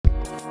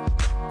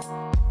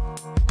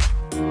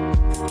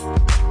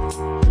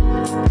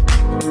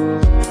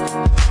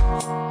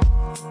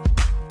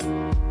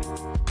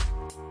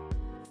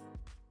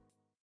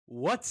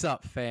What's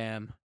up,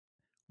 fam?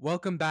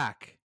 Welcome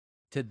back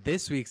to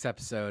this week's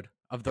episode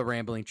of the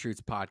Rambling Truths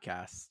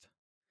podcast.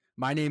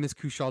 My name is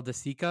Kushal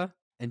Dasika,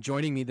 and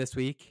joining me this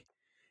week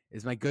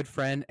is my good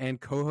friend and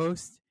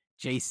co-host,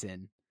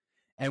 Jason.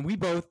 And we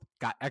both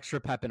got extra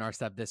pep in our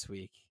step this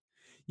week.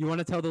 You want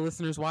to tell the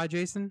listeners why,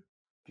 Jason?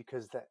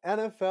 Because the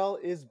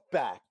NFL is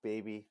back,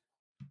 baby.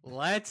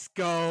 Let's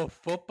go.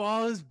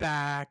 Football is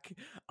back.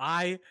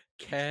 I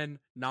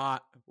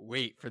cannot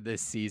wait for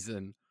this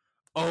season.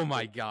 Oh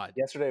my God.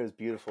 Yesterday was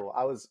beautiful.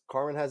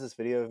 Carmen has this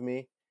video of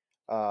me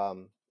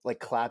like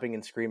clapping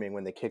and screaming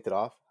when they kicked it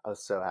off. I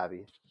was so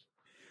happy.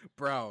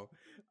 Bro,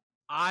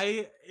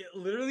 it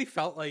literally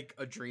felt like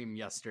a dream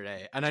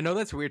yesterday. And I know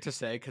that's weird to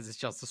say because it's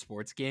just a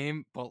sports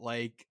game, but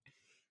like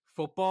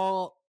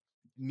football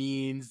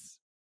means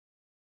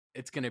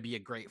it's going to be a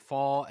great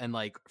fall. And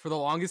like for the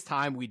longest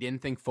time, we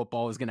didn't think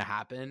football was going to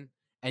happen.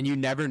 And you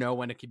never know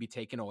when it could be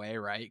taken away,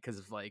 right? Because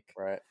of like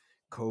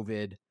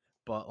COVID.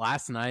 But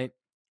last night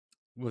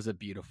was a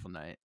beautiful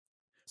night.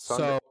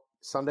 Sunday,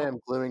 I'm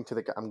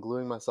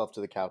gluing myself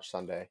to the couch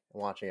Sunday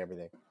and watching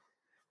everything.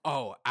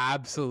 Oh,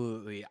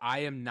 absolutely. I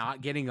am not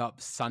getting up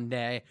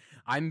Sunday.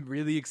 I'm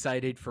really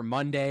excited for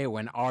Monday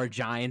when our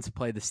Giants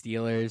play the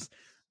Steelers.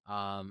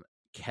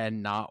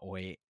 Cannot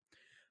wait.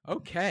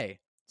 Okay.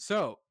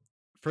 So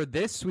for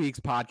this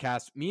week's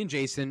podcast, me and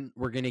Jason,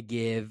 we're going to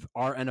give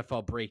our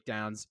NFL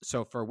breakdowns.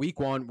 So for week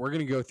 1, we're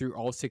going to go through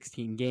all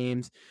 16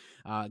 games,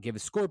 give a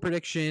score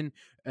prediction,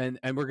 and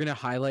we're going to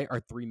highlight our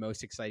 3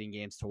 most exciting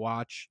games to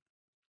watch.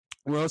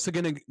 We're also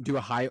going to do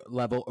a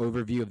high-level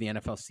overview of the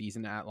NFL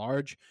season at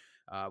large.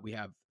 We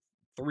have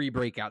 3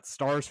 breakout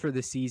stars for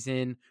the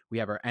season. We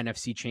have our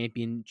NFC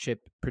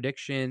Championship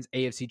predictions,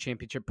 AFC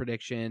Championship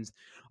predictions,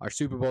 our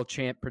Super Bowl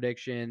champ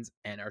predictions,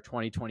 and our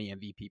 2020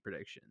 MVP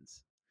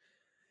predictions.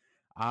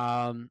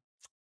 I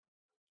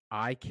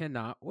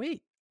cannot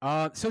wait.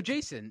 So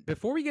Jason,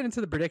 before we get into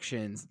the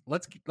predictions,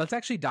 let's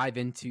actually dive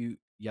into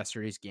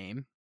yesterday's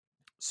game.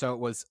 So it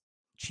was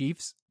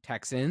Chiefs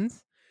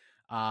Texans.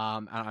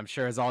 I'm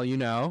sure, as all you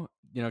know,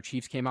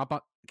 Chiefs came up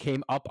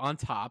on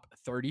top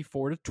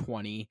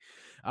 34-20.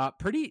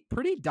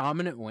 Pretty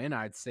dominant win,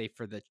 I'd say,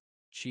 for the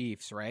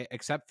Chiefs, right?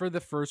 Except for the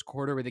first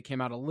quarter where they came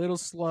out a little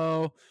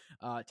slow.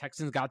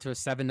 Texans got to a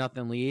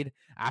 7-0 lead.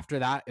 After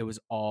that, it was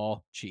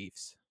all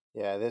Chiefs.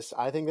 Yeah,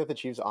 I think that the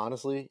Chiefs,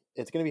 honestly,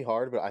 it's going to be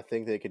hard, but I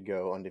think they could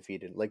go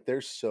undefeated. Like, they're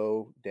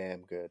so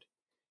damn good.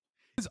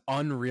 It was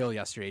unreal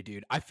yesterday,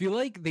 dude. I feel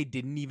like they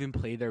didn't even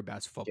play their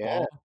best football.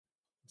 Yeah,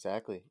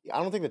 exactly.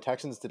 I don't think the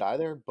Texans did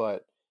either,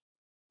 but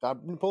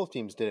both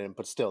teams didn't.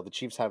 But still, the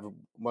Chiefs have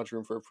much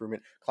room for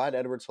improvement. Clyde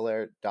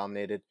Edwards-Helaire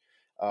dominated.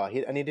 He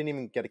didn't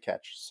even get a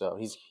catch.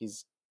 So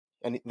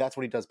and that's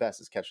what he does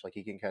best, is catch. Like,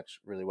 he can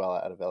catch really well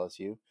out of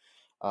LSU.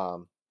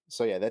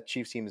 So yeah, that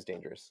Chiefs team is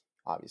dangerous,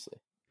 obviously.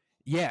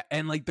 Yeah,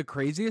 and like the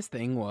craziest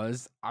thing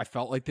was I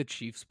felt like the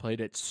Chiefs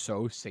played it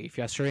so safe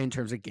yesterday in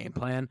terms of game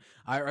plan.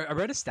 I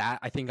read a stat,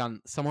 I think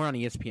somewhere on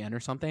ESPN or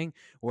something,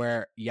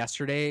 where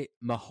yesterday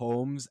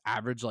Mahomes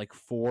averaged like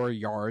 4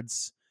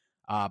 yards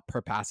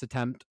per pass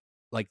attempt,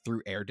 like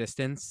through air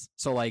distance.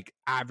 So like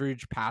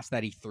average pass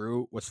that he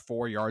threw was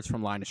 4 yards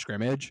from line of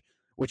scrimmage,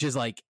 which is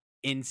like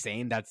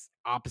insane. That's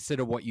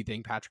opposite of what you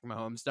think Patrick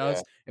Mahomes does.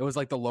 Yeah. It was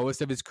like the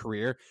lowest of his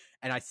career,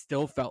 and I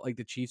still felt like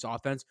the Chiefs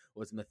offense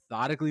was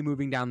methodically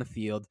moving down the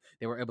field.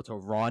 They were able to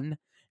run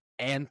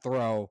and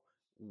throw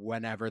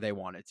whenever they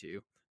wanted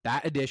to.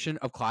 That addition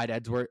of Clyde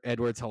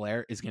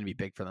Edwards-Helaire is going to be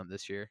big for them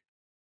this year.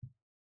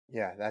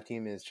 Yeah, that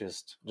team is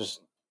just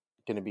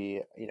going to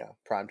be,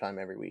 prime time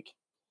every week.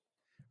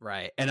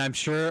 Right. And I'm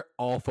sure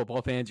all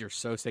football fans, you're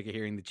so sick of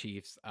hearing the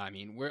Chiefs. I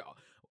mean,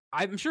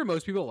 I'm sure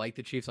most people like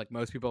the Chiefs. Like,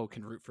 most people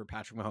can root for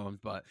Patrick Mahomes,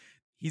 but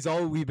he's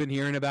all we've been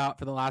hearing about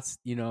for the last,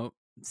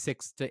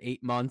 6 to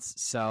 8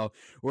 months. So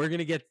we're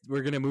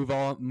gonna move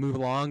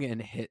along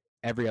and hit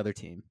every other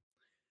team.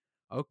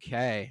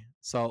 Okay,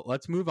 so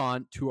let's move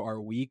on to our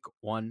week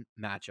 1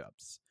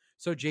 matchups.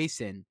 So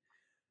Jason,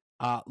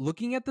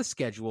 looking at the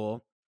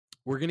schedule,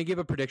 we're gonna give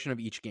a prediction of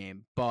each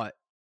game, but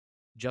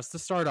just to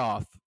start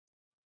off,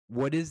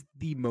 what is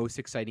the most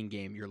exciting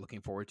game you're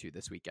looking forward to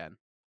this weekend?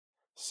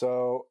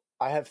 So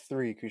I have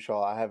 3,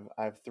 Kushal. I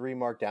have 3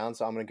 marked down,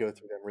 so I'm going to go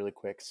through them really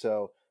quick.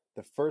 So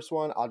the first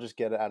one, I'll just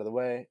get it out of the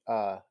way.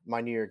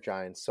 My New York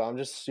Giants. So I'm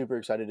just super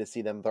excited to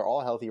see them. They're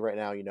all healthy right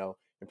now.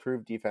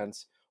 Improved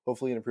defense,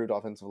 hopefully an improved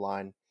offensive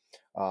line.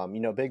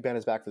 Big Ben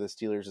is back for the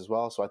Steelers as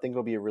well, so I think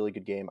it'll be a really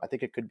good game. I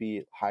think it could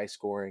be high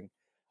scoring,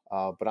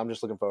 but I'm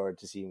just looking forward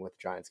to seeing what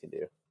the Giants can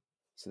do.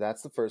 So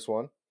that's the first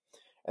one,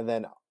 and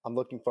then I'm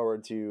looking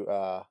forward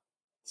to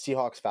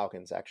Seahawks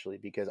Falcons, actually,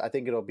 because I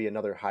think it'll be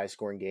another high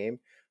scoring game.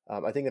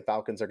 I think the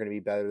Falcons are going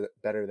to be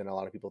better than a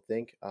lot of people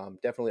think.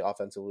 Definitely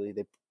offensively,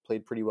 they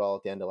played pretty well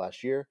at the end of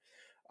last year.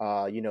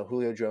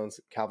 Julio Jones,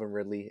 Calvin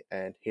Ridley,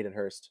 and Hayden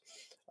Hurst,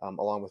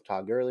 along with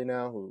Todd Gurley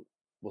now, who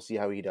we'll see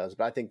how he does.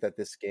 But I think that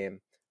this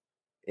game,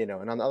 and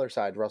on the other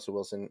side, Russell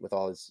Wilson with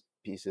all his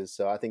pieces.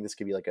 So I think this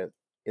could be like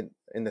in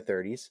the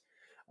 30s,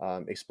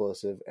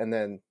 explosive. And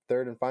then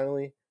third and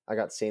finally, I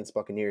got Saints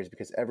Buccaneers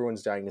because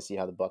everyone's dying to see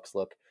how the Bucs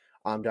look.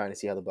 I'm dying to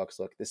see how the Bucks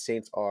look. The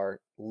Saints are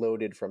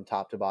loaded from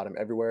top to bottom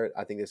everywhere.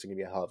 I think this is going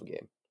to be a hell of a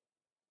game.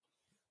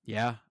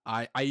 Yeah,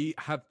 I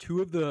have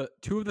two of the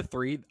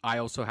three I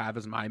also have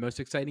as my most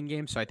exciting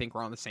games, so I think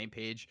we're on the same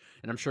page,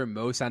 and I'm sure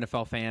most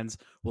NFL fans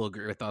will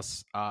agree with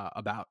us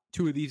about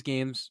two of these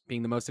games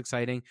being the most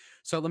exciting.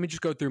 So let me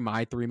just go through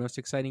my three most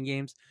exciting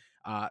games.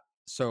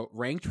 So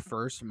ranked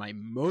first, my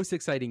most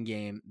exciting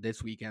game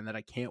this weekend that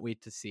I can't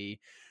wait to see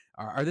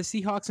are the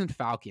Seahawks and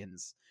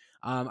Falcons.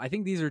 I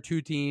think these are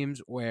two teams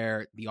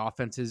where the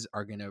offenses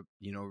are going to,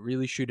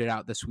 really shoot it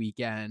out this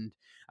weekend.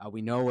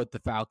 We know what the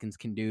Falcons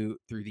can do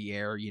through the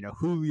air.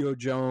 Julio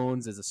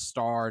Jones is a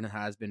star and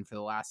has been for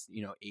the last,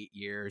 8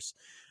 years.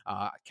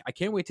 I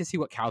can't wait to see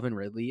what Calvin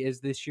Ridley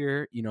is this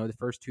year. The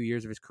first 2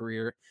 years of his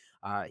career,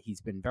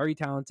 he's been very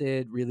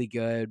talented, really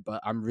good,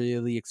 but I'm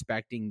really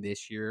expecting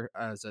this year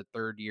as a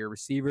third-year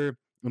receiver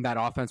in that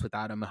offense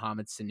without a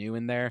Mohamed Sanu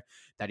in there,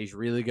 that he's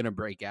really going to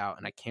break out,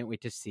 and I can't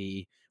wait to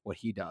see what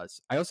he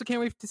does. I also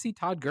can't wait to see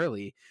Todd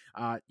Gurley.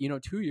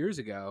 2 years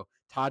ago,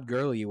 Todd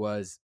Gurley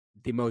was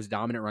the most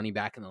dominant running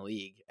back in the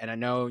league, and I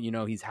know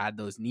he's had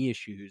those knee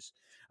issues,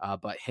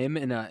 but him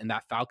in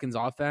that Falcons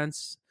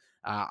offense,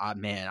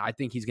 man, I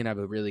think he's gonna have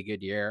a really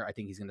good year. I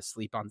think he's gonna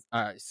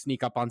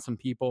sneak up on some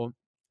people,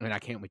 and I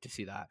can't wait to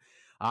see that.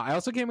 I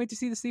also can't wait to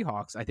see the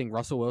Seahawks. I think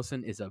Russell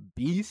Wilson is a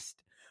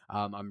beast.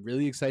 I'm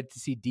really excited to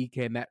see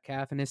DK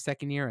Metcalf in his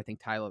second year. I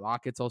think Tyler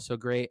Lockett's also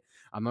great.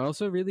 I'm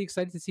also really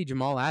excited to see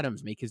Jamal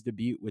Adams make his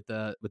debut with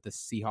the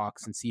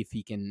Seahawks and see if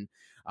he can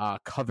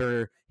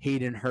cover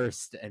Hayden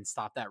Hurst and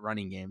stop that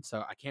running game. So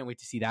I can't wait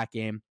to see that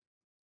game.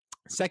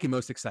 Second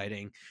most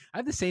exciting, I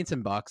have the Saints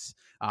and Bucks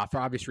for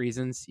obvious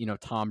reasons.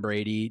 Tom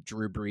Brady,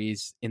 Drew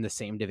Brees in the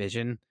same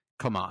division.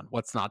 Come on,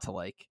 what's not to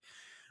like?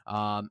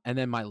 And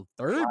then my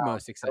third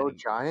most exciting,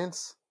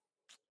 Giants.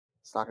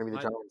 It's not going to be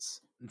the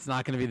Giants. It's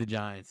not going to be the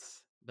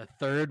Giants. The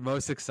third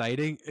most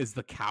exciting is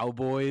the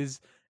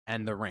Cowboys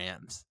and the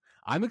Rams.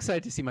 I'm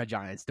excited to see my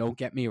Giants. Don't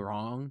get me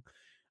wrong,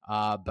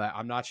 but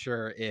I'm not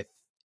sure if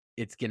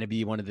it's going to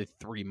be one of the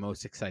three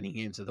most exciting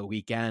games of the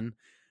weekend.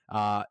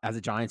 As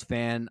a Giants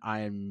fan,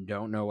 I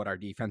don't know what our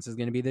defense is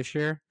going to be this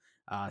year.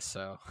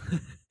 So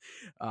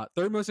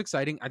third most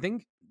exciting, I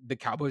think the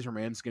Cowboys and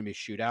Rams is going to be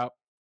a shootout.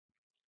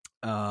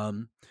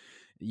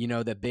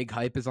 The big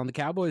hype is on the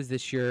Cowboys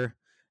this year.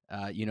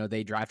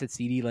 They drafted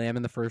CeeDee Lamb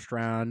in the first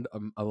round,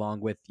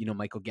 along with,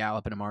 Michael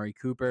Gallup and Amari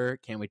Cooper.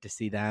 Can't wait to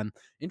see them.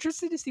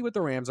 Interested to see what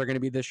the Rams are going to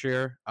be this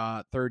year.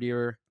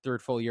 Third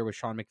full year with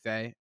Sean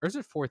McVay. Or is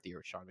it fourth year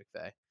with Sean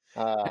McVay?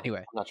 Anyway.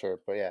 I'm not sure,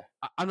 but yeah.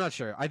 I'm not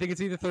sure. I think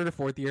it's either third or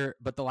fourth year,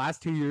 but the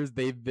last 2 years,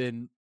 they've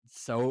been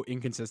so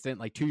inconsistent.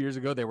 Like 2 years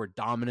ago, they were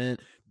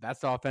dominant,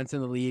 best offense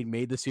in the league,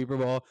 made the Super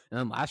Bowl. And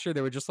then last year,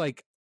 they were just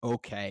like,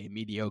 okay,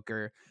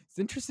 mediocre. It's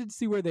interested to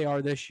see where they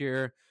are this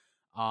year.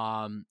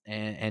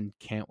 And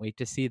can't wait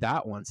to see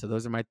that one. So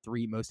those are my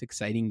three most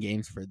exciting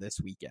games for this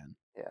weekend.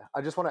 Yeah,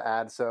 I just want to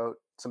add, so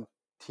some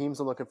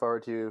teams I'm looking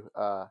forward to.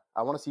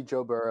 I want to see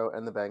Joe Burrow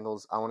and the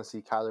Bengals. I want to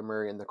see Kyler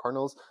Murray and the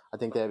Cardinals. I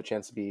think they have a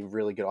chance to be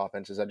really good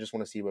offenses. I just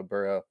want to see what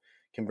Burrow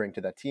can bring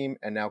to that team.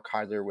 And now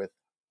Kyler with,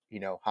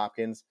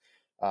 Hopkins,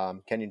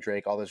 Kenyon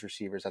Drake, all those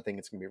receivers. I think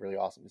it's going to be really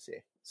awesome to see.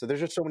 So there's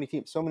just so many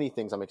teams, so many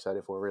things I'm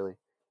excited for, really.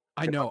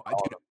 I know.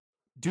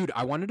 Dude,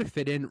 I wanted to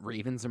fit in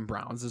Ravens and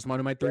Browns as one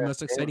of my three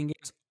most exciting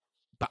games,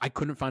 but I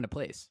couldn't find a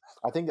place.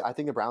 I think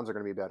the Browns are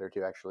going to be better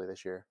too, actually,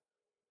 this year.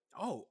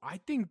 Oh, I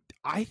think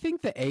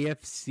the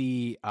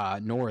AFC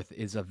North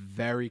is a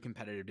very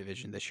competitive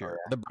division this year.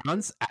 The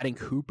Browns adding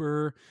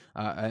Cooper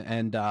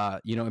and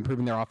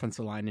improving their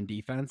offensive line and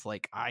defense,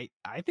 like I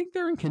think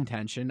they're in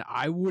contention.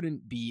 I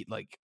wouldn't be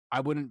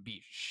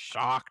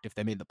shocked if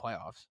they made the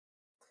playoffs.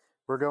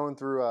 We're going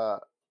through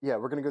we're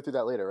going to go through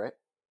that later, right?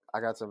 I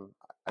got some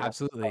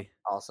Absolutely.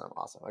 Awesome.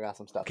 I got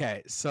some stuff.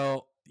 Okay,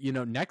 so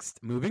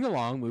next, moving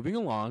along. We're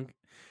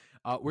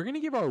going to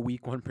give our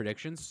week one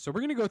predictions. So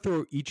we're going to go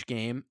through each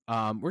game.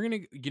 We're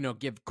going to,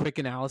 give quick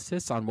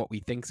analysis on what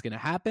we think is going to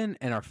happen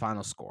and our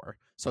final score.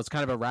 So it's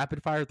kind of a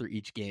rapid fire through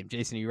each game.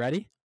 Jason, are you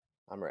ready?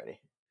 I'm ready.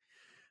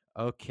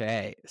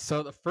 Okay.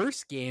 So the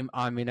first game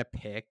I'm going to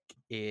pick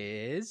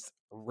is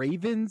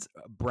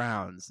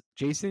Ravens-Browns.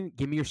 Jason,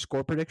 give me your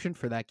score prediction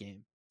for that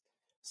game.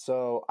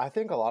 So I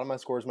think a lot of my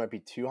scores might be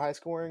too high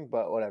scoring,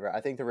 but whatever. I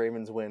think the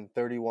Ravens win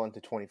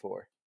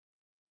 31-24.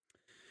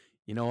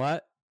 You know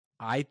what?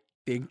 I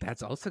think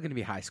that's also going to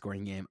be a high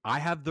scoring game. I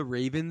have the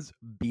Ravens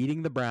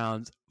beating the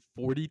Browns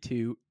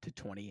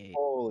 42-28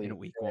 in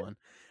week one.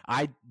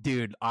 I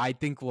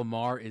think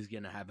Lamar is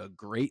going to have a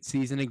great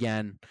season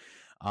again.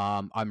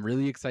 I'm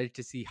really excited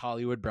to see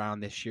Hollywood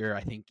Brown this year.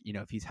 I think,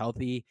 if he's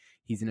healthy,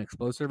 he's an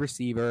explosive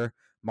receiver.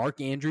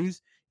 Mark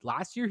Andrews,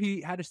 last year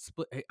he had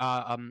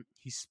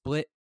he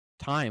split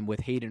time with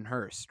Hayden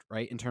Hurst,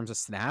 right, in terms of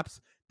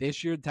snaps.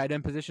 This year, the tight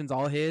end position's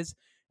all his.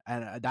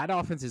 And that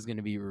offense is going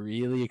to be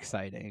really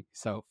exciting.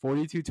 So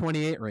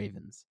 42-28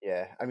 Ravens.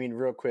 Yeah, I mean,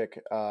 real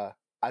quick, I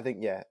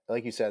think,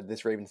 like you said,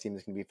 this Ravens team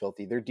is going to be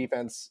filthy. Their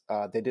defense,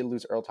 they did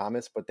lose Earl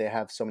Thomas, but they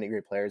have so many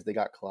great players. They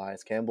got Calais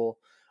Campbell.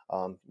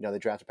 They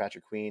drafted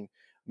Patrick Queen.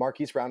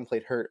 Marquise Brown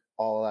played hurt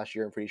all last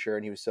year, I'm pretty sure,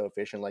 and he was so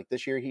efficient. Like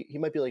this year, he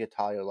might be like a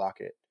Tyler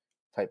Lockett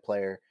type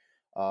player.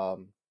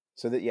 So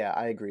that yeah,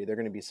 I agree. They're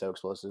going to be so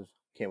explosive.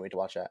 Can't wait to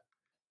watch that.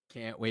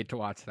 Can't wait to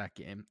watch that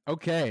game.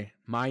 Okay,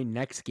 my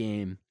next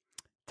game,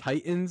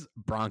 Titans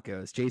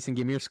Broncos. Jason,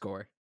 give me your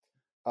score.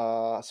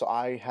 So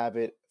I have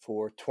it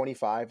for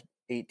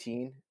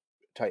 25-18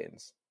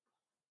 Titans.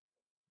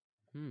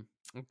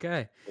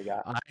 Okay. We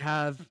got I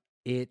have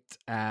it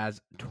as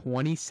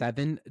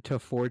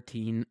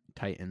 27-14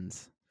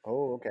 Titans.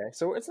 Oh, okay.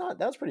 So it's not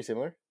that's pretty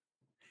similar.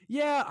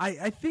 Yeah,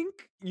 I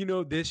think,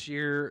 this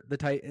year the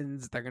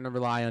Titans, they're going to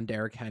rely on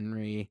Derrick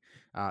Henry.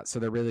 So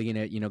they're really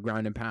going to,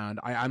 grind and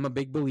pound. I'm a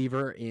big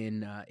believer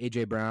in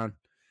A.J. Brown.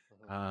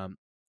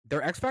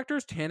 Their X factor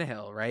is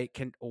Tannehill, right?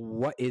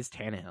 What is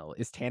Tannehill?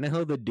 Is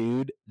Tannehill the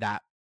dude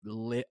that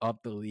lit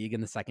up the league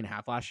in the second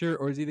half last year?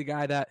 Or is he the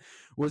guy that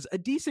was a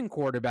decent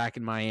quarterback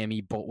in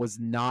Miami, but was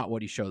not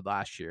what he showed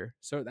last year?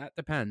 So that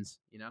depends,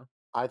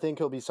 I think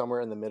he'll be somewhere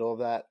in the middle of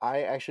that.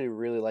 I actually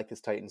really like this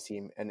Titans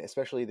team, and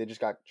especially they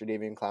just got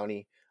Jadeveon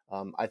Clowney.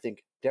 I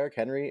think Derrick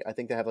Henry. I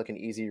think they have like an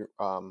easy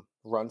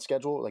run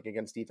schedule, like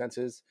against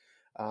defenses.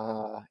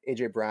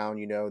 AJ Brown,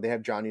 they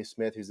have Jonnu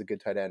Smith, who's a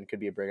good tight end, could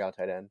be a breakout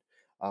tight end.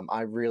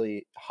 I'm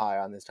really high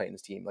on this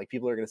Titans team. Like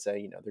people are going to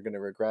say, they're going to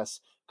regress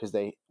because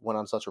they went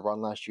on such a run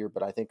last year,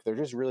 but I think they're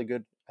just really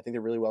good. I think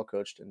they're really well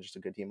coached and just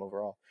a good team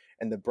overall.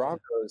 And the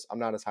Broncos, I'm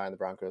not as high on the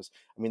Broncos.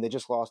 I mean, they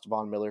just lost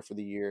Von Miller for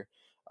the year.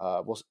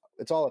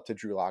 It's all up to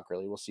Drew Lock,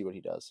 really. We'll see what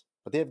he does,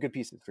 but they have good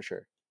pieces for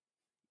sure.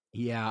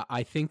 Yeah,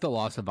 I think the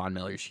loss of Von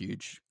Miller is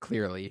huge.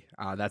 Clearly,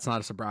 that's not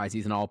a surprise.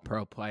 He's an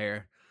All-Pro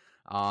player.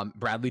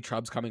 Bradley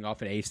Chubb's coming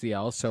off an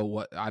ACL,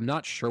 so I'm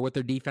not sure what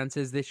their defense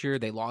is this year.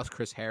 They lost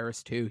Chris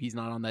Harris too. He's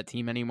not on that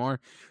team anymore,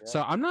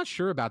 so I'm not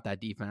sure about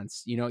that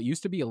defense. It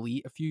used to be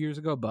elite a few years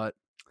ago, but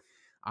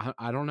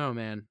I don't know,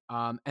 man.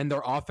 And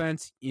their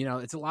offense,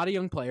 it's a lot of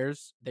young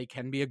players. They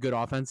can be a good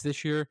offense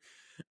this year.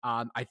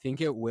 I think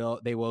they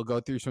will go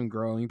through some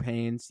growing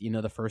pains,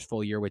 the first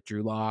full year with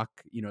Drew Lock.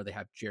 They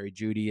have Jerry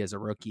Jeudy as a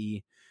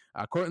rookie.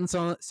 Courtland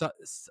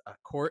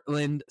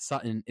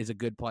Sutton is a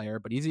good player,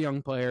 but he's a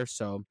young player,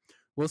 so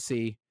we'll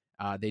see.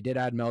 They did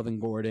add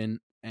Melvin Gordon,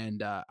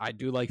 and I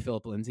do like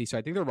Philip Lindsay, so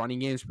I think their running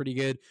game is pretty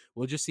good.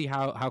 We'll just see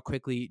how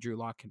quickly Drew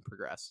Lock can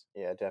progress.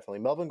 Yeah, definitely.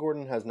 Melvin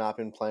Gordon has not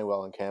been playing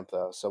well in camp,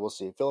 though, so we'll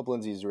see. Philip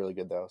Lindsay is really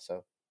good, though,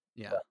 so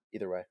yeah.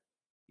 Either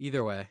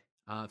way.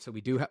 So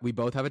we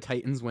both have a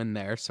Titans win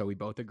there, so we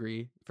both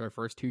agree for our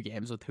first two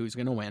games with who's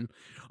going to win.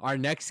 Our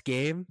next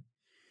game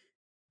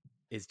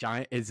is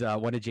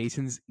one of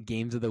Jason's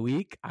games of the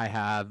week. I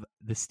have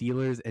the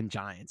Steelers and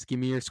Giants. Give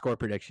me your score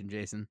prediction,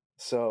 Jason.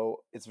 So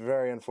it's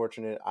very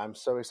unfortunate. I'm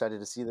so excited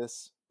to see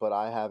this, but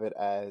I have it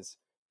as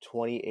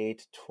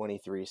 28-23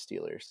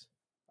 Steelers.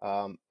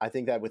 I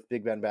think that with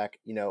Big Ben back,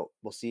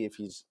 we'll see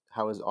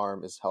how his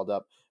arm is held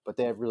up, but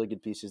they have really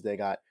good pieces. They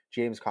got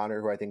James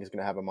Conner, who I think is going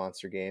to have a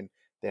monster game.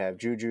 They have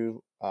Juju.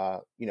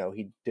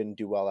 He didn't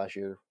do well last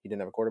year. He didn't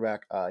have a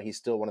quarterback. He's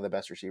still one of the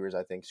best receivers,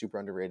 I think, super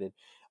underrated.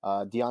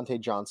 Deontay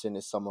Johnson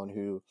is someone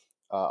who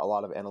a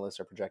lot of analysts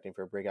are projecting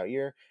for a breakout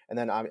year. And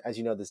then, as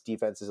you know, this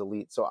defense is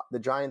elite. So the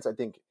Giants, I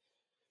think,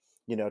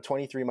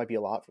 23 might be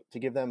a lot to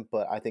give them,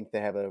 but I think they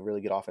have a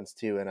really good offense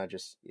too. And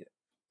it's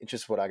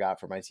just what I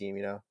got for my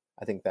team.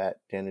 I think that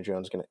Daniel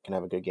Jones can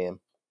have a good game.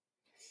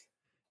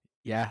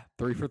 Yeah,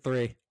 3 for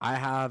 3. I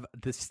have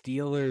the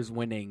Steelers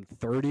winning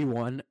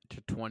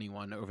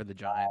 31-21 over the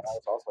Giants.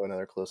 That's also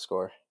another close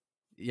score.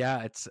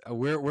 Yeah, it's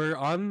we're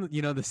on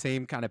the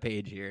same kind of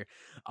page here.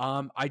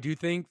 I do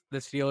think the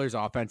Steelers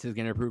offense is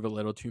going to prove a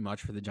little too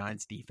much for the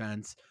Giants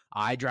defense.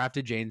 I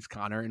drafted James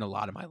Conner in a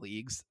lot of my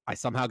leagues. I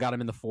somehow got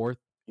him in the fourth.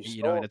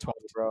 In a 12,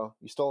 bro.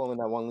 You stole him in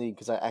that one league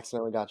because I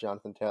accidentally got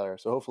Jonathan Taylor.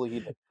 So hopefully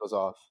he goes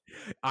off.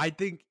 I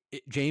think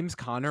James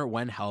Conner,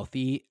 when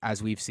healthy,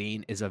 as we've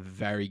seen, is a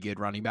very good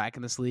running back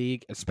in this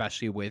league,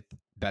 especially with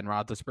Ben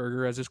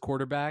Roethlisberger as his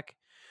quarterback.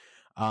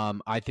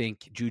 I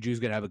think Juju's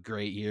going to have a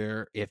great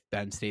year if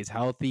Ben stays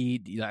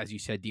healthy. As you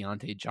said,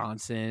 Deontay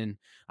Johnson.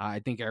 I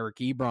think Eric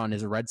Ebron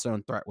is a red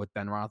zone threat with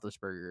Ben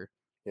Roethlisberger.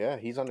 Yeah,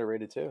 he's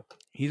underrated too.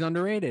 He's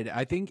underrated.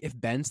 I think if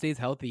Ben stays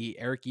healthy,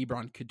 Eric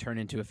Ebron could turn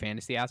into a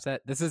fantasy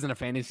asset. This isn't a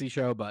fantasy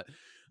show, but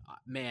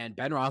man,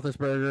 Ben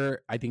Roethlisberger,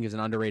 I think, is an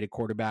underrated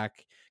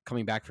quarterback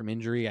coming back from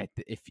injury.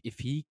 If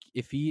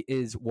he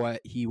is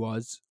what he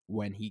was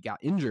when he got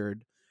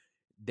injured,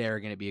 they're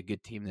going to be a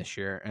good team this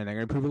year, and they're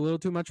going to prove a little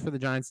too much for the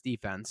Giants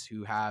defense,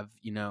 who have,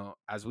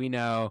 as we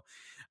know,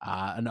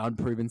 an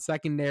unproven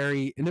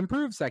secondary, an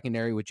improved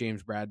secondary with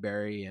James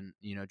Bradbury and,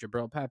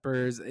 Jabril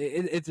Peppers.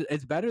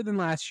 It's better than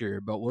last year,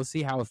 but we'll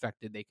see how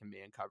effective they can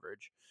be in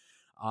coverage.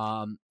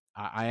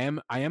 I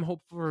am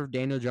hopeful for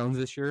Daniel Jones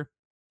this year.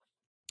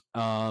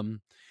 The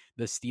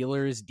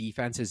Steelers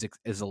defense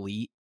is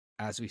elite,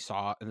 as we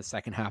saw in the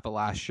second half of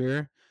last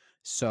year.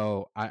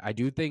 So I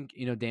do think,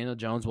 Daniel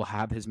Jones will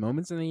have his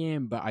moments in the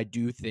game, but I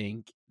do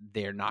think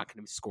they're not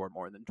going to score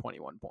more than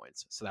 21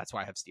 points. So that's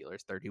why I have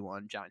Steelers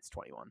 31, Giants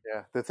 21.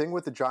 Yeah, the thing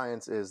with the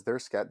Giants is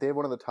they have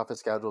one of the toughest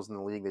schedules in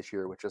the league this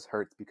year, which just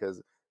hurts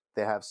because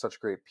they have such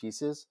great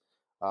pieces.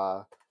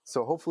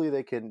 So hopefully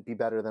they can be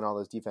better than all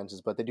those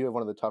defenses, but they do have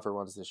one of the tougher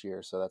ones this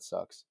year, so that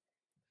sucks.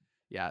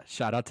 Yeah,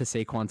 shout out to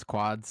Saquon's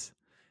quads.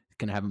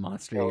 Gonna have a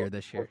monster So year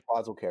this year.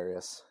 quads will carry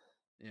us.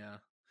 Yeah.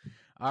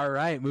 All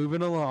right,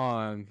 moving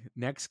along.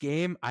 Next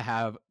game, I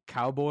have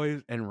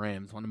Cowboys and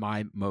Rams, one of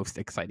my most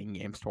exciting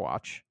games to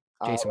watch.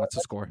 Jason, what's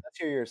the score? Let's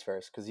hear yours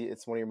first, because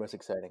it's one of your most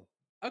exciting.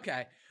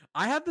 Okay.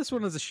 I have this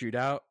one as a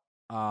shootout.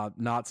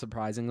 Not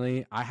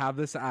surprisingly, I have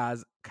this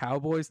as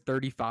Cowboys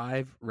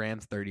 35,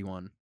 Rams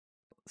 31.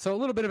 So a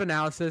little bit of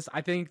analysis. I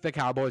think the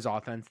Cowboys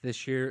offense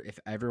this year, if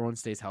everyone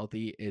stays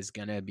healthy, is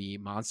going to be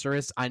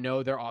monstrous. I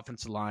know their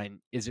offensive line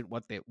isn't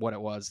what it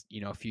was,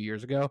 a few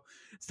years ago.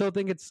 Still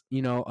think it's,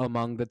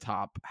 among the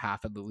top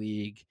half of the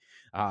league,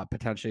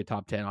 potentially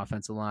top 10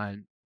 offensive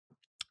line.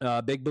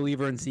 Big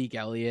believer in Zeke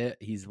Elliott.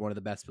 He's one of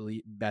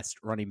the best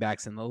running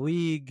backs in the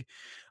league.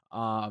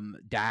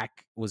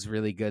 Dak was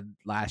really good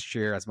last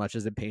year, as much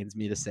as it pains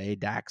me to say.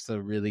 Dak's a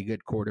really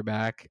good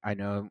quarterback. I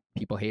know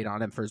people hate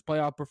on him for his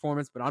playoff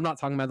performance, but I'm not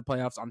talking about the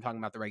playoffs. I'm talking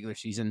about the regular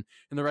season.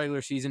 In the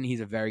regular season,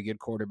 he's a very good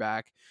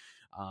quarterback.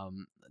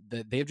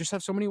 They just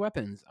have so many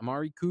weapons.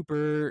 Amari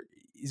Cooper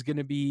is going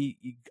to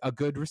be a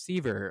good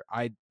receiver.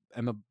 I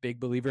am a big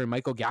believer in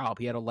Michael Gallup.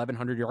 He had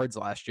 1,100 yards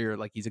last year.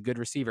 Like, he's a good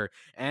receiver.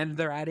 And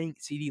they're adding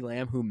CeeDee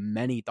Lamb, who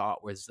many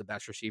thought was the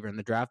best receiver in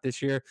the draft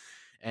this year,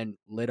 and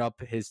lit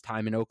up his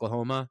time in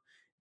Oklahoma.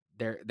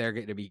 They're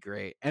going to be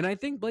great. And I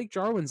think Blake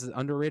Jarwin's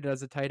underrated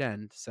as a tight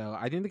end. So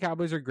I think the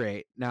Cowboys are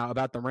great. Now,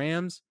 about the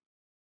Rams,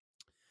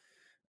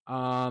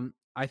 I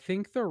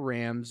think the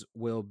Rams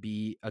will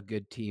be a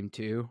good team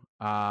too.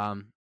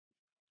 Robert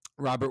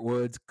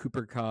Woods,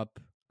 Cooper Kupp.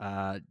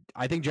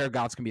 I think Jared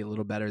Goff's gonna be a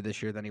little better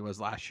this year than he was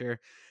last year.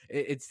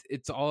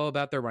 It's all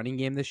about their running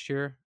game this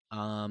year.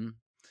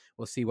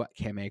 We'll see what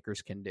Cam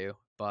Akers can do,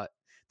 but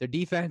their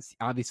defense,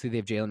 obviously, they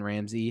have Jalen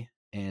Ramsey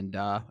and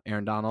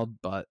Aaron Donald,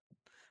 but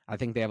I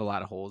think they have a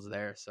lot of holes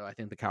there. So I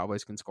think the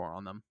Cowboys can score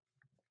on them.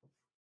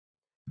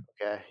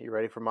 Okay, you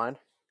ready for mine?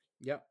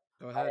 Yep,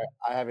 go ahead. Right,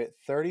 I have it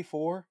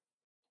 34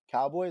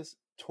 Cowboys,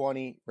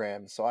 20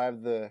 Rams. So I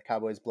have the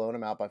Cowboys blowing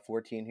them out by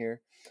 14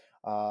 here.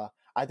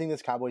 I think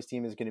this Cowboys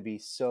team is going to be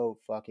so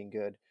fucking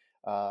good.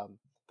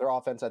 Their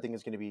offense, I think,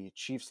 is going to be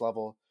Chiefs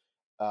level.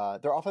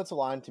 Their offensive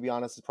line, to be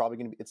honest, is probably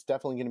going to be. It's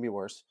definitely going to be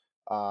worse.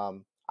 I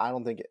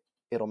don't think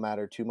it'll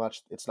matter too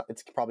much. It's not.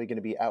 It's probably going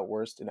to be at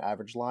worst an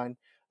average line.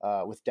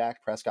 With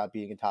Dak Prescott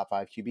being a top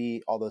 5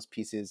 QB, all those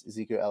pieces,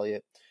 Ezekiel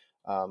Elliott.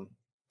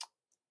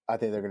 I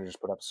think they're going to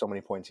just put up so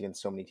many points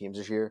against so many teams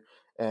this year.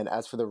 And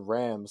as for the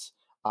Rams,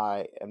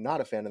 I am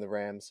not a fan of the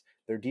Rams.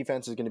 Their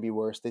defense is going to be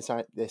worse. They still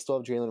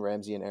have Jalen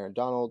Ramsey and Aaron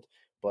Donald,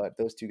 but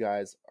those two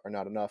guys are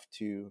not enough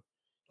to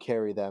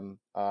carry them.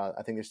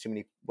 I think there's too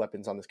many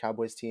weapons on this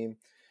Cowboys team.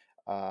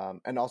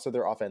 And also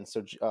their offense.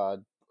 So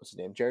what's his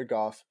name? Jared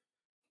Goff,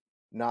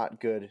 not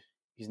good.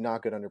 He's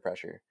not good under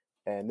pressure.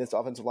 And this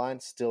offensive line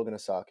still going to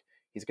suck.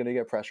 He's going to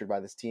get pressured by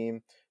this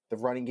team. The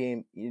running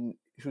game,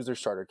 who's their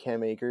starter?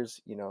 Cam Akers.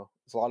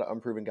 There's a lot of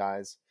unproven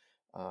guys.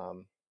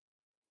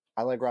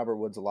 I like Robert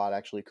Woods a lot,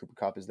 actually. Cooper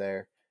Kupp is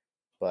there.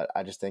 But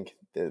I just think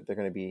they're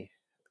going to be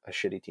a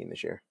shitty team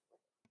this year.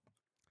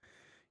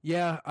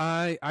 Yeah,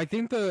 I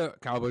think the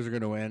Cowboys are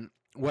going to win.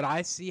 What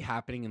I see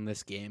happening in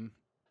this game,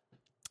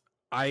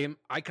 I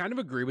kind of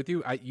agree with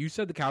you. You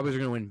said the Cowboys are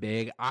going to win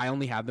big. I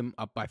only have them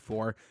up by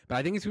 4, but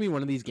I think it's going to be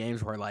one of these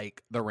games where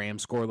like the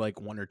Rams score like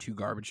 1 or 2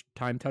 garbage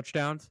time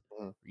touchdowns.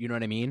 Mm-hmm. You know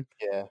what I mean?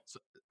 Yeah. So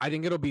I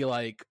think it'll be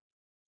like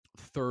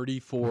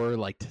 34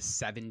 like to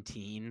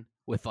 17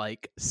 with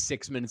like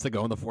 6 minutes to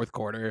go in the fourth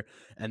quarter,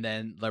 and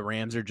then the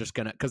Rams are just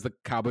gonna, because the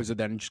Cowboys are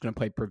then just gonna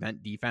play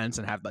prevent defense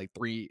and have like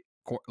three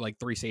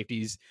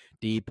safeties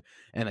deep,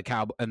 and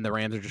the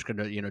Rams are just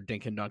gonna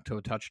dink and dunk to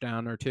a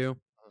touchdown or 2.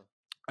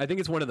 I think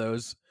it's one of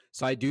those.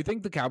 So I do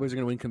think the Cowboys are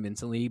gonna win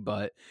convincingly,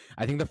 but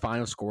I think the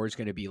final score is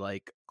gonna be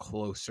like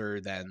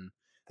closer than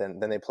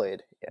they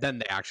played. Yeah. Than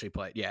they actually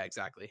played. Yeah,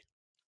 exactly.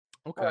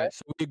 Okay, right.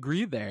 So we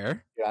agree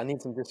there. Yeah, I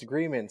need some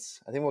disagreements.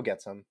 I think we'll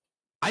get some.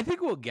 I think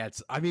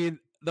I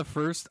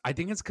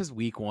think it's because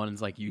week 1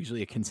 is like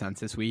usually a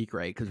consensus week,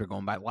 right? Because we're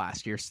going by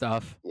last year's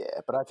stuff. Yeah,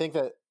 but I think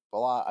that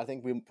I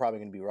think we're probably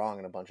going to be wrong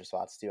in a bunch of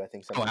spots too. I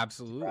think.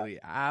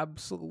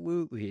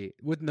 Absolutely.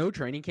 With no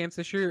training camps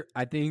this year,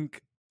 I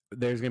think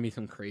there's going to be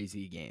some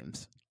crazy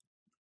games.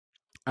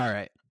 All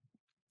right,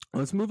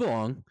 let's move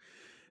along.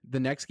 The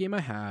next game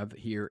I have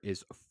here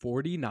is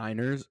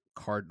 49ers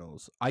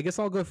Cardinals. I guess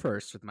I'll go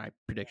first with my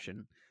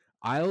prediction.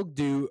 I'll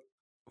do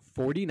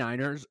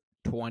 49ers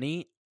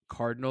 20,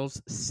 Cardinals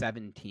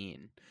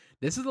 17.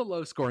 This is a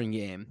low-scoring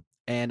game,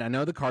 and I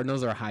know the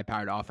Cardinals are a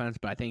high-powered offense,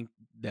 but I think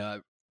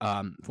the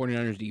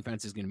 49ers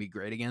defense is going to be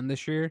great again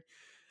this year.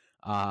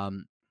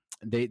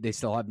 They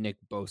still have Nick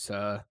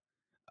Bosa.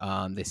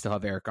 They still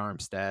have Eric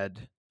Armstead.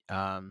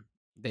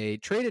 They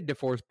traded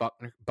DeForest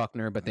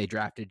Buckner, but they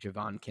drafted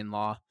Javon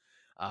Kinlaw.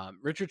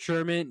 Richard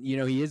Sherman,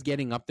 he is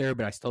getting up there,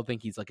 but I still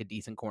think he's like a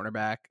decent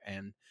cornerback,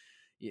 and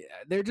yeah,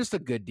 they're just a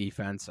good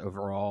defense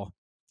overall.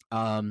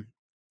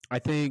 I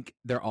think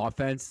their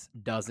offense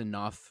does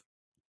enough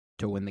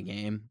to win the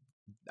game.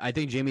 I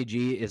think Jimmy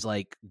G is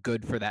like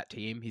good for that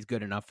team. He's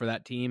good enough for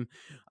that team.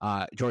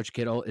 George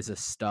Kittle is a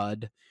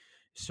stud.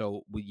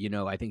 So,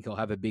 I think he'll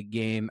have a big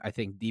game. I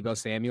think Deebo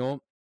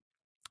Samuel,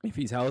 if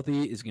he's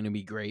healthy, is going to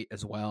be great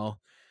as well.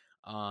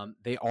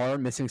 They are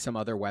missing some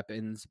other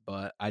weapons,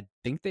 but I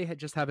think they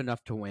just have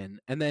enough to win.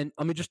 And then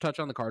let me just touch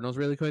on the Cardinals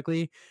really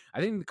quickly.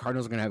 I think the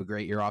Cardinals are going to have a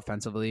great year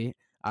offensively.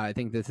 I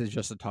think this is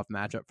just a tough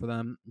matchup for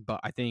them, but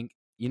I think,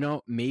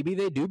 maybe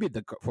they do beat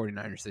the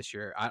 49ers this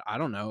year. I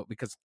don't know,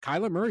 because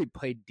Kyler Murray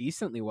played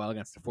decently well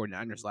against the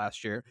 49ers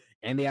last year,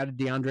 and they added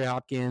DeAndre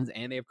Hopkins,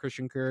 and they have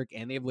Christian Kirk,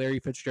 and they have Larry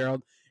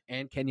Fitzgerald,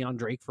 and Kenyon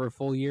Drake for a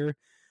full year.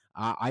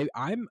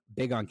 I'm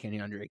big on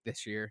Kenyon Drake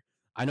this year.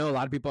 I know a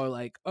lot of people are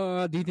like,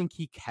 do you think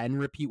he can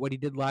repeat what he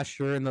did last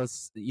year in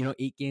those,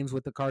 8 games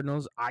with the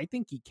Cardinals? I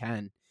think he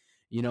can.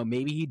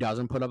 Maybe he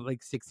doesn't put up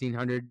like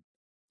 1,600,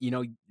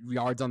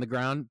 yards on the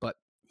ground, but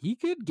he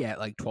could get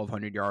like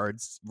 1,200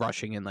 yards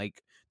rushing and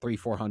like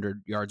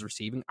 400 yards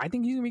receiving. I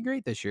think he's going to be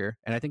great this year.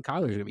 And I think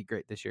Kyler's going to be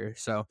great this year.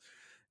 So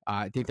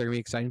I think they're going to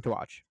be exciting to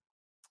watch.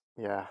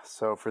 Yeah,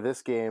 so for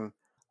this game,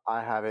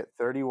 I have it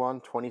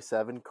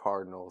 31-27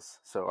 Cardinals.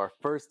 So our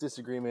first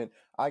disagreement,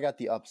 I got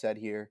the upset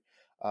here.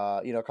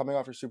 Coming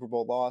off your Super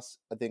Bowl loss,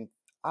 I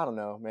don't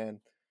know, man.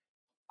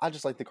 I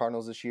just like the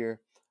Cardinals this year.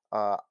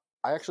 I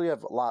actually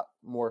have a lot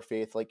more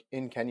faith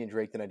in Kenyon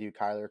Drake than I do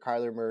Kyler.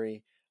 Kyler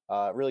Murray,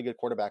 really good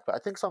quarterback, but I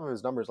think some of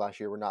his numbers last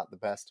year were not the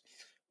best.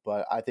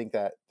 But I think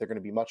that they're going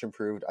to be much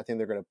improved. I think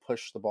they're going to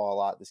push the ball a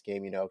lot this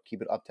game,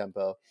 keep it up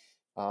tempo.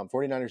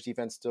 49ers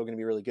defense still going to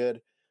be really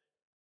good.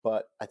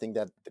 But I think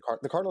that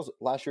the Cardinals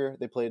last year,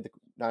 they played the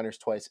Niners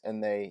twice,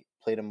 and they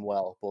played them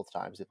well both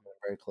times. They were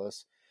very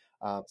close.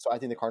 So I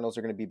think the Cardinals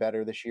are going to be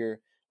better this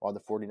year, while the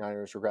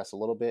 49ers regress a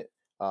little bit,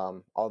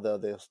 although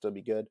they'll still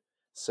be good.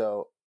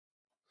 So,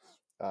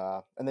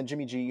 and then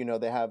Jimmy G,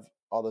 they have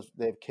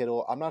they have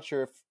Kittle. I'm not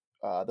sure if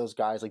those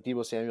guys like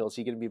Deebo Samuel, is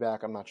he going to be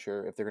back? I'm not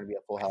sure if they're going to be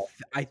at full health.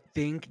 I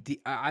think,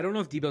 I don't know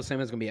if Deebo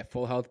Samuel is going to be at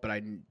full health, but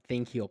I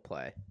think he'll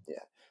play. Yeah.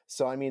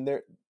 So, I mean,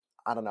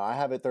 I don't know. I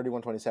have it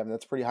 31-27.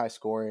 That's pretty high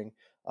scoring.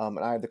 And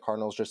I have the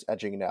Cardinals just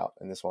edging it out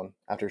in this one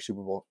after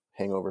Super Bowl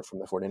hangover from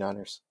the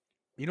 49ers.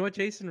 You know what,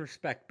 Jason?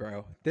 Respect,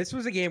 bro. This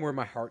was a game where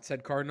my heart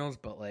said Cardinals,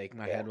 but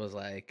my head was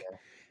like,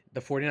 the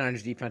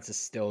 49ers defense is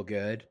still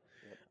good.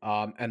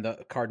 And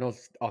the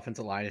Cardinals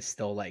offensive line is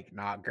still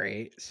not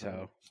great.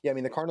 So yeah, I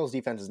mean, the Cardinals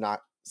defense is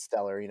not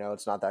stellar.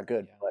 It's not that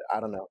good. Yeah. But I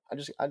don't know. I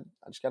just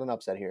got an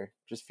upset here.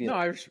 Just feel. No,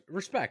 I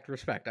respect.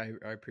 I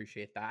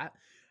appreciate that.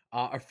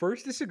 Our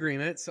first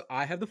disagreement, so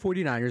I have the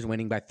 49ers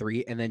winning by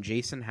 3, and then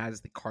Jason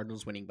has the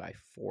Cardinals winning by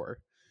 4.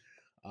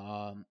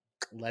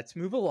 Let's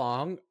move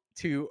along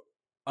to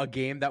a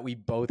game that we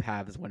both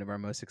have as one of our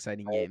most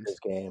exciting games.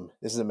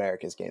 This is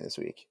America's game this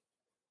week.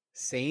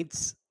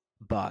 Saints,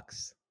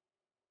 Bucks.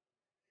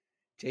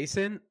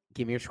 Jason,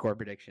 give me your score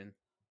prediction.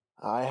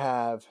 I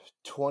have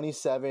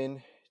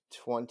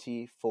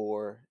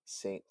 27-24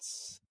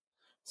 Saints.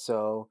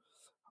 So,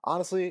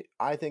 honestly,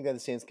 I think that the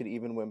Saints could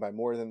even win by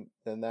more than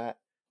that.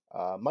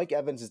 Mike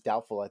Evans is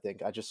doubtful, I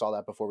think. I just saw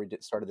that before we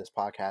started this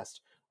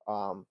podcast.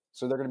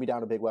 So they're going to be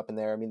down a big weapon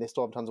there. I mean, they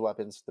still have tons of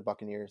weapons, the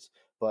Buccaneers,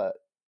 but,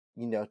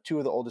 2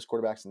 of the oldest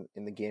quarterbacks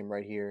in the game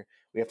right here.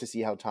 We have to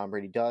see how Tom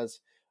Brady does.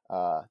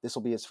 This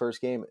will be his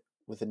first game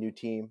with a new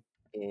team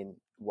in,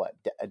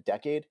 a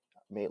decade?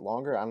 Maybe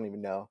longer? I don't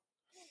even know.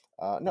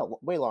 No,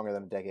 way longer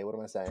than a decade. What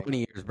am I saying? 20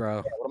 years, bro.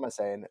 Yeah, what am I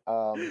saying?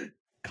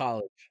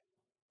 College.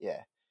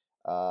 Yeah.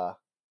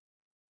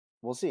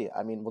 We'll see.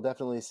 I mean, we'll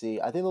definitely see.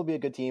 I think they'll be a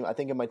good team. I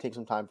think it might take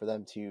some time for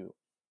them to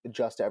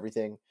adjust to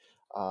everything.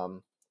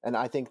 And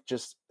I think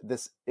just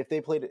this, if they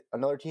played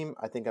another team,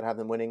 I think I'd have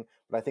them winning.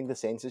 But I think the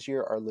Saints this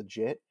year are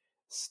legit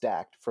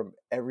stacked from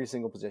every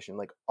single position,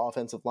 like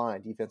offensive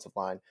line, defensive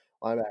line,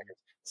 linebackers,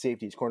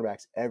 safeties,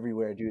 cornerbacks,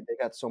 everywhere, dude. They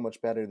got so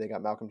much better. They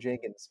got Malcolm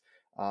Jenkins.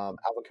 Alvin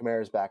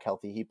Kamara's back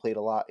healthy. He played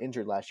a lot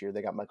injured last year.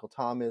 They got Michael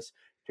Thomas,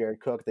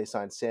 Jared Cook. They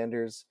signed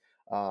Sanders.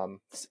 I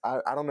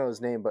don't know his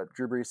name, but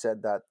Drew Brees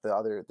said that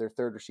their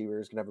third receiver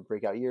is going to have a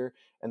breakout year,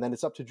 and then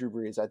it's up to Drew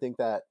Brees. I think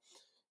that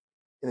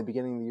in the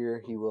beginning of the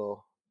year he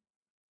will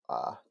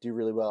do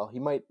really well. He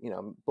might,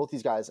 both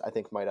these guys I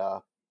think might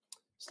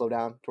slow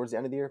down towards the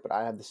end of the year, but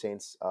I have the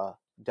Saints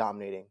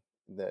dominating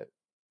the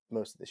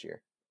most of this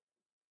year.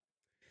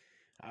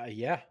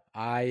 Yeah,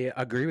 I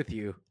agree with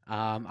you.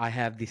 I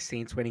have the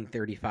Saints winning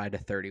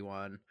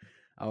 35-31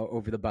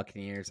 over the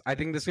Buccaneers. I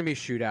think this is going to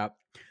be a shootout.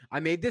 I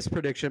made this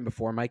prediction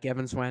before Mike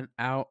Evans went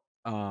out,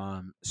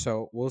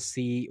 so we'll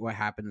see what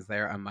happens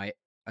there. I might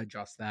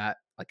adjust that.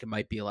 It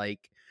might be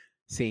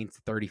Saints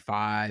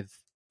 35,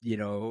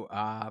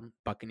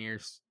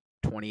 Buccaneers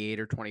 28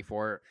 or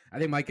 24. I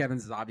think Mike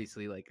Evans is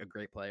obviously a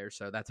great player,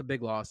 so that's a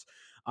big loss.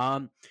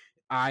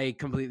 I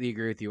completely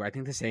agree with you. I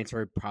think the Saints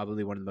are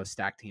probably one of the most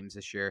stacked teams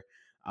this year.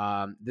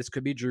 This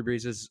could be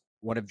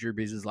one of Drew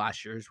Brees'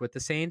 last years with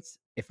the Saints,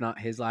 if not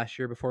his last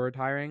year before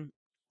retiring.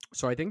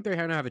 So I think they're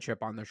going to have a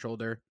chip on their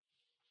shoulder.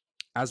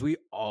 As we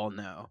all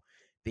know,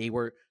 they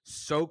were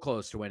so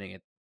close to winning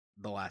it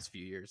the last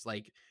few years.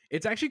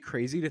 It's actually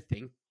crazy to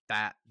think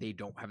that they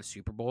don't have a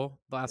Super Bowl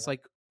the last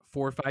like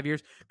 4 or 5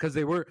 years, because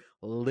they were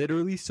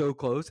literally so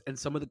close, and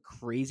some of the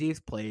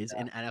craziest plays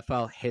in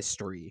NFL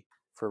history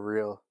For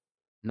real.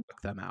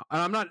 knocked them out.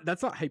 And I'm not.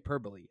 That's not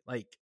hyperbole.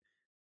 Like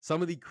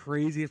some of the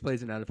craziest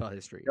plays in NFL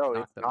history No, it's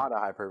knocked them not out. a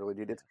hyperbole,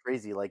 dude. It's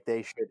crazy. Like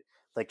they should,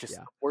 like just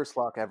Yeah. worst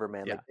luck ever,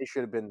 man. Yeah. Like they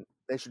should have been.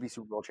 They should be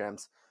Super Bowl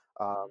champs.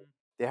 Mhm.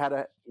 They had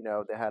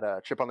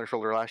a chip on their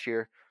shoulder last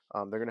year.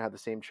 They're gonna have the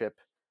same chip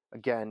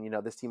again.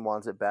 This team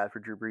wants it bad for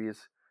Drew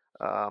Brees.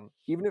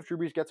 Even if Drew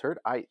Brees gets hurt,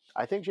 I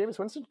think Jameis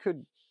Winston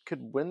could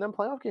win them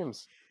playoff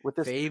games with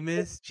this.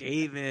 Famous So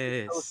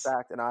Jameis.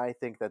 stacked, and I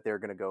think that they're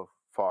gonna go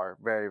far,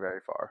 very, very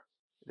far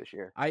this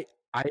year. I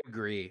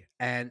agree.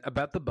 And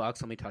about the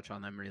Bucks, let me touch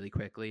on them really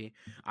quickly.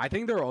 I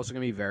think they're also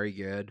going to be very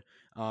good.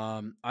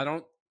 I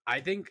don't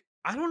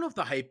know if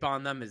the hype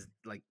on them is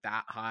like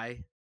that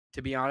high,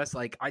 to be honest.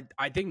 Like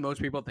I think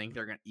most people think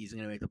they're easily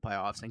going to make the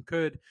playoffs and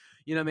could,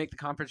 make the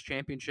conference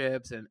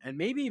championships and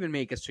maybe even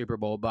make a Super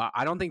Bowl, but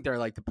I don't think they're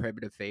like the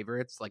prohibitive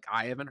favorites. Like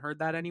I haven't heard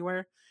that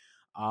anywhere.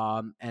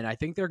 And I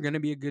think they're going to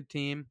be a good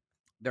team.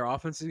 Their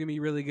offense is going to be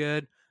really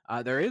good.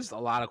 There is a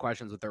lot of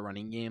questions with their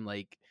running game,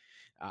 like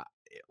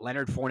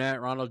Leonard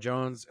Fournette, Ronald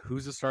Jones.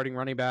 Who's the starting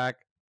running back?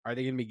 Are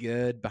they going to be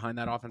good behind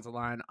that offensive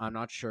line? I'm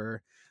not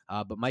sure.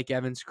 But Mike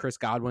Evans, Chris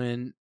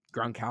Godwin,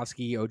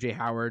 Gronkowski, OJ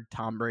Howard,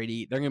 Tom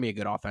Brady, they're going to be a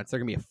good offense. They're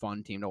going to be a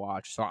fun team to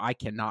watch. So I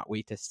cannot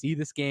wait to see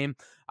this game.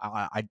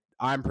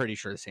 I'm pretty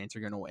sure the Saints are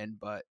going to win,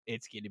 but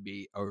it's going to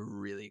be a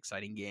really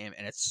exciting game.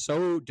 And it's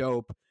so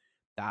dope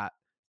that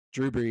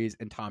Drew Brees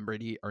and Tom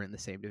Brady are in the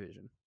same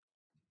division.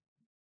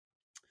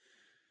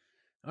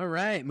 All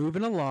right,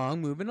 moving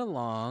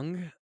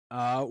along.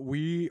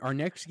 Our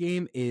next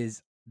game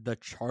is the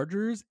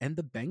Chargers and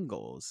the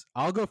Bengals.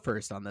 I'll go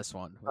first on this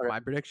one with my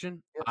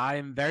prediction. Yep.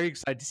 I'm very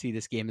excited to see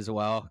this game as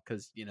well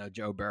because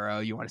Joe Burrow.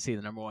 You want to see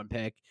the number one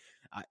pick.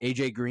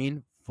 AJ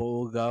Green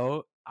full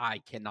go. I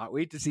cannot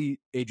wait to see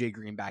AJ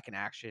Green back in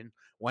action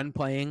when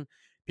playing.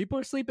 People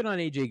are sleeping on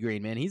AJ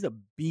Green, man. He's a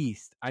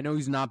beast. I know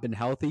he's not been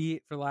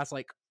healthy for the last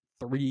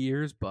 3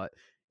 years, but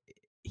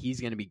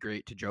he's going to be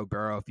great to Joe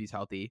Burrow if he's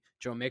healthy.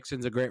 Joe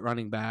Mixon's a great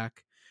running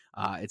back.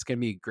 It's going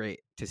to be great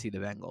to see the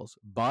Bengals.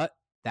 But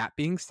that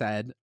being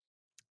said,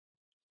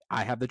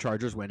 I have the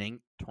Chargers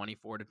winning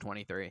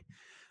 24-23.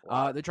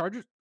 Wow. The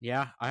Chargers,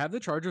 I have the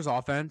Chargers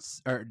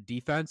offense or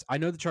defense. I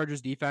know the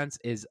Chargers defense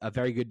is a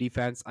very good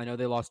defense. I know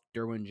they lost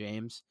Derwin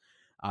James.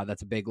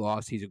 That's a big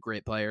loss. He's a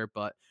great player,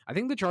 but I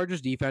think the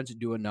Chargers defense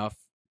do enough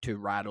to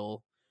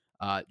rattle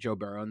Joe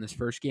Burrow in this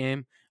first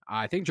game.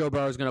 I think Joe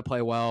Burrow is going to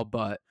play well,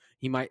 but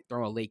he might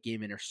throw a late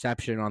game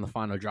interception on the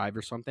final drive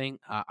or something.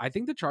 I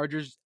think the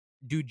Chargers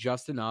do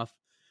just enough.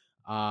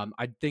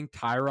 I think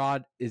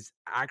Tyrod is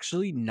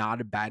actually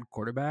not a bad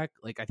quarterback.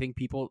 I think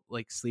people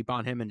sleep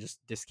on him and just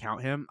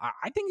discount him.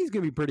 I think he's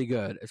going to be pretty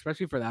good,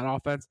 especially for that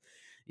offense.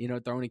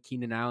 Throwing to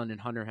Keenan Allen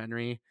and Hunter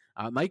Henry.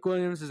 Mike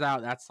Williams is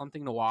out. That's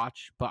something to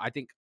watch. But I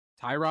think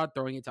Tyrod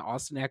throwing it to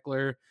Austin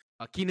Eckler,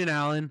 Keenan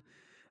Allen,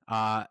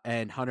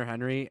 and Hunter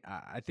Henry,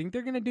 I think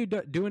they're going to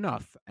do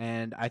enough.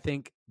 And I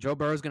think Joe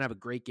Burrow is going to have a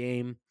great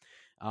game.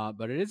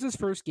 But it is his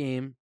first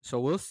game, so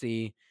we'll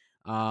see.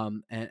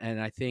 And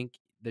I think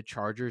the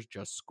Chargers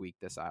just squeak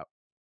this out.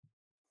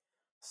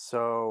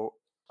 So,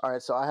 all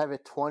right. So I have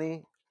it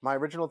 20. My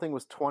original thing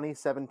was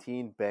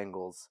 2017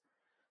 Bengals.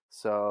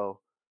 So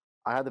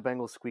I had the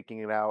Bengals squeaking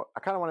it out. I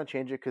kind of want to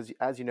change it because,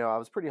 as you know, I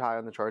was pretty high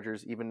on the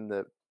Chargers, even in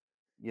the,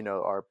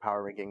 our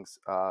power rankings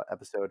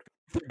episode.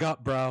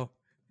 Forgot, bro.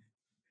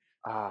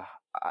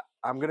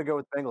 I'm gonna go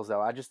with Bengals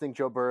though. I just think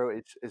Joe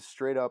Burrow is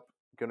straight up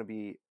gonna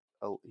be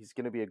he's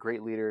gonna be a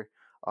great leader.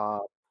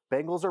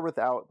 Bengals are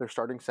without their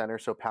starting center,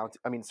 so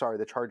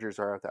the Chargers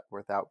are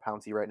without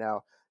Pouncey right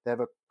now. They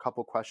have a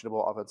couple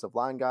questionable offensive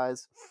line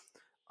guys.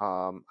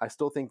 I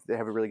still think they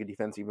have a really good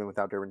defense even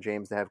without Derwin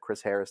James. They have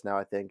Chris Harris now,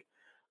 I think.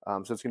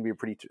 So it's gonna be a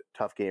pretty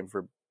tough game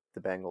for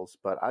the Bengals,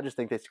 but I just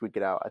think they squeak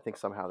it out. I think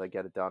somehow they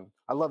get it done.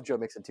 I love Joe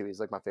Mixon too. He's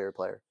like my favorite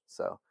player.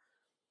 So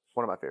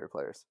one of my favorite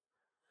players.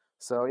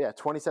 So,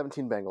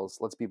 2017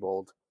 Bengals. Let's be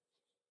bold.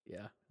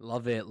 Yeah,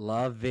 love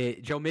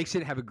it. Joe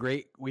Mixon, have a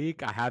great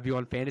week. I have you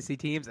on fantasy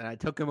teams, and I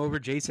took him over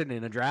Jason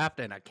in a draft,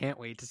 and I can't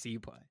wait to see you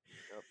play.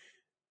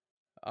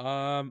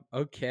 Yep.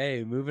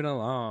 Okay, moving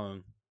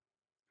along.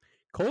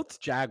 Colts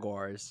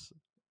Jaguars.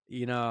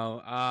 I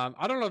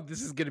don't know if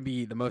this is going to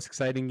be the most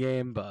exciting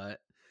game, but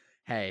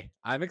hey,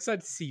 I'm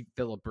excited to see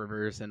Phillip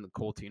Rivers in the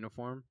Colts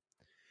uniform.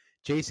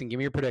 Jason, give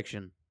me your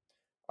prediction.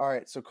 All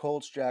right, so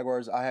Colts,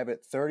 Jaguars, I have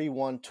it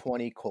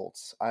 31-20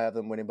 Colts. I have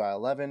them winning by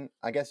 11.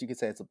 I guess you could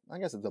say it's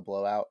a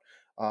blowout.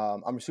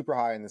 I'm super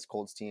high in this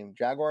Colts team.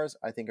 Jaguars,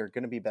 I think, are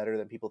going to be better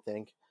than people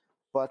think,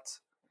 but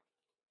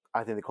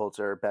I think the Colts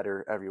are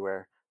better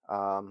everywhere.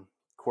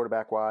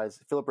 Quarterback-wise,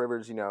 Phillip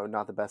Rivers,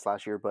 not the best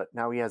last year, but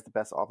now he has the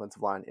best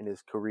offensive line in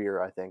his career,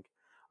 I think.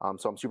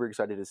 So I'm super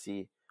excited to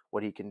see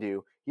what he can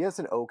do. He has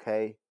an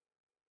okay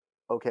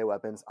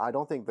weapons. I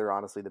don't think they're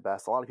honestly the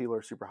best. A lot of people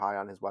are super high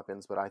on his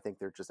weapons, but I think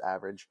they're just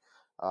average.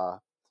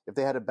 If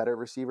they had a better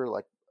receiver,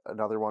 like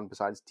another one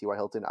besides T.Y.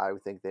 Hilton, I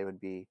would think they would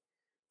be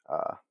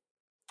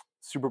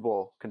Super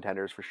Bowl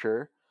contenders for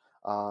sure.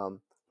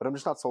 But I'm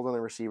just not sold on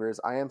the receivers.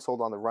 I am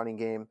sold on the running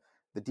game.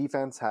 The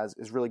defense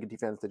is really good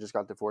defense. They just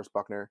got DeForest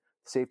Buckner.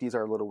 The safeties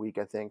are a little weak,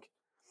 I think,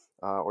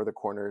 or the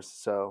corners.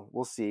 So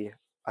we'll see.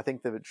 I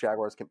think the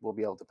Jaguars will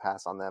be able to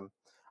pass on them.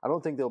 I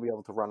don't think they'll be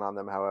able to run on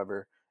them,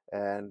 however.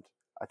 And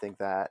I think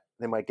that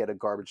they might get a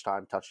garbage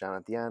time touchdown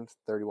at the end.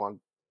 31,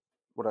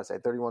 what did I say?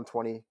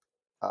 31-20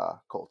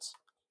 Colts.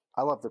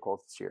 I love the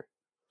Colts this year.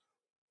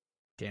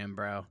 Damn,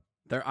 bro.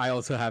 I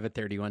also have a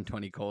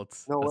 31-20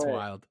 Colts. No That's way.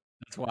 wild.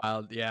 That's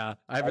wild. Yeah.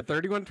 I have a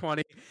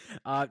 31-20.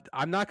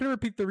 I'm not going to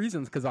repeat the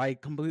reasons because I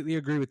completely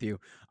agree with you.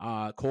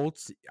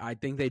 Colts, I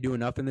think they do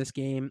enough in this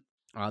game.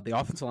 The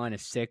offensive line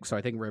is sick, so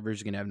I think Rivers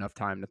is going to have enough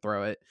time to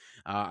throw it.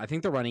 I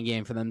think the running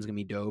game for them is going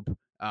to be dope.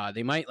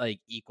 They might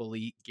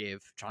equally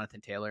give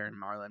Jonathan Taylor and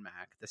Marlon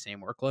Mack the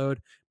same workload,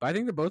 but I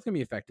think they're both going to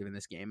be effective in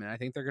this game, and I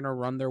think they're going to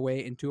run their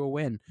way into a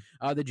win.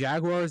 The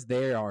Jaguars,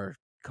 they are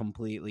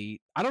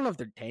completely. I don't know if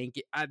they're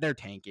tanking. They're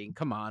tanking.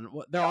 Come on,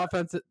 their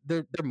offense,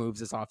 their moves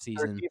this offseason.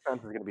 Their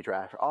defense is going to be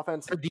trash.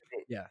 Offense,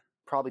 yeah,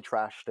 probably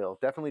trash still.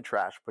 Definitely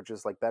trash, but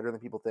just better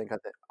than people think.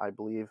 I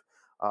believe.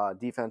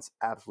 Defense,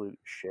 absolute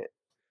shit.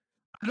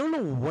 I don't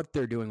know what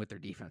they're doing with their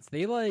defense.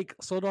 They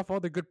sold off all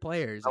their good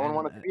players. No one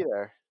wanted to be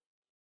there.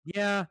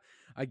 Yeah,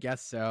 I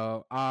guess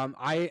so.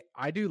 I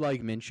do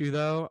like Minshew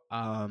though.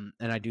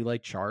 And I do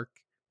like Chark.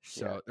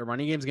 So the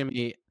running game's gonna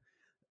be.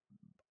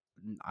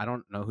 I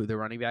don't know who the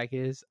running back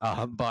is.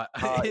 But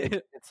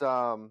it's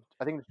I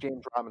think it's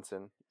James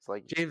Robinson. It's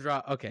James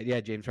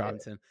James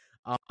Robinson.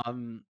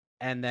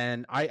 And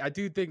then I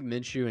do think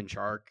Minshew and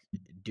Chark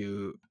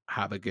do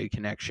have a good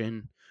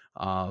connection.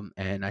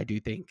 And I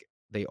do think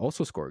they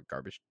also scored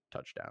garbage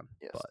touchdown.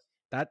 Yes.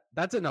 But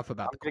that's enough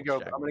about I'm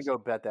gonna go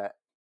bet that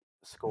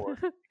score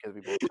because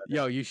we both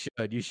Yo, you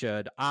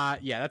should. Yeah,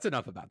 that's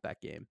enough about that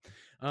game.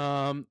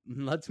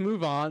 Let's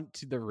move on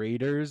to the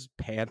Raiders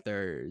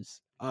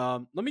Panthers.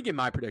 Let me get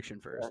my prediction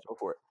first. Yeah, go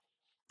for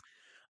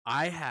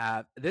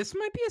it. This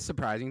might be a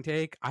surprising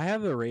take. I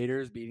have the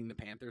Raiders beating the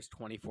Panthers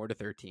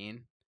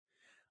 24-13.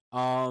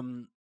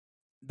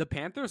 The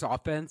Panthers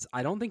offense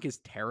I don't think is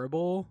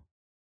terrible.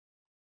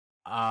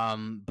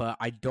 But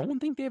I don't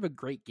think they have a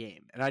great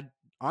game. And I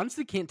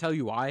honestly can't tell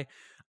you why.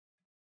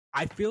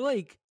 I feel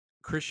like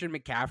Christian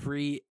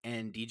McCaffrey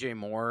and DJ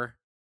Moore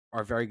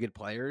are very good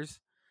players,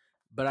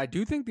 but I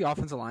do think the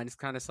offensive line is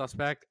kind of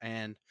suspect.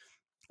 And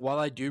while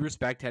I do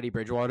respect Teddy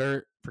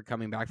Bridgewater for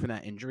coming back from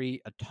that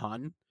injury a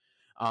ton,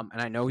 and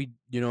I know he,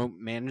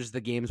 managed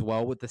the games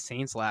well with the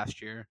Saints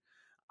last year,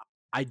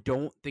 I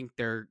don't think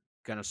they're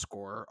gonna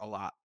score a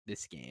lot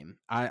this game.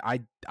 I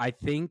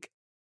think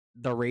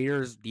the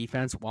Raiders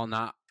defense, while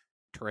not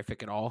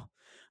terrific at all,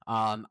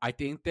 I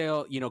think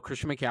they'll,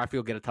 Christian McCaffrey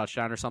will get a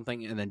touchdown or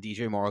something, and then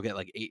DJ Moore will get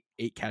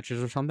eight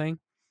catches or something.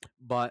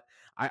 But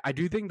I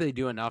do think they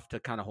do enough to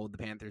kind of hold the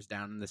Panthers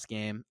down in this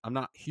game. I'm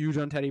not huge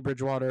on Teddy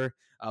Bridgewater,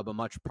 but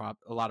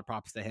a lot of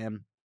props to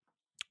him.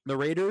 The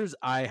Raiders,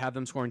 I have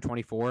them scoring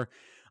 24.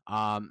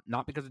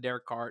 Not because of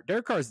Derek Carr.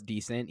 Derek Carr is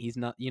decent. He's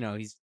not,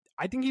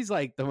 I think he's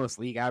the most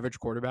league average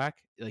quarterback.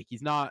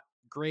 He's not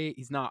great.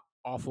 He's not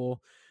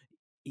awful.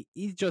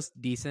 He's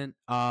just decent.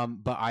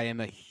 But I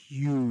am a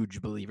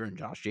huge believer in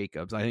Josh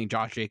Jacobs. I think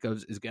Josh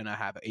Jacobs is going to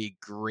have a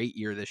great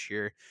year this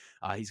year.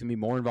 He's going to be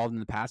more involved in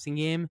the passing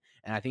game,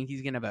 and I think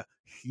he's going to have a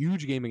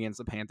huge game against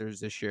the Panthers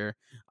this year.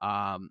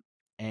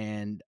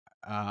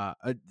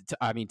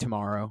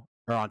 Tomorrow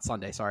or on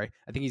Sunday. Sorry,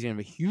 I think he's going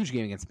to have a huge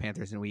game against the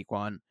Panthers in Week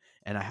 1,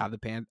 and I have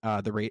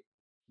the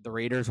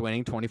Raiders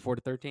winning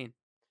 24-13.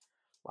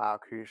 Wow,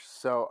 Kush.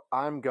 So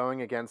I'm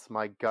going against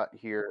my gut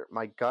here.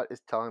 My gut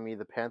is telling me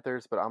the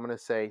Panthers, but I'm going to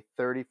say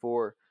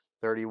 34-31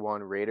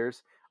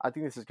 Raiders. I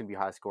think this is going to be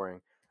high scoring.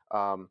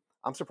 I'm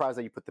surprised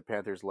that you put the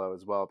Panthers low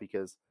as well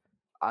because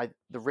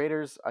the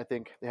Raiders, I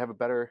think they have a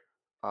better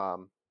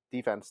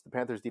defense. The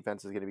Panthers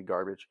defense is going to be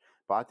garbage,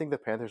 but I think the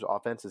Panthers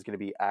offense is going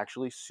to be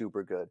actually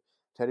super good.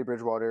 Teddy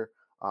Bridgewater,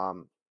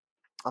 I'm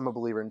a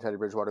believer in Teddy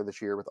Bridgewater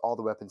this year with all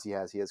the weapons he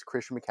has. He has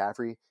Christian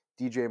McCaffrey,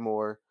 DJ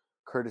Moore,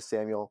 Curtis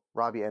Samuel,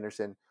 Robbie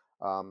Anderson.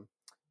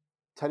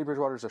 Teddy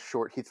Bridgewater's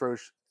he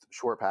throws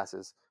short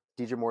passes.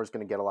 DJ Moore is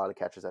going to get a lot of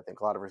catches, I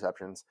think, a lot of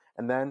receptions.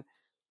 And then,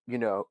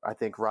 I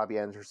think Robbie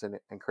Anderson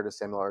and Curtis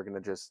Samuel are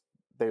going to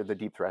they're the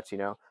deep threats,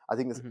 I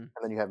think this, and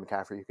then you have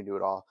McCaffrey who can do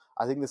it all.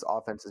 I think this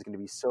offense is going to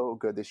be so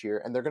good this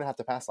year, and they're going to have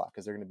to pass a lot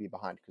because they're going to be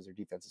behind because their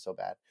defense is so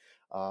bad.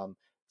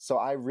 So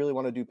I really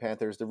want to do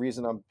Panthers. The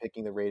reason I'm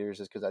picking the Raiders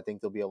is because I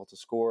think they'll be able to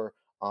score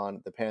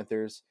on the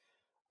Panthers.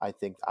 I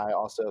think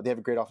they have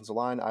a great offensive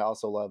line. I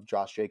also love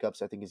Josh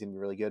Jacobs. I think he's going to be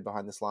really good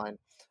behind this line.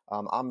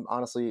 I'm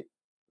honestly,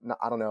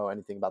 I don't know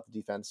anything about the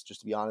defense,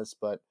 just to be honest,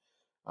 but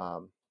I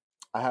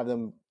have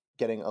them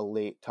getting a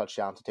late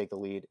touchdown to take the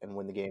lead and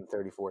win the game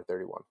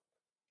 34-31.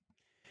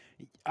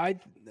 I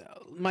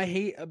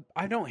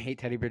don't hate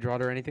Teddy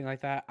Bridgewater or anything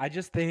like that. I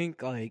just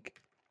think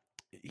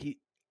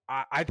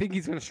I think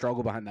he's going to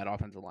struggle behind that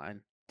offensive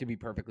line, to be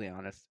perfectly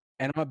honest.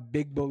 And I'm a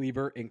big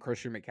believer in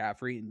Christian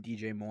McCaffrey and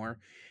DJ Moore.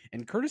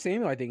 And Curtis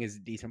Samuel, I think, is a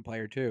decent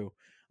player too.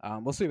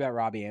 We'll see about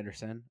Robbie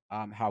Anderson,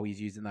 how he's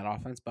using that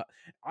offense. But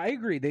I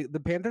agree. The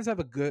Panthers have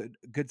a good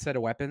set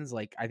of weapons.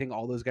 Like, I think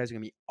all those guys are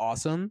gonna be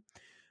awesome.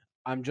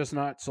 I'm just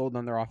not sold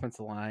on their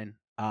offensive line.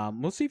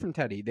 We'll see from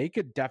Teddy. They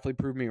could definitely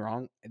prove me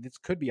wrong. This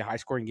could be a high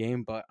scoring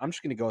game, but I'm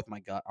just gonna go with my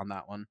gut on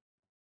that one.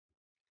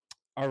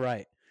 All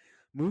right,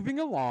 moving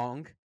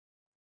along.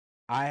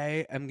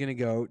 I am gonna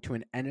go to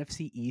an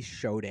NFC East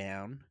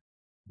showdown.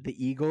 The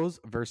Eagles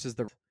versus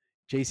the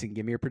Jason.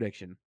 Give me your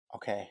prediction.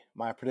 Okay,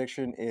 my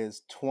prediction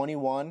is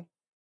 21-17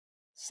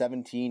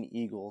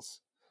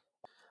 Eagles.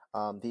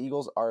 The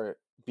Eagles are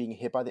being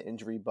hit by the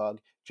injury bug.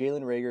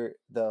 Jalen Reagor,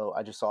 though,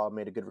 I just saw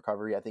made a good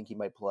recovery. I think he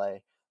might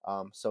play.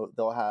 So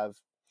they'll have,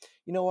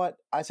 you know what?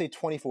 I say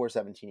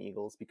 24-17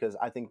 Eagles because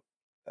I think,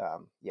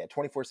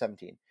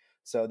 24-17.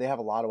 So they have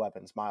a lot of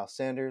weapons. Miles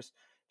Sanders,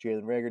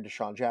 Jalen Reagor,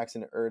 Deshaun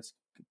Jackson, Ertz,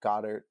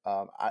 Goddard.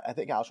 I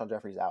think Alshon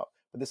Jeffrey's out.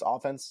 But this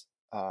offense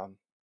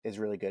is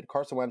really good.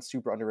 Carson Wentz,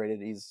 super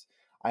underrated.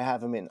 I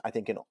have him in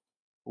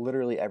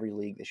literally every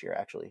league this year,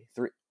 actually.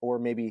 3 or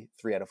maybe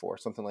 3 out of 4,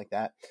 something like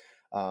that.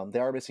 They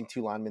are missing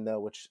 2 linemen, though,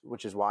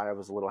 which is why I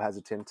was a little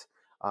hesitant.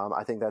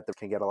 I think that they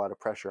can get a lot of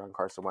pressure on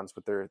Carson Wentz,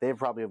 but they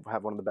probably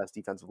have one of the best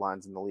defensive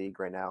lines in the league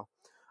right now.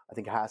 I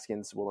think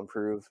Haskins will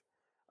improve,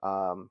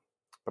 but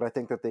I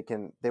think that they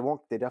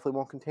definitely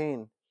won't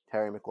contain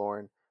Terry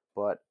McLaurin,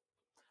 but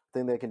I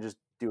think they can just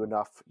do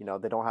enough.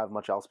 They don't have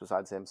much else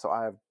besides him, so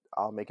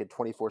I'll make it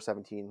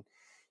 24-17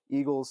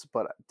 Eagles,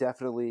 but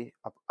definitely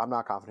I'm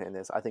not confident in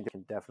this. I think they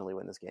can definitely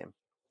win this game.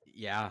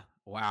 Yeah.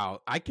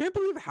 Wow. I can't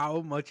believe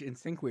how much in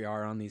sync we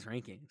are on these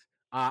rankings.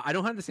 I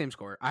don't have the same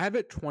score. I have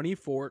it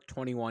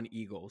 24-21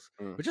 Eagles,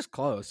 which is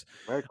close.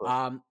 Very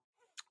close.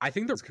 I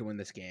think those can win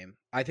this game.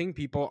 I think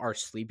people are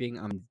sleeping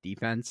on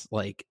defense.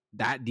 Like,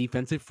 that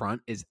defensive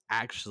front is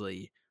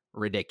actually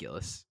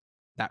ridiculous.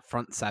 That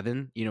front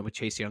 7, with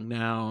Chase Young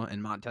now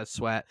and Montez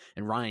Sweat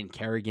and Ryan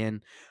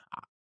Kerrigan.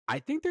 I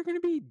think they're going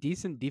to be a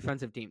decent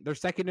defensive team. Their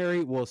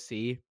secondary, we'll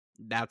see.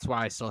 That's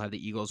why I still have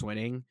the Eagles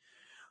winning.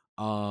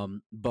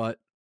 But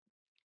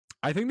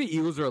I think the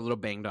Eagles are a little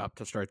banged up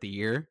to start the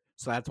year.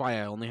 So that's why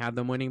I only have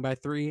them winning by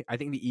 3. I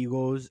think the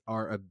Eagles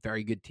are a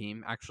very good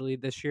team, actually,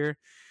 this year.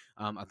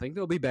 I think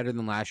they'll be better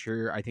than last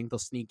year. I think they'll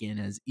sneak in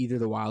as either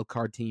the wild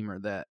card team or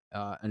the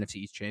NFC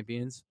East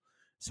champions.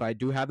 So I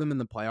do have them in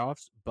the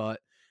playoffs, but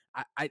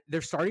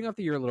they're starting off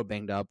the year a little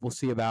banged up. We'll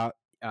see about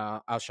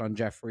Alshon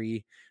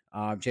Jeffrey,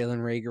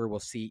 Jalen Reagor. We'll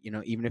see,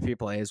 even if he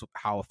plays,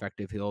 how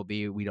effective he'll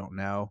be. We don't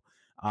know.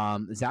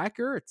 Zach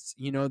Ertz,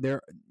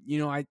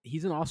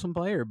 he's an awesome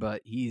player,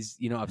 but he's,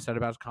 upset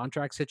about his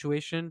contract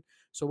situation.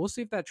 So we'll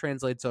see if that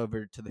translates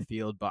over to the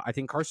field. But I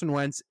think Carson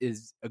Wentz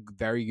is a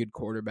very good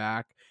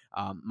quarterback.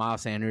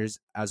 Miles Sanders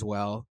as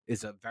well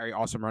is a very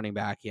awesome running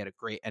back. He had a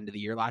great end of the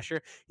year last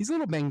year. He's a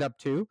little banged up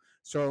too.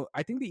 So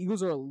I think the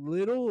Eagles are a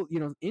little,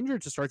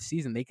 injured to start the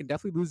season. They can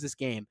definitely lose this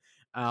game.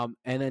 And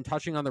then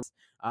touching on the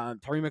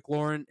Terry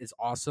McLaurin is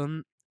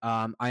awesome.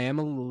 I am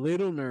a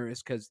little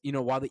nervous because,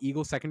 while the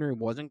Eagles secondary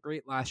wasn't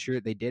great last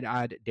year, they did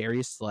add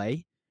Darius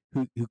Slay,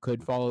 who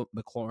could follow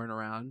McLaurin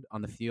around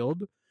on the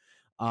field.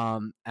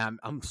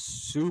 I'm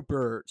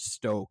super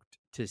stoked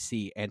to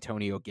see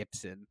Antonio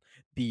Gibson,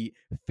 the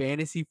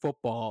fantasy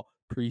football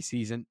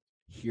preseason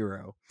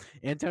hero.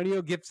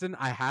 Antonio Gibson,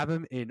 I have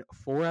him in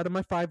 4 out of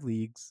my 5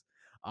 leagues.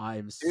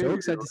 I'm so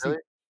excited to see.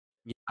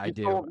 Yeah, I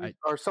do.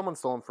 Or someone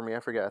stole him from me.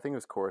 I forget. I think it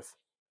was Korth.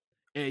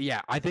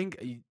 Yeah, I think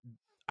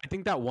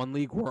that one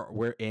league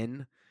we're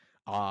in,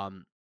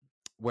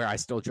 where I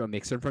stole Joe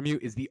Mixon from you,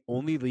 is the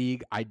only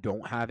league I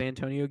don't have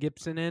Antonio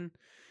Gibson in.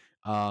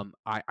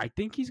 I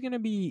think he's going to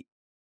be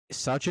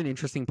such an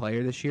interesting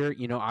player this year.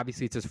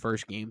 Obviously it's his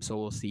first game, so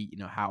we'll see,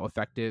 how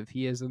effective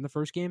he is in the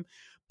first game.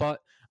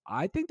 But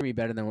I think they're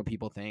better than what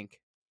people think.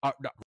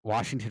 No,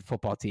 Washington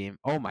football team.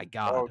 Oh my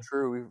God. Oh,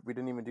 true. We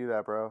didn't even do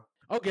that, bro.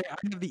 Okay, I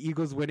have the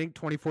Eagles winning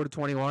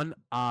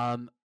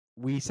 24-21.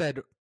 We said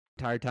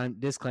entire time,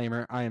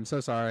 disclaimer, I am so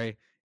sorry.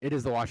 It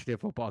is the Washington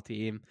football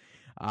team.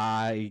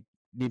 I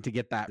need to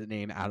get that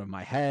name out of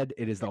my head.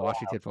 It is the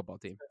Washington football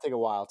team. It'll take a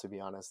while, to be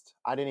honest.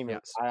 I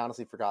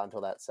honestly forgot until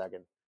that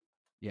second.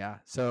 Yeah.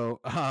 So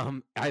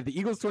I have the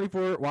Eagles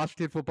 24,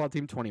 Washington football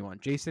team 21.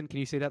 Jason, can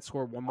you say that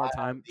score one more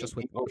time just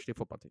with Washington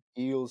football team?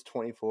 Eagles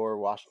 24,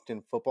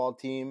 Washington football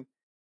team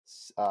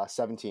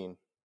 17.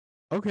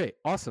 Okay,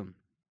 awesome.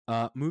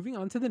 Moving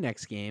on to the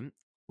next game,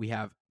 we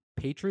have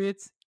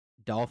Patriots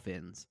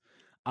Dolphins.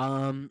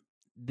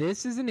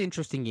 This is an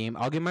interesting game.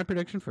 I'll give my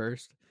prediction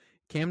first.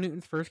 Cam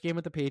Newton's first game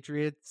with the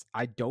Patriots.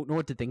 I don't know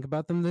what to think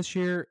about them this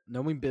year.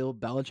 Knowing Bill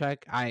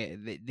Belichick,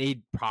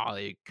 they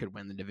probably could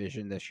win the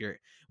division this year.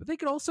 But they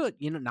could also,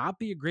 not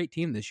be a great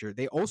team this year.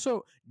 They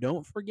also,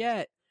 don't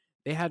forget,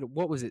 they had,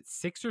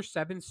 6 or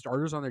 7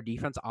 starters on their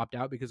defense opt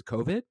out because of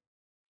COVID?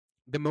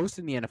 The most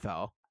in the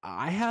NFL.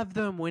 I have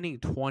them winning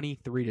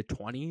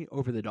 23-20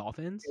 over the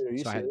Dolphins.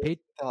 Dude, so I have Get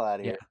the hell out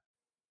of here.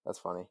 That's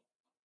funny.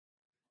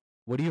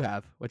 What do you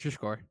have? What's your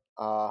score?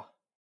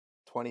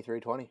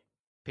 23-20.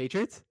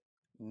 Patriots?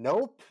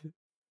 Nope.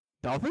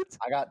 Dolphins?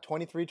 I got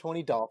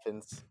 23-20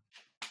 Dolphins.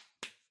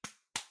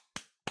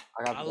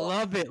 I got I the Dolphins.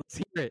 love it. Let's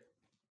hear it.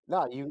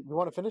 No, you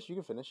want to finish? You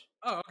can finish.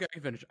 Oh, okay, I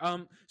can finish.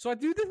 So I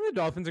do think the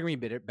Dolphins are going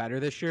to be better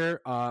this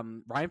year.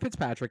 Ryan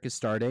Fitzpatrick is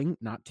starting,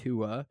 not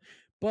Tua,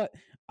 but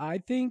I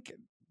think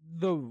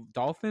the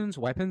Dolphins'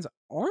 weapons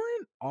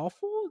aren't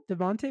awful.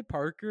 Devontae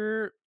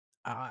Parker,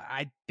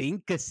 I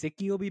think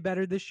Gesicki will be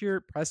better this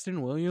year.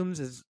 Preston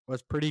Williams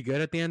was pretty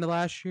good at the end of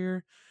last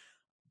year,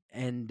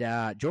 and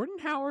Jordan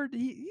Howard,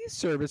 he's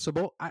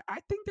serviceable. I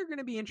think they're going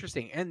to be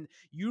interesting. And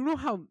you know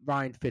how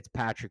Ryan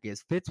Fitzpatrick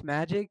is.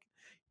 Fitzmagic.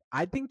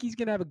 I think he's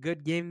gonna have a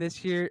good game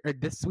this year or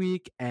this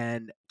week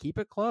and keep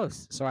it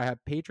close. So I have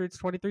Patriots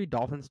 23,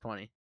 Dolphins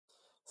 20.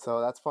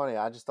 So that's funny.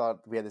 I just thought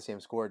we had the same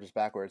score, just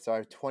backwards. So I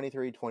have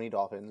 23-20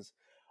 Dolphins.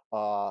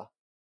 All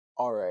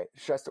right.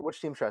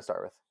 Which team should I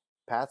start with?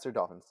 Pats or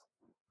Dolphins?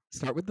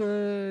 Start with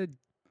the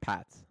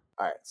Pats.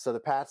 All right. So the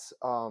Pats.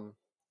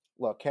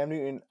 Look, Cam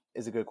Newton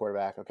is a good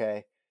quarterback.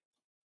 Okay.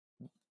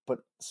 But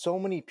so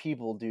many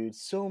people, dude,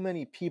 so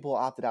many people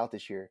opted out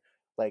this year.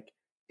 Like,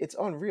 it's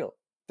unreal.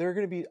 They're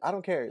going to be, I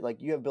don't care.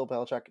 Like, you have Bill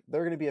Belichick.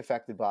 They're going to be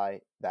affected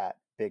by that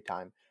big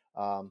time.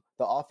 The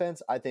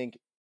offense, I think,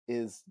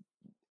 is,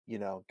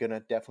 going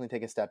to definitely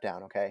take a step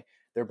down, okay?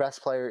 Their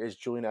best player is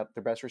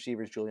their best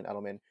receiver is Julian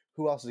Edelman.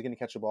 Who else is going to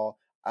catch the ball?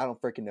 I don't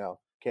freaking know,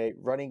 okay?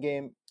 Running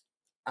game,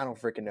 I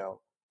don't freaking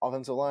know.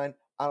 Offensive line,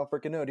 I don't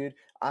freaking know, dude.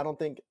 I don't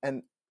think,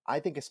 and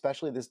I think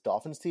especially this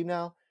Dolphins team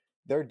now,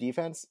 their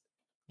defense,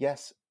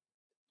 yes,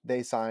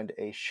 they signed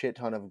a shit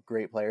ton of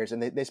great players,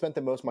 and they spent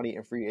the most money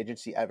in free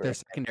agency ever. Their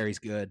secondary's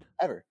good.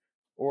 Ever.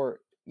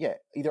 Or, yeah,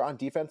 either on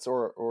defense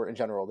or in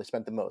general, they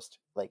spent the most,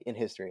 like, in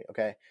history,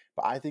 okay?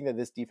 But I think that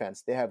this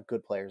defense, they have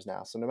good players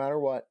now. So no matter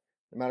what,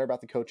 no matter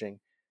about the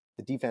coaching,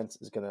 the defense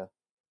is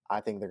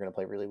I think they're going to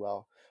play really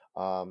well.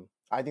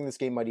 I think this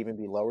game might even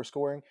be lower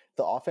scoring.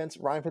 The offense,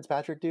 Ryan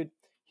Fitzpatrick, dude,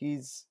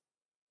 he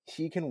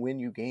can win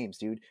you games,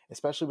 dude,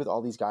 especially with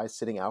all these guys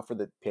sitting out for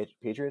the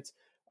Patriots.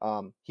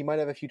 He might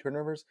have a few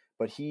turnovers,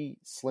 but he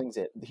slings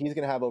it. He's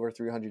going to have over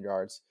 300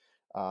 yards.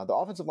 The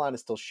offensive line is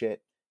still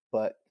shit,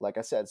 but like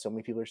I said, so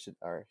many people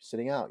are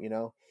sitting out,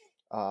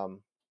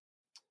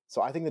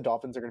 So I think the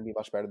Dolphins are going to be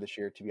much better this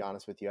year, to be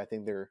honest with you. I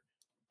think they're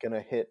going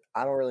to hit,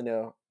 I don't really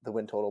know the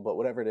win total, but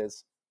whatever it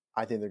is,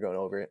 I think they're going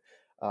over it.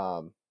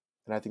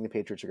 And I think the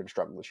Patriots are going to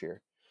struggle this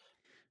year.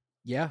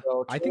 Yeah.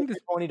 So I think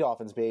 20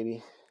 Dolphins,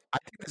 baby. I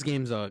think this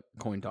game's a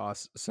coin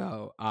toss.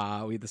 So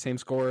we have the same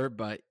score,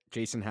 but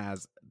Jason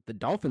has the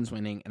Dolphins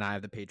winning and I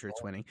have the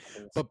Patriots winning.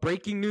 But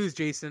breaking news,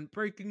 Jason.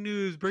 Breaking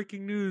news.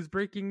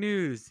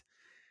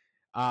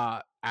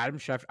 Adam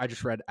Schefter,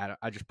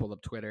 I just pulled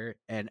up Twitter,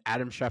 and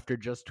Adam Schefter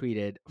just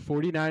tweeted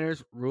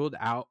 49ers ruled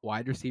out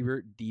wide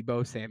receiver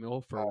Deebo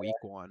Samuel for week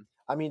 1.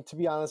 I mean, to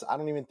be honest, I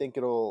don't even think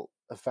it'll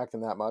affect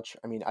them that much.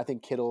 I mean, I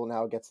think Kittle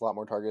now gets a lot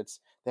more targets.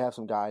 They have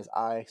some guys.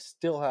 I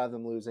still have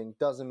them losing.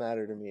 Doesn't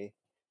matter to me.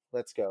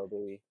 Let's go,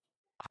 baby.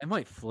 I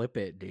might flip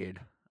it, dude.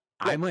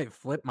 Yeah, I might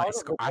flip my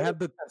score. I have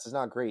the defense is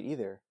not great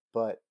either,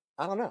 but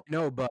I don't know.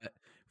 No, but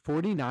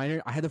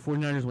 49ers, I had the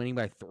 49ers winning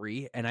by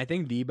 3, and I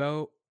think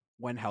Deebo,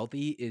 when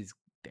healthy, is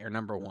their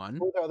number 1.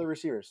 Who are the other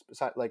receivers?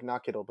 Besides, like,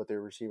 not Kittle, but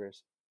their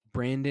receivers.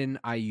 Brandon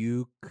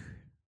Ayuk.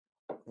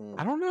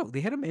 I don't know.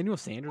 They had Emmanuel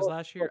Sanders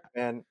last year.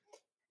 And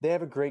they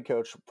have a great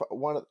coach.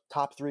 One of the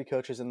top 3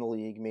 coaches in the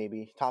league,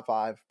 maybe. Top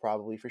 5,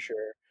 probably, for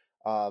sure.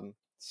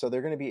 So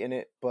they're going to be in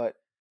it, but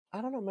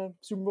I don't know, man.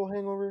 Super Bowl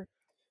hangover,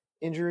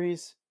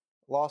 injuries,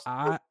 they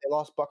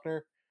lost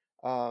Buckner.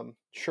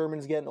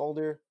 Sherman's getting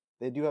older.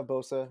 They do have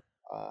Bosa.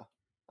 I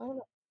don't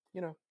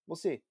know. We'll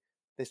see.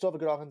 They still have a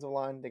good offensive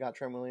line. They got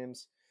Trent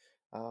Williams.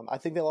 I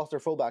think they lost their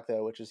fullback,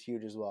 though, which is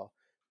huge as well.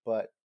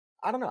 But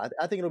I don't know.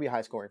 I think it'll be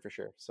high scoring for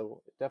sure.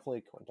 So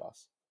definitely coin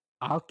toss.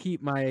 I'll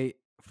keep my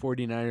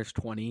 49ers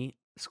 20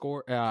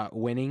 score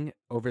winning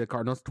over the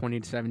Cardinals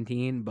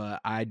 20-17, but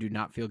I do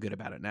not feel good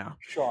about it now.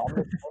 Sure. I'm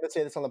going to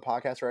say this on the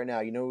podcast right now.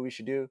 You know what we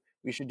should do?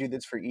 We should do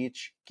this for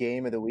each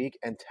game of the week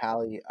and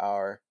tally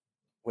our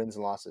wins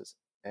and losses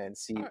and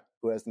see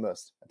who has the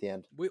most at the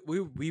end.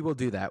 We will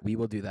do that. We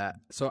will do that.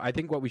 So I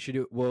think what we should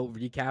do, we'll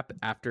recap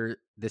after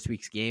this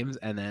week's games,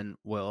 and then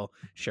we'll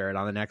share it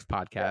on the next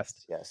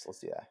podcast. Yes, let's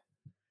do that.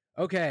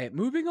 Okay,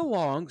 moving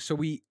along. So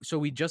we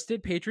just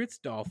did Patriots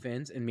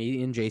Dolphins, and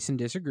me and Jason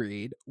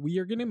disagreed. We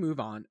are going to move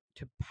on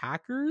to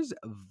Packers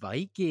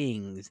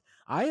Vikings.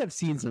 I have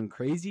seen some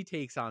crazy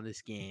takes on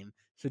this game.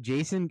 So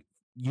Jason,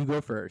 you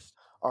go first.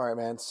 All right,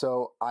 man.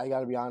 So I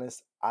got to be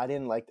honest. I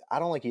don't like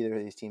either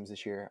of these teams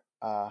this year.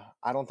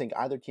 I don't think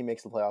either team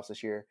makes the playoffs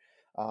this year.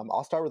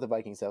 I'll start with the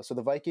Vikings though. So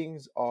the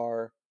Vikings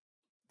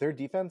their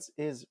defense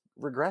is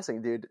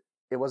regressing, dude.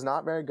 It was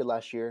not very good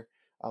last year.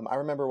 I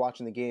remember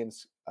watching the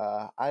games.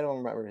 I don't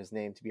remember his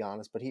name, to be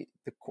honest, but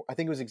I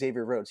think it was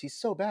Xavier Rhodes. He's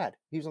so bad.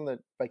 He was on the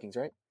Vikings,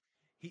 right?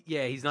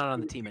 He's not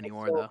on the team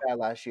anymore, so though. Bad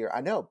last year.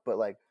 I know, but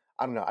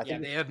I don't know. I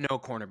think they have no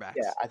cornerbacks.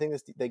 Yeah, I think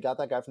they got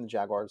that guy from the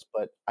Jaguars,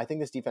 but I think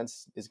this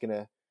defense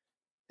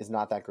is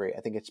not that great.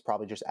 I think it's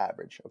probably just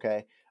average.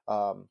 Okay.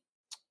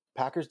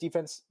 Packers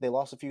defense, they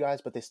lost a few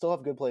guys, but they still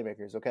have good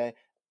playmakers. Okay.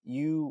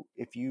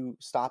 If you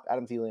stop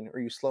Adam Thielen or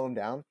you slow him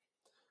down,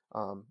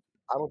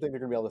 I don't think they're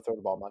going to be able to throw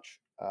the ball much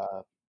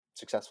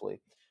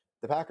successfully.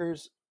 The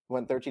Packers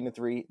went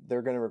 13-3.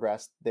 They're going to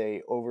regress.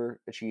 They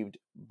overachieved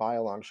by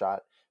a long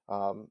shot.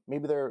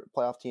 Maybe they're a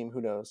playoff team,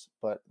 who knows?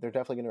 But they're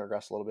definitely going to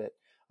regress a little bit.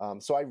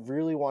 So I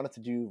really wanted to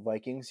do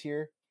Vikings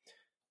here,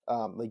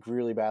 like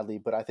really badly.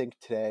 But I think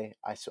today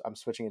I'm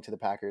switching it to the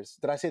Packers.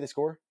 Did I say the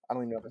score? I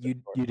don't even know if I said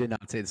the score. You did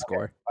not say the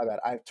score. Okay, my bad.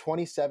 I have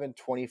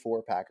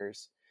 27-24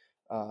 Packers.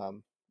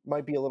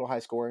 Might be a little high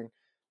scoring,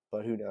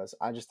 but who knows?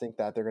 I just think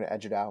that they're going to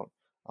edge it out.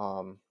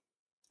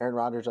 Aaron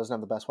Rodgers doesn't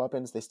have the best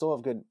weapons. They still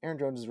have good. Aaron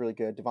Jones is really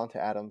good. Devonta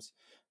Adams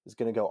is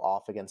going to go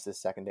off against this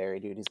secondary,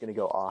 dude. He's going to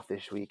go off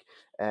this week,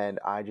 and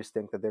I just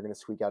think that they're going to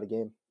squeak out a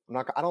game.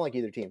 I don't like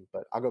either team,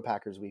 but I'll go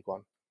Packers week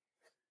 1.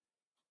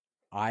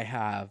 I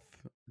have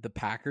the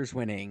Packers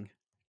winning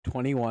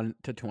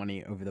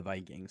 21-20 over the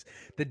Vikings.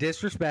 The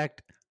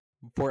disrespect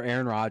for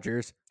Aaron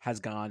Rodgers has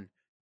gone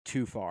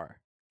too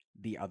far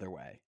the other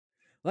way.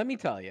 Let me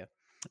tell you.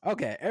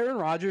 Okay, Aaron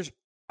Rodgers,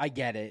 I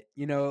get it.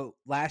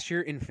 Last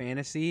year in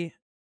fantasy,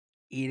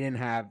 he didn't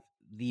have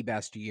the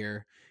best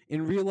year.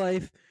 In real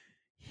life,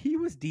 he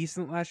was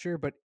decent last year,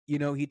 but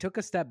he took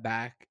a step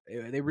back.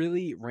 They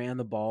really ran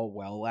the ball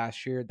well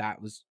last year.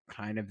 That was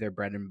kind of their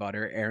bread and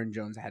butter. Aaron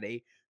Jones had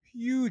a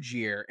huge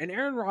year, and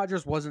Aaron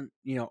Rodgers wasn't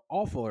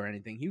awful or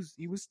anything.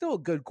 He was still a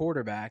good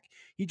quarterback.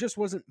 He just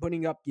wasn't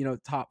putting up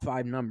top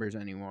 5 numbers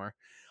anymore.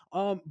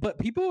 But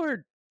people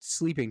are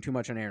sleeping too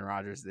much on Aaron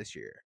Rodgers this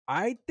year.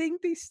 I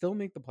think they still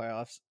make the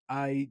playoffs.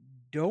 I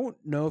don't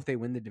know if they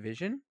win the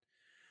division.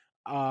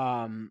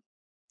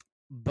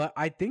 But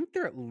I think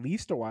they're at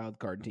least a wild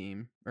card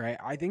team, right?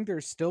 I think they're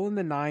still in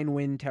the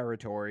 9-win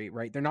territory,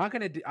 right? They're not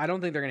going to. I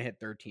don't think they're going to hit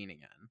 13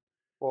 again.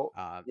 Well,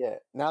 yeah.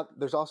 Now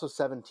there's also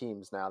 7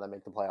 teams now that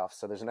make the playoffs,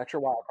 so there's an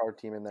extra wild card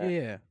team in there.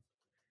 Yeah,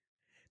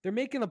 they're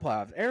making the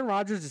playoffs. Aaron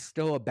Rodgers is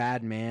still a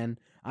bad man.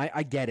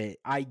 I get it.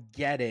 I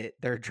get it.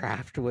 Their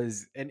draft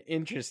was an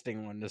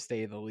interesting one, to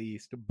say the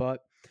least. But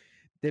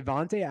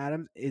Devontae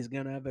Adams is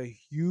going to have a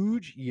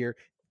huge year.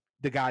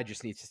 The guy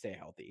just needs to stay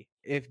healthy.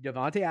 If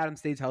Devontae Adams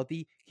stays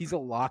healthy, he's a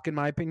lock, in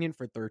my opinion,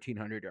 for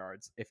 1,300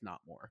 yards, if not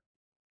more.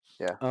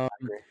 Yeah, I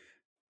agree.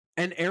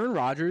 And Aaron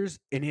Rodgers,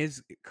 in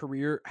his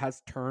career,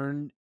 has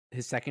turned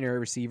his secondary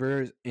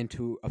receivers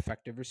into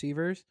effective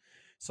receivers.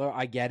 So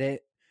I get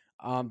it.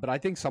 But I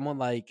think someone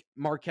like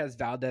Marquez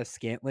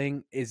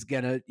Valdez-Scantling is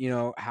going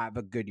to, have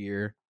a good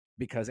year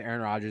because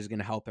Aaron Rodgers is going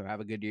to help him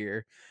have a good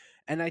year.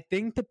 And I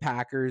think the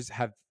Packers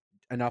have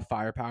enough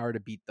firepower to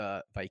beat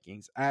the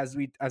Vikings. As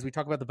we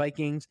talk about the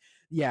Vikings,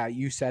 yeah,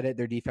 you said it.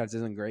 Their defense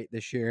isn't great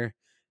this year.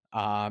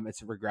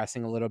 It's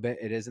regressing a little bit.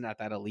 It isn't at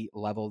that elite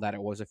level that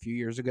it was a few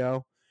years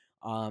ago.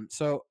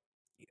 So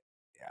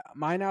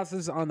my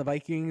analysis on the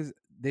Vikings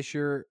this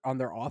year on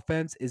their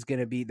offense is going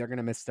to be they're going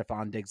to miss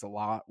Stephon Diggs a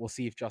lot. We'll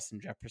see if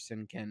Justin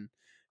Jefferson can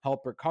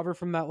help recover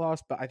from that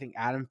loss. But I think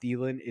Adam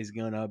Thielen is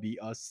going to be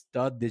a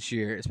stud this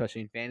year,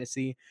 especially in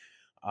fantasy.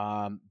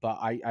 But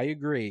I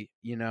agree.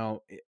 You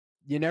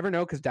never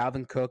know because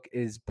Dalvin Cook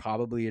is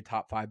probably a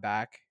top 5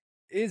 back,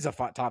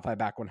 top 5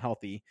 back when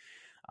healthy.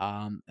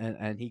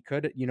 And he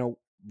could,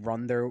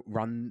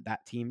 run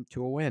that team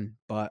to a win.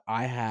 But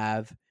I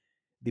have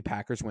the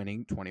Packers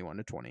winning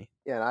 21-20.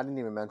 Yeah, and I didn't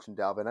even mention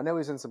Dalvin. I know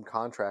he's in some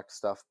contract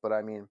stuff, but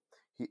I mean,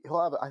 he'll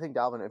have. I think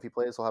Dalvin, if he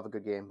plays, he'll have a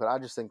good game. But I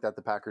just think that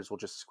the Packers will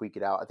just squeak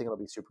it out. I think it'll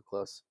be super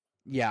close.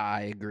 Yeah,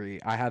 I agree.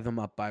 I have them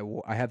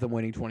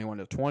winning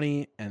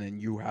 21-20, and then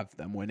you have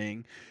them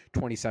winning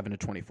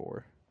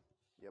 27-24.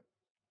 Yep.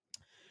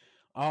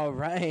 All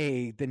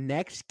right, the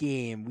next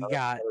game we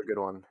got another good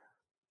one.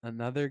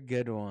 Another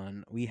good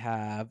one. We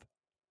have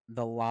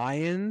the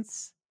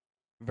Lions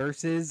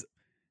versus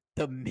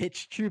the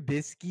Mitch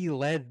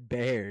Trubisky-led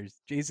Bears.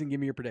 Jason,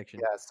 give me your prediction.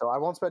 Yeah, so I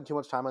won't spend too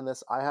much time on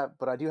this.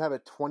 But I do have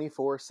it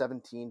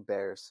 24-17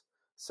 Bears.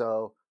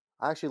 So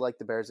I actually like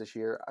the Bears this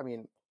year. I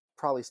mean,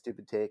 probably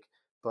stupid take,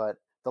 but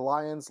the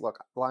Lions are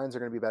going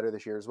to be better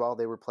this year as well.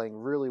 They were playing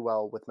really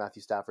well with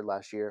Matthew Stafford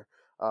last year.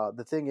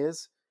 The thing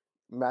is,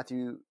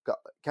 Kenny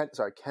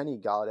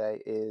Galladay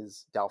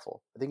is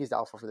doubtful. I think he's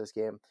doubtful for this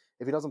game.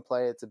 If he doesn't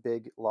play, it's a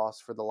big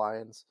loss for the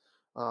Lions.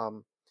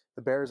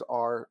 The Bears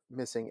are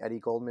missing Eddie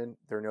Goldman,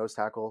 their nose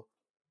tackle.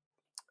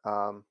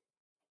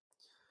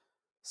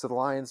 So the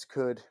Lions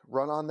could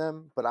run on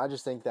them, but I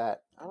just think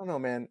that, I don't know,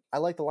 man. I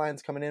like the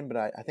Lions coming in, but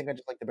I think I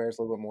just like the Bears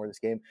a little bit more this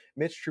game.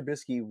 Mitch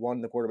Trubisky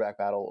won the quarterback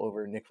battle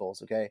over Nick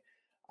Foles, okay?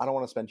 I don't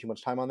want to spend too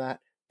much time on that,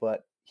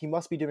 but he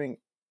must be doing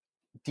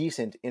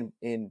decent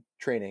in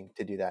training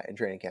to do that in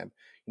training camp.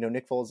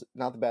 Nick Foles,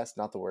 not the best,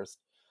 not the worst.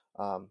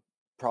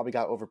 Probably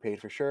got overpaid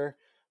for sure,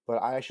 but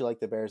I actually like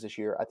the Bears this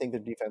year. I think their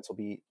defense will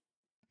be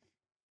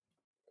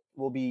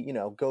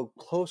go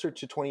closer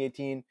to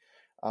 2018.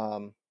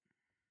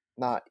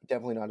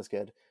 Definitely not as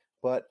good,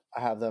 but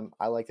I have them.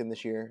 I like them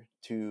this year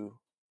to,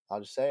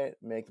 I'll just say it,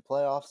 make the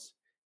playoffs.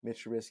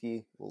 Mitch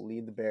Trubisky will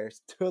lead the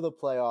Bears to the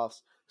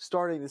playoffs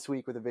starting this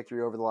week with a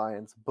victory over the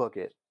Lions. Book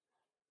it.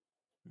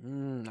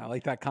 I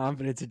like that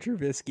confidence in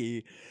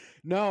Trubisky.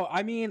 No,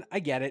 I mean, I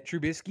get it.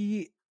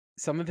 Trubisky,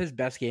 some of his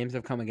best games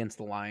have come against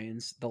the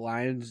Lions. The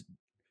Lions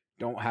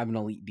don't have an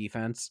elite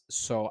defense.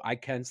 So I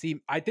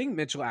think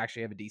Mitch will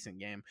actually have a decent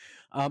game.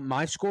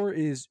 My score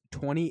is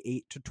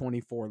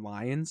 28-24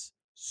 Lions.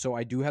 So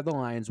I do have the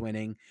Lions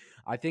winning.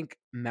 I think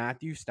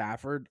Matthew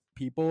Stafford,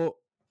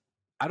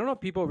 I don't know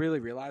if people really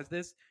realize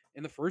this.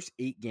 In the first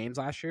 8 games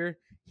last year,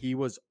 he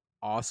was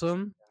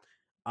awesome.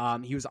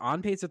 He was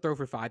on pace to throw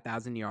for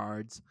 5,000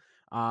 yards.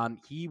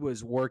 He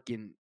was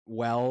working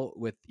well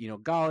with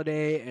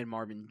Galladay and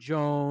Marvin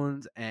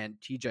Jones and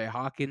T.J.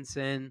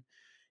 Hawkinson.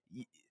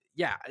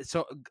 Yeah,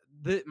 so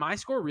my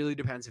score really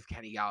depends if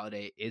Kenny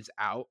Galladay is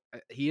out.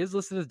 He is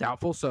listed as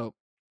doubtful, so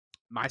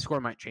my score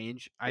might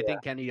change. I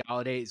think Kenny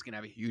Galladay is going to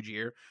have a huge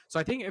year. So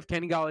I think if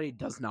Kenny Galladay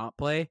does not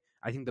play,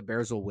 I think the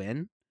Bears will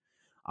win.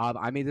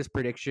 I made this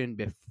prediction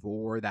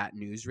before that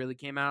news really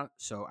came out,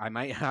 so I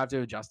might have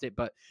to adjust it.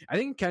 But I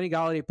think Kenny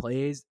Galladay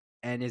plays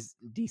and is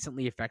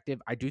decently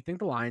effective. I do think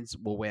the Lions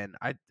will win.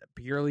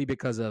 Purely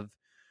because of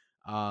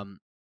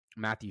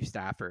Matthew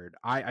Stafford.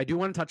 I do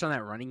want to touch on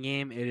that running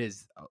game. It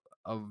is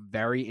a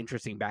very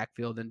interesting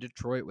backfield in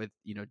Detroit with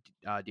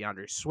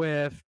DeAndre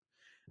Swift.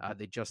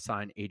 They just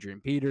signed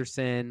Adrian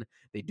Peterson.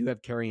 They do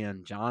have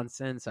Kerryon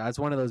Johnson, so that's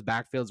one of those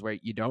backfields where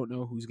you don't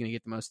know who's going to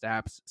get the most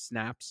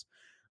snaps.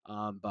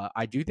 But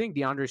I do think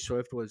DeAndre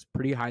Swift was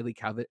pretty highly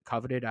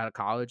coveted out of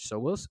college, so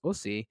we'll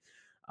see.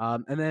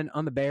 And then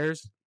on the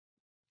Bears,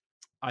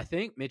 I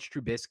think Mitch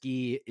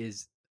Trubisky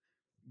is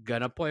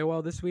gonna play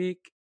well this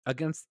week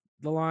against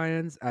the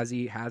Lions as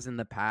he has in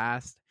the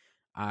past.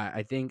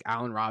 I think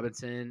Allen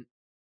Robinson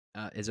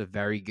is a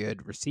very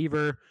good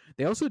receiver.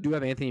 They also do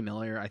have Anthony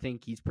Miller. I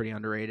think he's pretty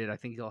underrated. I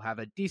think he'll have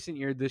a decent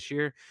year this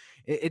year.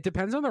 It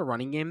depends on the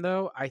running game,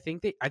 though. I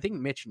think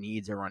Mitch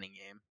needs a running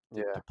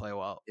game to play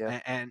well. Yeah.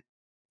 And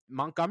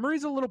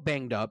Montgomery's a little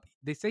banged up.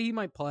 They say he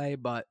might play,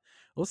 but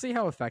we'll see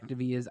how effective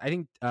he is. I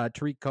think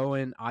Tariq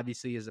Cohen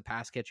obviously is a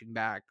pass catching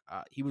back.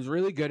 He was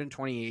really good in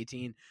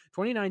 2018.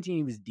 2019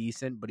 he was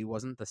decent, but he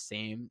wasn't the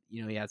same.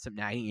 He had some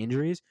nagging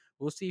injuries.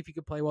 We'll see if he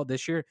could play well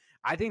this year.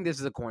 I think this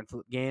is a coin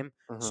flip game.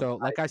 Mm-hmm. So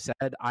like I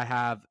said, I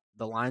have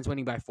the Lions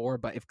winning by 4,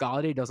 but if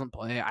Galladay doesn't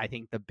play, I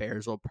think the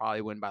Bears will probably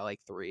win by like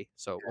 3.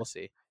 So we'll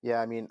see. Yeah,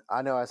 I mean,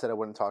 I know I said I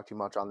wouldn't talk too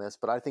much on this,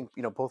 but I think,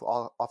 both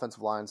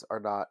offensive lines are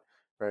not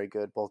very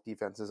good. Both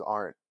defenses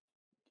aren't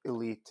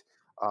elite.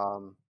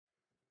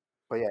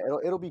 But yeah,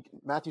 it'll be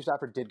Matthew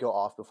Stafford did go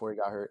off before he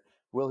got hurt.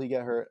 Will he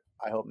get hurt?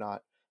 I hope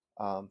not.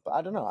 But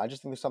I don't know. I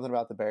just think there's something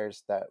about the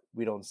Bears that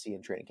we don't see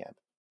in training camp.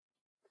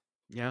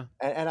 Yeah.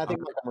 And I think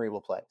Montgomery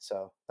will play,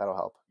 so that'll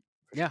help.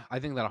 Yeah, I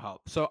think that'll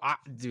help. So,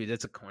 dude,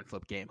 that's a coin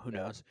flip game. Who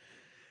knows?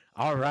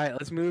 All right,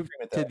 let's move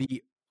to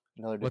the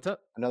what's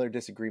up? Another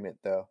disagreement,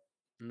 though.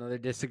 Another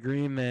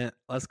disagreement.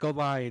 Let's go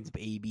Lions,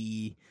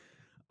 baby.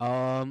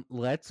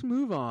 Let's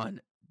move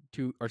on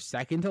to our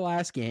second to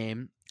last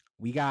game.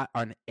 We got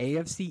an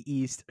AFC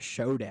East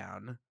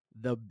showdown.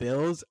 The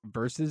Bills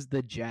versus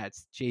the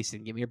Jets.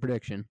 Jason, give me a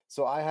prediction.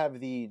 So I have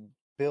the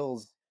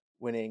Bills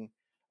winning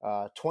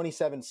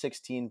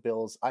 27-16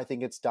 Bills. I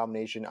think it's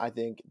domination. I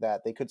think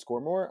that they could score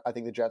more. I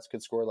think the Jets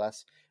could score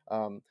less.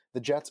 The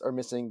Jets are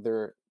missing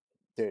their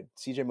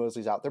CJ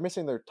Mosley's out. They're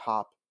missing their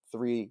top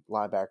 3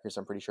 linebackers,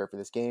 I'm pretty sure, for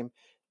this game.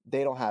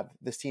 They don't have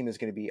 – this team is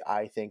going to be,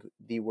 I think,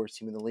 the worst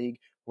team in the league,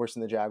 worse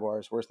than the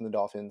Jaguars, worse than the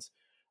Dolphins,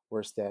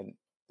 worse than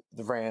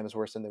the Rams,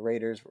 worse than the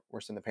Raiders,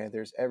 worse than the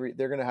Panthers.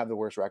 They're going to have the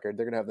worst record.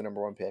 They're going to have the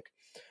number 1 pick.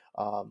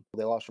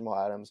 They lost Jamal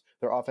Adams.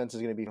 Their offense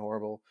is going to be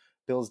horrible.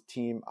 Bills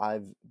team,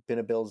 I've been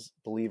a Bills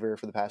believer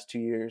for the past 2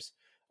 years.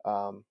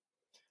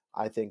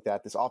 I think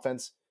that this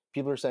offense,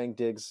 people are saying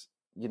Diggs,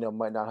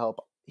 might not help.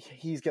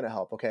 He's going to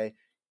help, okay?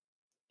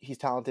 He's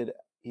talented.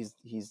 He's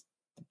the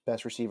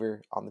best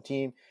receiver on the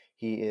team.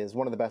 He is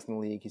one of the best in the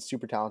league. He's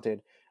super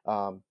talented.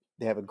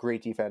 They have a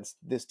great defense.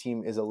 This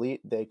team is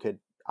elite. I think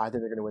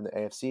they're going to win the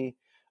AFC.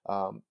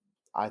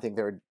 I think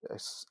they're a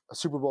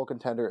Super Bowl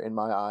contender in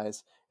my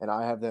eyes, and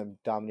I have them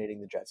dominating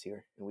the Jets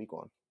here in week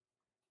 1.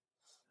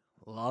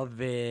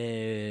 Love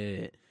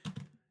it.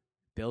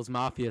 Bills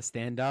Mafia,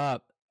 stand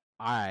up.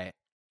 All right.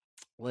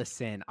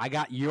 Listen, I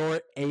got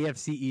your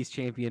AFC East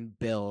champion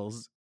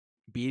Bills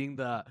beating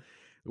the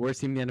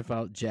worst team in the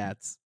NFL,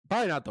 Jets.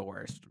 Probably not the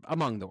worst,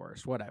 among the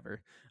worst,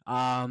 whatever.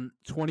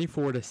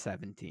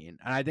 24-17. And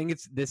I think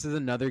this is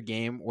another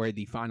game where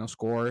the final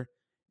score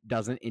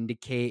doesn't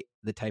indicate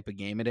the type of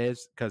game it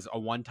is, because a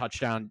 1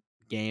 touchdown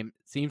game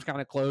seems kind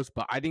of close,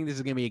 but I think this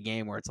is going to be a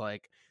game where it's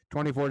like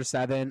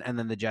 24-7, and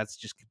then the Jets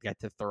just get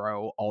to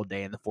throw all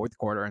day in the fourth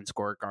quarter and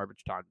score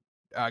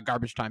a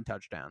garbage time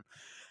touchdown.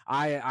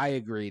 I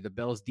agree. The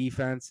Bills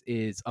defense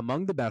is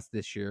among the best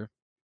this year,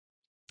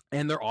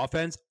 and their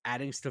offense,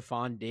 adding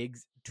Stephon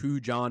Diggs to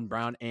John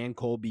Brown and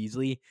Cole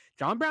Beasley.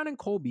 John Brown and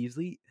Cole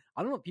Beasley,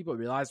 I don't know if people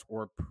realize,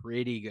 were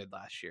pretty good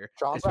last year,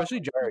 especially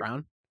John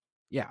Brown.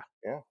 Yeah.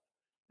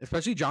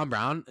 Especially John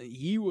Brown.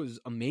 He was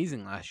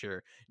amazing last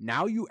year.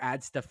 Now you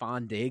add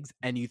Stephon Diggs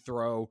and you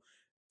throw.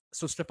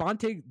 So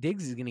Stephon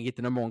Diggs is going to get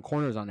the number 1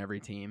 corners on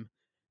every team.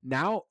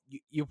 Now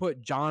you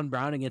put John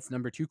Brown against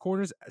number 2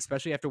 corners,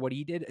 especially after what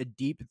he did, a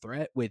deep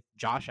threat with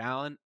Josh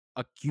Allen,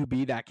 a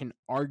QB that can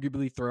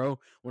arguably throw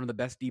one of the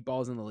best deep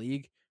balls in the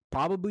league.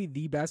 probably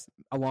the best,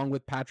 along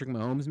with Patrick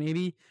Mahomes,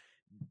 maybe.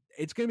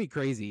 It's going to be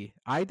crazy.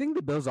 I think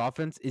the Bills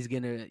offense is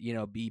going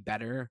to, be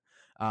better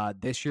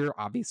this year,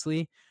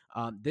 obviously.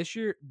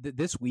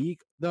 This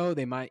week, though,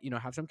 they might,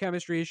 have some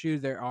chemistry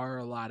issues. There are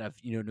a lot of,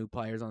 new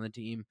players on the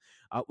team.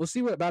 We'll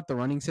see what about the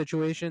running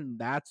situation.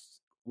 That's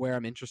where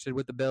I'm interested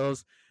with the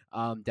Bills.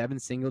 Devin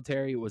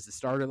Singletary was the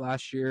starter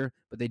last year,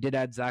 but they did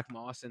add Zach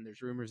Moss, and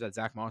there's rumors that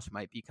Zach Moss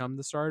might become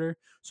the starter.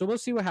 So we'll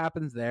see what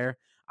happens there.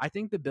 I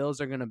think the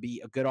Bills are going to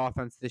be a good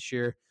offense this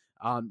year.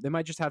 They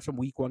might just have some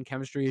week one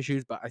chemistry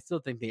issues, but I still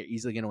think they're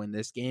easily going to win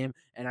this game,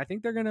 and I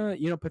think they're going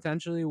to,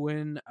 potentially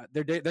win.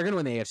 They're going to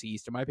win the AFC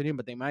East, in my opinion,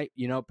 but they might,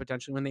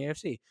 potentially win the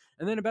AFC.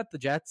 And then about the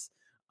Jets,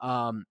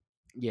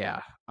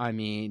 yeah, I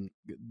mean,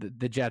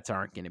 the Jets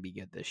aren't going to be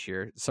good this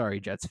year. Sorry,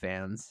 Jets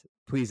fans.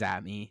 Please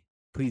at me.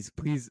 Please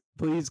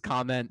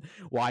comment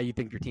why you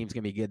think your team's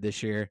going to be good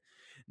this year.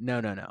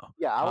 No.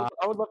 Yeah, I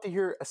would love to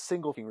hear a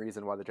single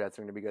reason why the Jets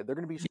are going to be good. They're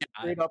going to be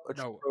straight up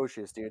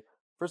atrocious, dude.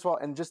 First of all,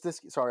 and just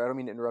this, sorry, I don't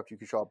mean to interrupt you,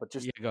 Kushal, but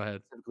just go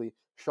ahead. Specifically,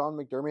 Sean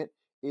McDermott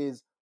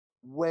is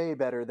way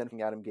better than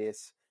Adam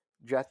Gase.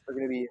 Jets are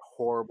going to be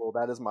horrible.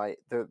 That is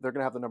they're going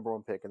to have the number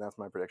one pick, and that's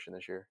my prediction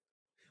this year.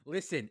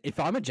 Listen, if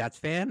I was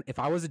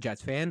a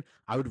Jets fan,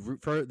 I would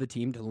root for the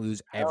team to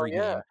lose every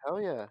game.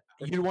 Hell yeah.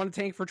 You'd want to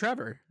tank for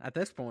Trevor at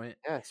this point.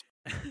 Yes.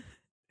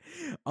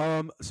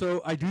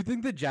 So I do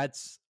think the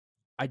Jets.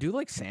 I do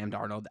like Sam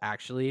Darnold,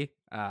 actually.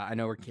 I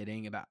know we're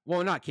kidding about.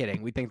 Well, not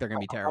kidding. We think they're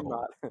going to be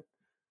terrible.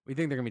 We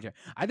think they're going to be terrible.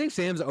 I think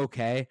Sam's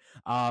okay.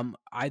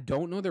 I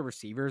don't know the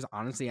receivers,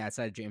 honestly,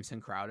 outside of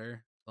Jameson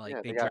Crowder.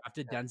 They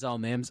drafted Denzel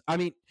Mims. I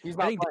mean, he's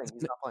not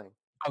playing.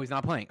 Oh, he's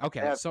not playing.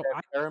 Okay, so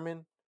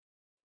Perriman's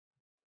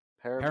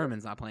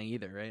not playing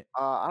either, right?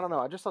 I don't know.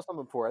 I just saw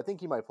something before. I think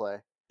he might play.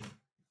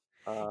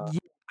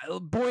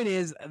 The point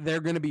is, they're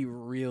going to be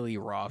really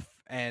rough,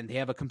 and they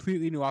have a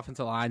completely new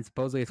offensive line.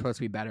 Supposedly, it's supposed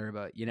to be better,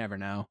 but you never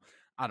know.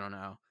 I don't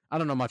know. I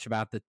don't know much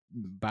about the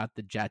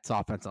Jets'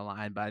 offensive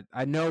line, but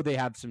I know they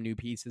have some new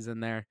pieces in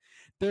there.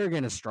 They're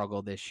going to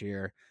struggle this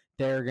year.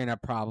 They're going to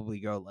probably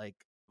go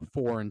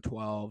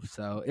 4-12,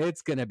 so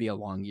it's going to be a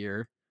long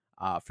year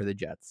for the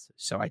Jets.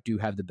 So I do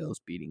have the Bills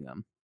beating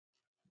them.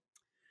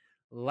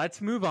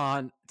 Let's move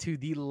on to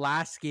the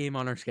last game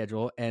on our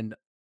schedule, and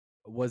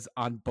was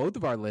on both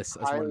of our lists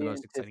as one of the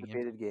most exciting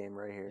game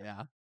right here.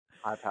 Yeah,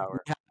 high power. We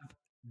have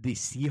the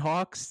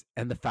Seahawks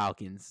and the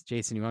Falcons.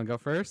 Jason, you want to go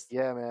first?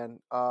 Yeah, man.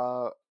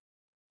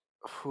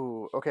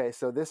 Okay,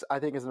 so this I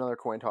think is another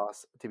coin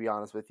toss, to be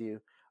honest with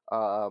you.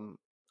 I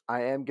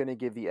am going to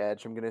give the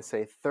edge. I'm going to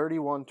say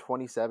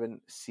 31-27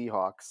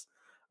 Seahawks.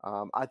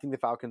 I think the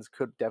Falcons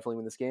could definitely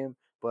win this game,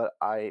 but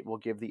I will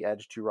give the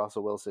edge to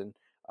Russell Wilson.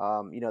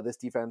 This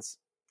defense,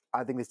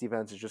 I think this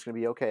defense is just going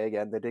to be okay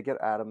again. They did get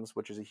Adams,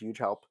 which is a huge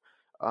help.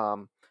 I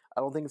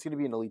don't think it's going to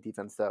be an elite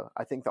defense, though.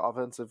 I think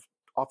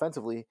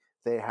offensively,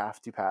 they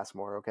have to pass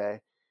more,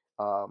 okay?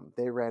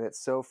 They ran it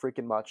so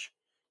freaking much.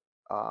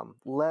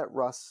 Let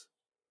Russ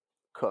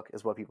cook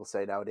is what people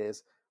say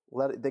nowadays.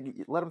 Let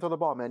him throw the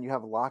ball, man. You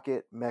have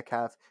Lockett,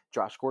 Metcalf,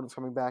 Josh Gordon's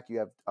coming back.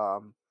 You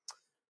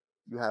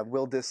have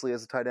Will Dissly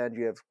as a tight end.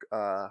 You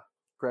have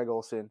Greg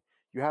Olsen.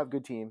 You have a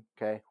good team,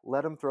 okay?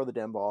 Let him throw the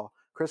damn ball.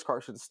 Chris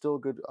Carson's still a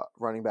good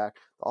running back.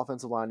 The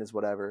offensive line is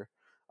whatever.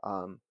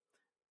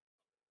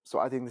 So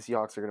I think the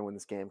Seahawks are going to win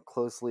this game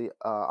closely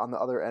on the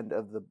other end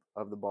of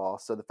the ball.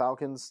 So the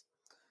Falcons,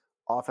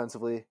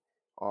 offensively,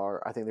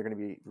 I think they're going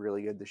to be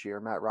really good this year.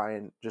 Matt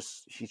Ryan,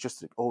 he's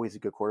just always a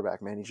good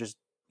quarterback, man. He's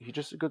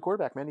just a good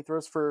quarterback, man. He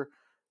throws for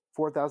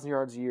 4,000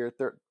 yards a year,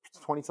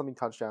 20-something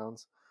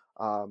touchdowns.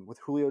 With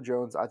Julio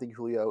Jones, I think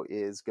Julio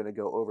is going to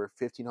go over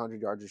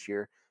 1,500 yards this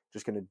year.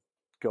 Just going to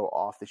go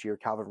off this year.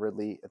 Calvin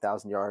Ridley,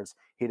 1,000 yards.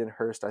 Hayden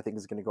Hurst, I think,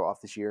 is going to go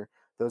off this year.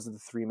 Those are the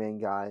three main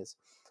guys.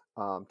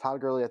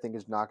 Todd Gurley, I think,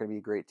 is not going to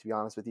be great, to be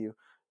honest with you.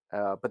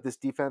 But this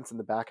defense in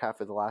the back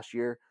half of the last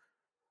year,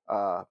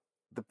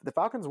 the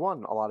Falcons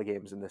won a lot of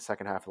games in the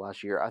second half of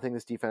last year. I think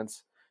this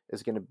defense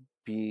is going to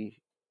be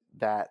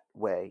that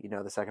way.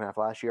 The second half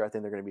of last year, I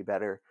think they're going to be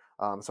better.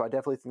 So I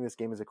definitely think this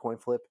game is a coin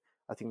flip.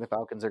 I think the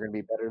Falcons are going to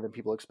be better than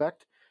people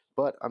expect.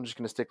 But I'm just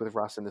going to stick with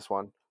Russ in this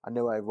one. I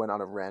know I went on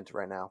a rant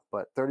right now,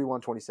 but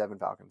 31-27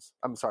 Falcons.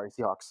 I'm sorry,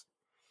 Seahawks.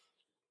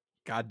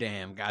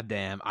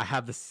 Goddamn. I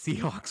have the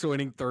Seahawks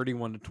winning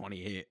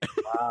 31-28.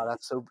 Wow,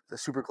 that's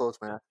super close,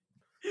 man.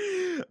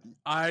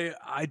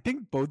 I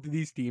think both of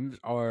these teams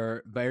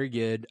are very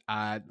good.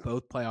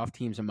 Both playoff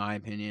teams, in my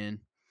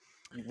opinion.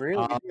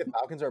 Really? You think the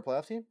Falcons are a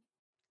playoff team?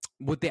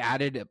 With the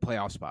added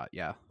playoff spot,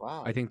 yeah.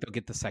 Wow. I think they'll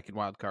get the second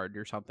wild card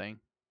or something.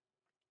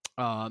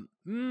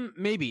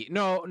 Maybe.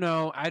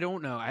 No, I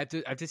don't know. I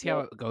have to see how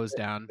it goes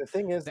down. The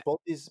thing is,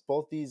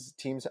 both these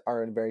teams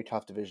are in very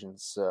tough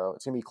divisions, so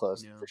it's gonna be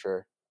close for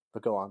sure.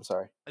 But go on,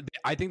 sorry.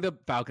 I think the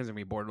Falcons are gonna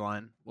be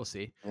borderline. We'll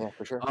see. Yeah,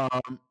 for sure. I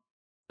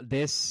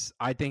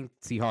think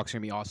Seahawks are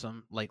gonna be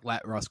awesome.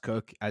 Let Russ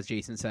cook, as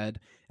Jason said.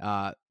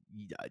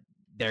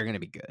 they're going to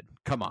be good.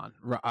 Come on.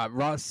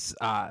 Russ,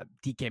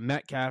 DK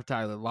Metcalf,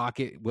 Tyler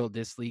Lockett, Will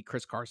Dissly,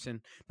 Chris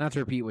Carson. Not to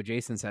repeat what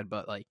Jason said,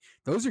 but like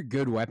those are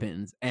good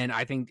weapons. And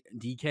I think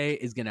DK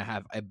is going to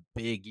have a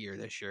big year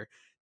this year.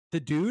 The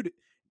dude,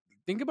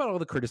 think about all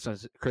the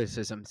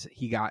criticisms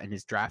he got in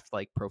his draft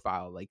like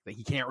profile, like that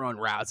he can't run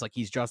routes, like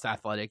he's just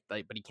athletic,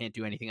 like, but he can't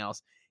do anything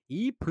else.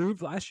 He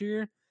proved last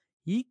year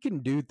he can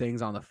do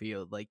things on the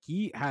field. Like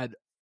he had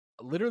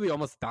literally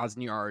almost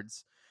 1,000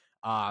 yards.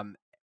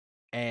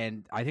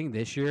 And I think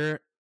this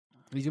year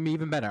he's gonna be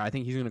even better. I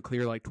think he's gonna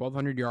clear like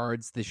 1,200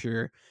 yards this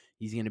year.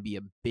 He's gonna be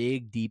a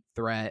big, deep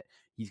threat.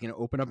 He's gonna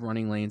open up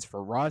running lanes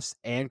for Russ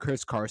and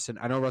Chris Carson.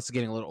 I know Russ is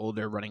getting a little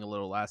older, running a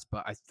little less,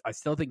 but I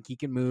still think he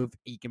can move.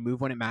 He can move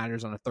when it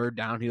matters. On a third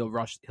down, he'll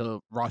rush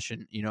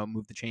and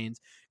move the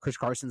chains. Chris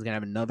Carson's gonna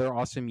have another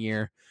awesome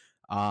year.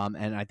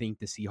 And I think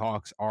the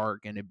Seahawks are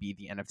going to be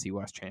the NFC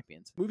West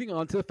champions. Moving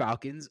on to the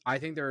Falcons, I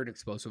think they're an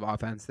explosive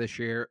offense this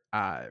year.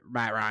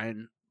 Matt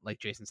Ryan, like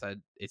Jason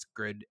said, it's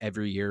good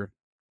every year.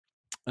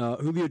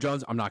 Julio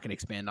Jones, I'm not going to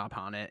expand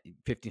upon it.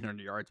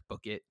 1,500 yards,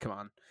 book it. Come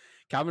on.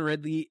 Calvin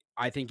Ridley,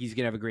 I think he's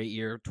going to have a great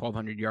year,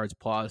 1,200 yards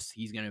plus.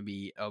 He's going to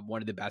be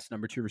one of the best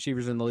number 2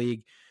 receivers in the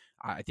league.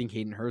 I think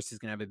Hayden Hurst is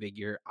going to have a big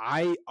year.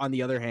 I, on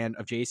the other hand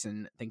of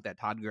Jason, think that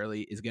Todd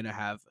Gurley is going to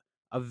have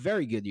a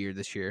very good year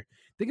this year.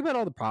 Think about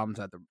all the problems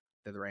that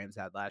the Rams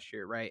had last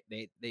year, right?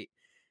 They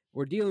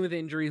were dealing with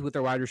injuries with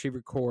their wide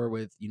receiver core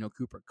with,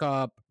 Cooper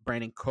Kupp.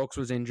 Brandon Cooks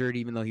was injured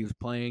even though he was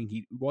playing.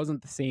 He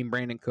wasn't the same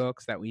Brandon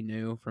Cooks that we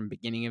knew from the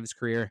beginning of his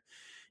career.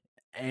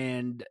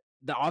 And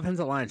the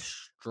offensive line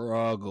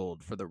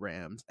struggled for the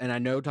Rams. And I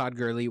know Todd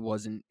Gurley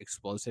wasn't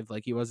explosive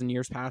like he was in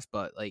years past,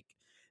 but like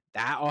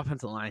that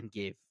offensive line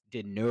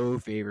did no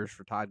favors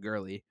for Todd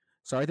Gurley.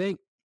 So I think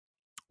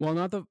while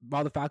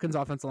the Falcons'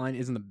 offensive line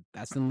isn't the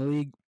best in the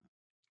league,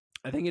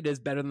 I think it is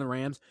better than the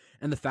Rams.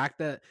 And the fact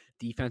that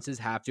defenses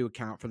have to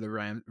account for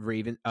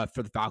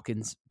the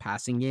Falcons'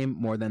 passing game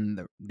more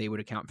than they would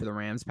account for the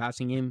Rams'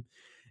 passing game.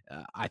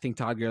 I think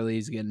Todd Gurley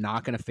is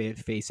not going to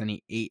face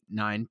any 8,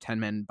 9,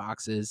 10-man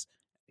boxes.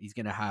 He's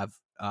going to have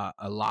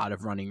a lot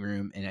of running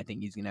room, and I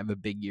think he's going to have a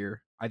big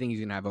year. I think he's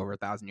going to have over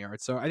 1,000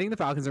 yards. So I think the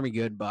Falcons are going to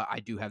be good, but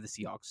I do have the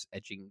Seahawks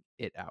edging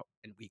it out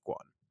in week 1.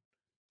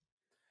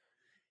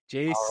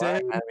 Jason,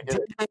 right,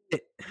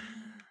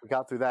 we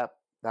got through that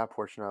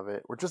portion of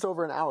it. We're just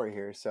over an hour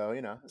here, so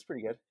it's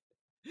pretty good.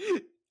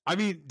 I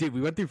mean, dude, we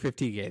went through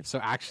 50 games,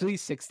 so actually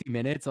 60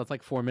 minutes. That's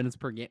like 4 minutes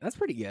per game. That's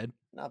pretty good.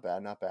 Not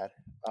bad.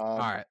 All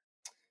right.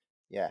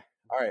 Yeah.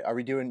 All right. Are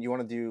we doing?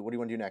 What do you want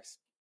to do next?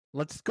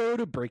 Let's go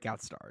to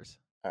breakout stars.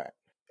 All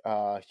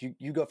right.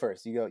 You go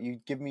first. You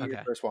give me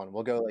your first one.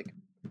 We'll go like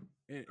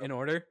in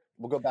order.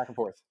 We'll go back and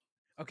forth.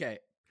 Okay.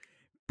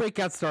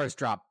 Breakout stars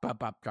drop.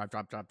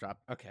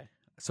 Okay.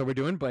 So we're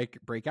doing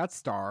breakout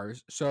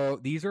stars. So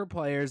these are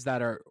players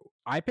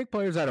I pick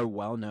players that are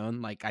well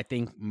known. Like I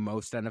think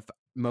most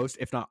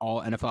if not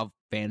all NFL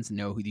fans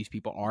know who these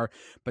people are,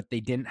 but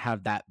they didn't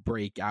have that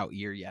breakout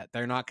year yet.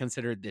 They're not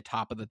considered the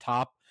top of the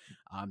top.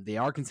 They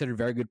are considered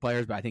very good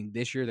players, but I think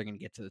this year they're going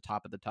to get to the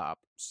top of the top.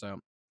 So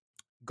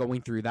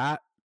going through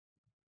that,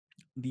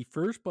 the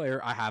first player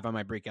I have on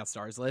my breakout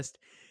stars list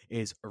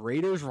is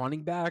Raiders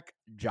running back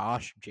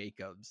Josh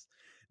Jacobs.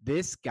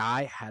 This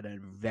guy had a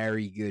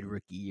very good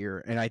rookie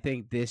year, and I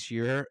think this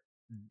year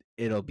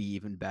it'll be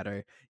even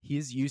better.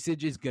 His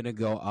usage is going to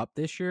go up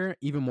this year,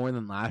 even more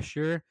than last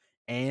year.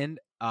 And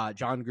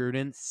John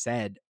Gruden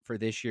said for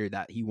this year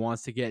that he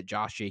wants to get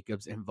Josh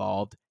Jacobs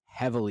involved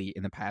heavily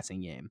in the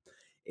passing game.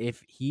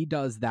 If he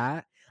does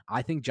that,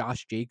 I think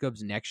Josh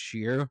Jacobs next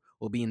year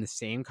will be in the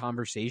same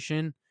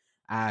conversation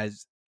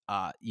as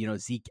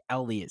Zeke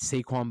Elliott,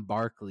 Saquon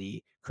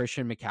Barkley,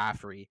 Christian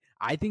McCaffrey.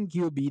 I think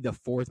he'll be the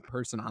 4th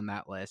person on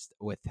that list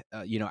with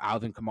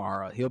Alvin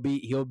Kamara.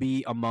 He'll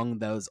be among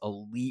those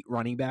elite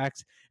running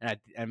backs, and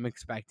I'm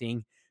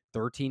expecting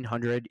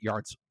 1,300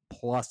 yards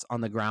plus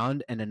on the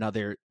ground and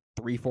another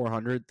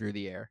 300-400 through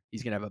the air.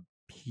 He's gonna have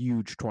a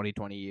huge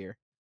 2020 year.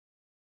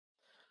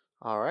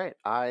 All right,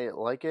 I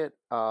like it.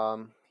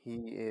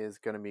 He is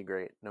gonna be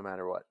great no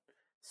matter what.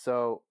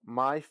 So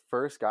my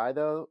first guy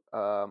though,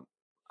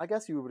 I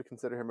guess you would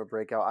consider him a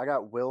breakout. I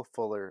got Will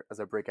Fuller as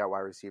a breakout wide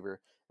receiver.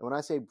 And when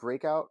I say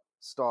breakout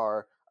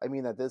star, I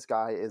mean that this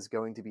guy is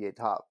going to be a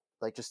top,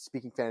 like just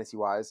speaking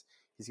fantasy-wise,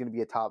 he's going to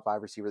be a top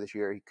 5 receiver this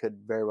year. He could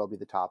very well be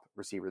the top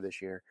receiver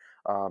this year.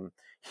 And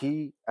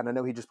I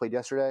know he just played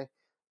yesterday.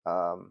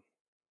 But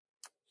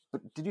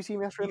did you see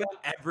him yesterday? He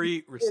got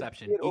every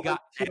reception. He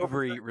got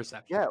every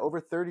reception. Yeah, over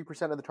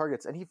 30% of the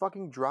targets. And he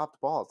fucking dropped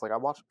balls. Like I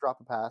watched him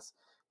drop a pass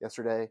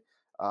yesterday.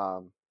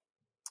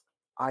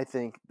 I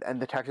think,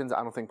 and the Texans,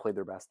 I don't think played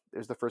their best. It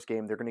was the first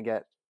game. They're going to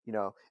get,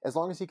 as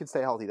long as he can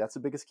stay healthy, that's the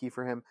biggest key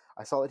for him.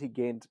 I saw that he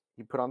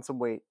put on some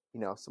weight,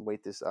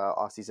 this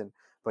offseason,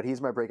 but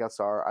he's my breakout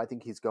star. I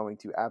think he's going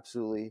to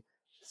absolutely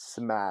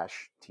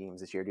smash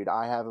teams this year, dude.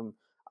 I have him,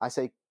 I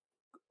say,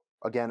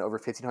 again, over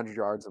 1,500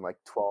 yards and like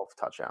 12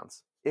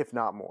 touchdowns, if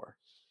not more.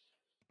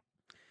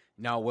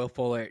 No, Will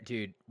Fuller,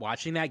 dude,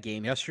 watching that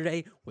game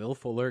yesterday, Will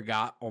Fuller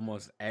got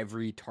almost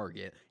every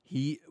target.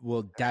 He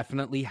will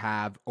definitely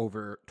have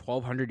over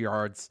 1,200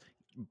 yards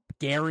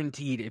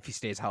guaranteed if he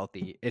stays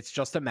healthy. It's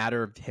just a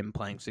matter of him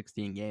playing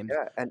 16 games.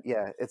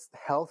 It's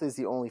health is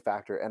the only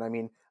factor. And I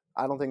mean,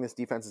 I don't think this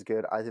defense is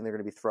good. I think they're going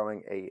to be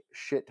throwing a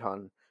shit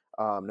ton,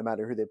 no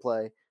matter who they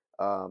play.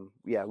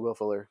 Will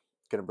Fuller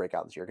going to break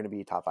out this year. Going to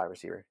be top 5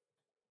 receiver.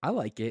 I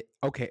like it.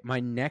 Okay, my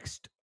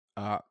next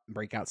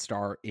breakout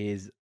star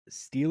is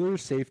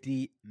Steelers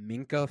safety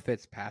Minka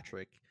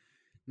Fitzpatrick.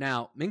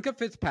 Now, Minka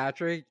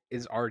Fitzpatrick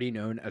is already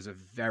known as a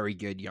very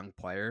good young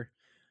player.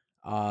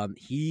 When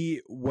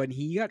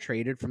he got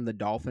traded from the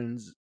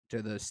Dolphins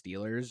to the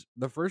Steelers,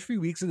 the first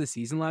few weeks of the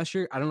season last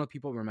year, I don't know if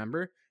people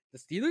remember, the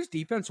Steelers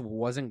defense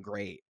wasn't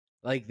great.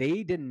 Like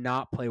they did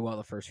not play well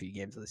the first few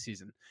games of the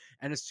season.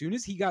 And as soon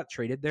as he got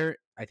traded there,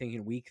 I think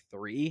in week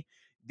 3,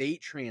 they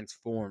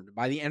transformed.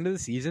 By the end of the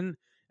season,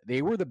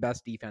 they were the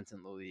best defense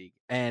in the league.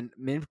 And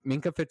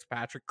Minka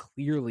Fitzpatrick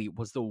clearly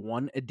was the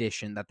one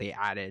addition that they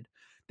added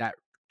that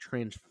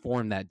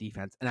transformed that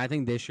defense. And I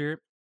think this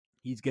year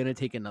he's going to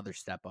take another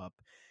step up.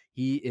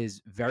 He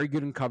is very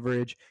good in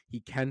coverage. He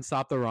can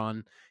stop the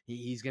run.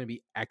 He's going to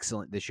be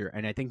excellent this year.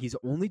 And I think he's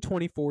only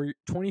 24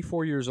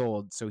 years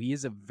old. So he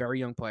is a very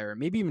young player,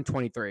 maybe even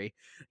 23.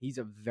 He's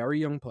a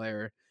very young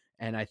player.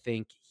 And I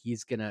think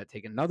he's going to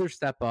take another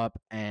step up.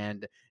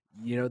 And,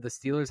 you know, the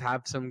Steelers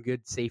have some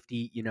good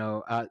safety,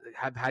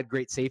 have had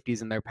great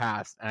safeties in their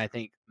past. And I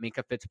think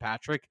Minka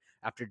Fitzpatrick,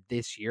 after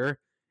this year,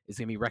 is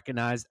going to be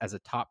recognized as a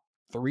top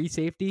 3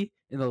 safety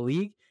in the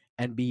league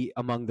and be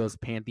among those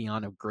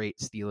pantheon of great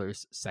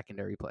Steelers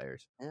secondary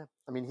players. Yeah,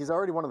 I mean, he's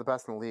already one of the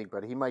best in the league,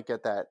 but he might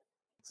get that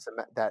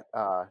cemented.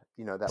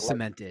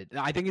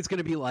 I think it's going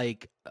to be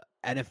like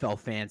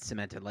NFL fans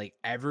cemented. Like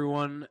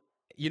everyone,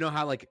 you know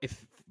how like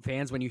if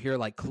fans when you hear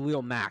like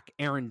Khalil Mack,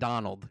 Aaron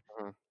Donald,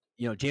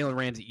 Jalen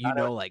Ramsey,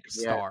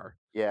 star.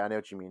 Yeah, I know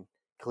what you mean.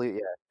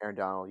 Aaron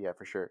Donald, yeah,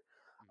 for sure.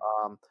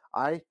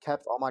 I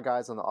kept all my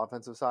guys on the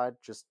offensive side.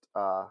 Just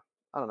I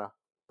don't know,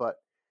 but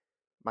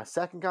my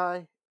second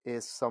guy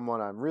is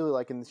someone I'm really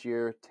liking this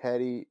year,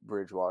 Teddy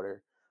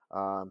Bridgewater.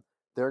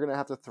 They're going to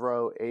have to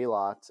throw a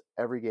lot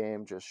every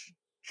game, just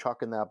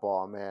chucking that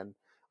ball, man.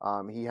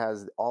 He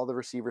has all the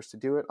receivers to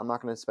do it. I'm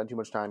not going to spend too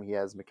much time. He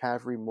has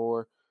McCaffrey,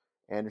 Moore,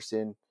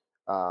 Anderson,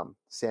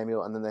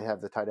 Samuel, and then they have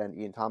the tight end,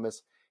 Ian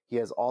Thomas. He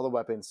has all the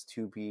weapons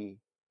to be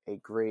a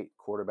great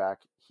quarterback.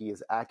 He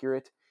is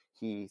accurate.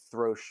 He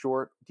throws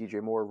short.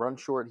 DJ Moore runs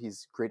short.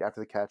 He's great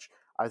after the catch.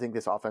 I think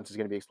this offense is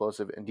going to be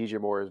explosive, and DJ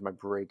Moore is my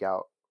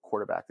breakout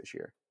quarterback this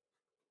year.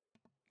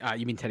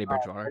 You mean Teddy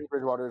Bridgewater? Teddy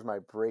Bridgewater is my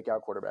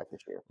breakout quarterback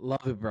this year.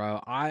 Love it,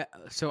 bro. I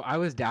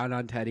was down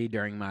on Teddy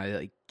during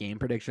my game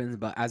predictions,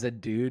 but as a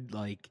dude,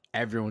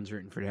 everyone's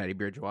rooting for Teddy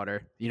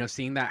Bridgewater.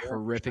 Seeing that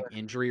horrific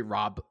injury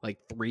rob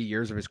 3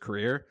 years of his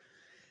career,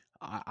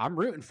 I'm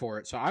rooting for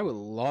it. So I would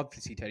love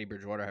to see Teddy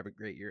Bridgewater have a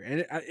great year,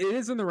 and it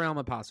is in the realm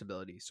of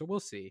possibility. So we'll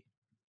see.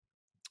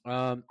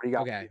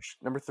 Okay,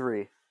 number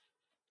 3.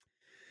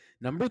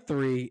 Number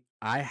 3,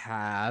 I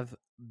have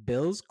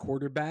Bills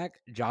quarterback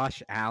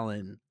Josh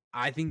Allen.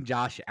 I think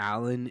Josh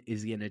Allen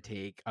is going to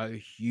take a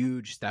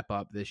huge step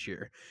up this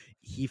year.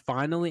 He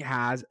finally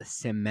has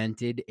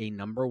cemented a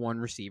number 1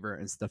 receiver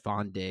in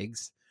Stephon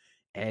Diggs,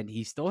 and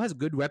he still has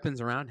good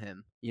weapons around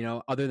him,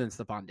 other than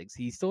Stephon Diggs.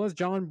 He still has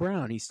John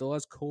Brown. He still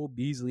has Cole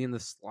Beasley in the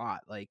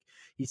slot.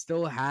 He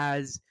still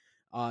has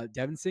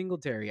Devin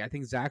Singletary. I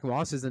think Zach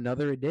Moss is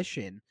another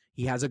addition.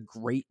 He has a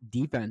great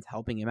defense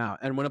helping him out.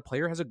 And when a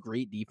player has a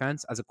great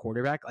defense as a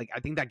quarterback, I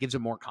think that gives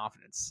him more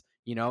confidence,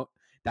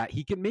 that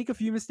he can make a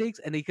few mistakes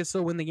and he can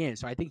still win the game.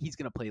 So I think he's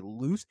going to play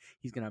loose.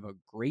 He's going to have a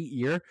great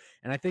year.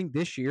 And I think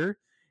this year,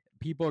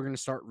 people are going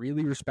to start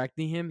really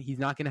respecting him. He's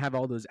not going to have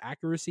all those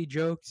accuracy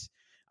jokes.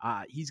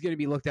 He's going to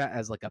be looked at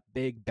as a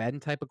Big Ben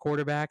type of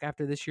quarterback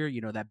after this year.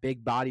 That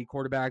big body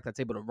quarterback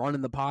that's able to run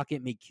in the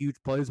pocket, make huge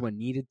plays when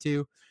needed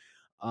to.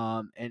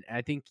 And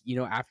I think,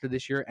 after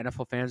this year,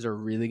 NFL fans are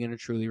really going to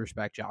truly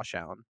respect Josh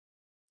Allen.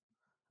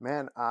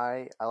 Man,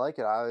 I like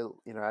it. As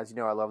you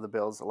know, I love the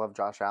Bills. I love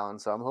Josh Allen.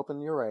 So I'm hoping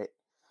you're right.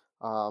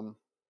 So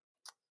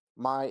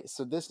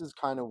this is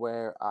kind of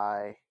where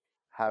I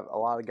have a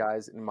lot of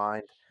guys in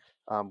mind.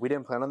 We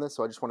didn't plan on this,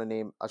 so I just want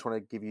to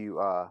give you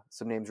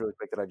some names really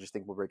quick that I just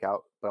think will break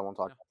out, but I won't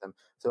talk about them.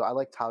 So I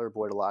like Tyler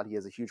Boyd a lot. He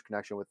has a huge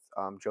connection with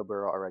Joe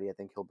Burrow already. I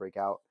think he'll break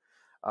out.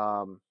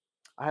 I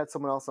had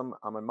someone else on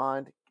my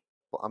mind.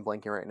 I'm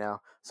blanking right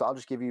now. So I'll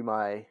just give you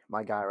my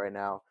guy right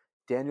now.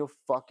 Daniel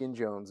fucking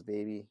Jones,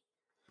 baby.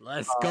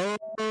 Let's go,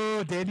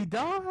 Danny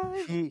Dog.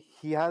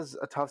 He has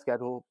a tough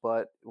schedule,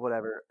 but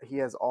whatever. He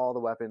has all the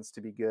weapons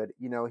to be good.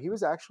 He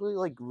was actually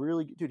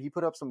really good. Dude, he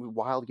put up some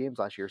wild games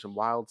last year, some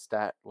wild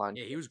stat line.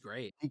 Yeah, he was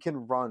great. He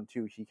can run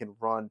too. He can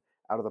run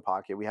out of the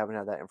pocket. We haven't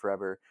had that in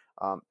forever.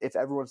 If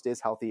everyone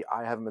stays healthy,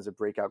 I have him as a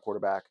breakout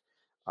quarterback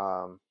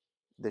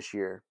this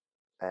year.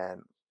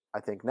 And I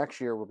think next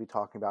year we'll be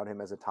talking about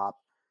him as a top,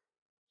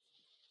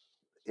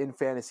 in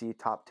fantasy,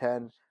 top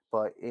 10.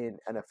 But in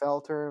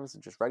NFL terms,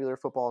 just regular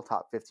football,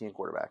 top 15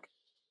 quarterback.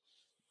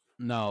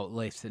 No,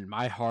 listen,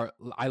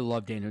 I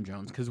love Daniel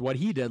Jones because what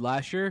he did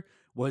last year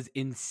was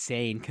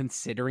insane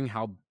considering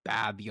how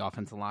bad the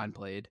offensive line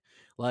played.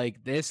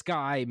 Like, this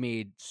guy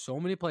made so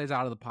many plays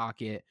out of the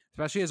pocket,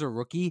 especially as a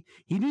rookie.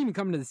 He didn't even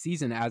come into the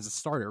season as a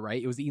starter,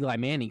 right? It was Eli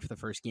Manning for the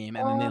first game,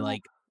 and then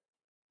they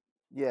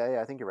Yeah,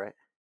 I think you're right.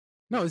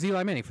 no, it was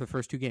Eli Manning for the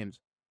first 2 games.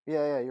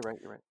 Yeah, you're right.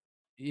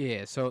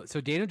 Yeah, so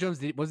Daniel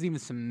Jones wasn't even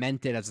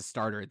cemented as a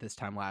starter at this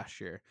time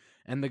last year,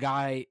 and the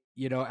guy,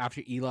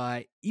 after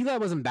Eli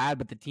wasn't bad,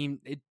 but the team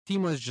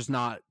was just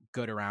not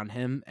good around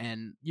him,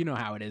 and you know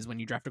how it is when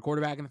you draft a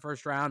quarterback in the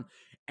first round.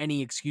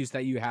 Any excuse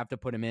that you have to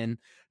put him in,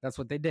 that's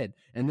what they did,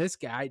 and this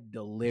guy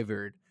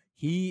delivered.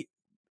 He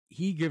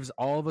gives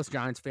all of us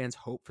Giants fans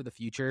hope for the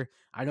future.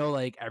 I know,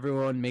 like,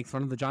 everyone makes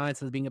fun of the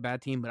Giants as being a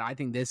bad team, but I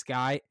think this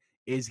guy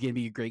is going to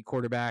be a great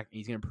quarterback.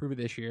 He's going to prove it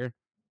this year.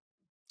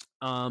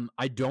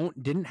 I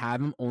didn't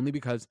have him only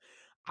because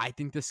I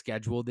think the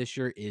schedule this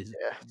year is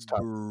it's tough.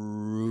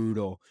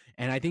 brutal,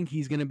 and I think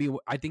he's gonna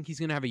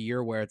have a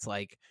year where it's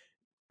like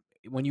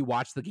when you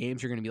watch the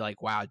games, you're gonna be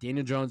like, wow,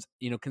 Daniel Jones.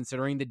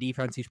 Considering the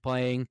defense he's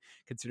playing,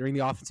 considering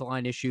the offensive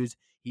line issues,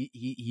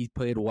 he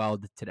played well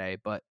today.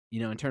 But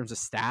in terms of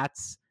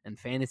stats and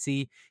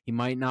fantasy, he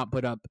might not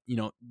put up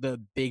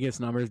the biggest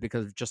numbers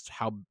because of just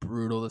how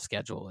brutal the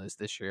schedule is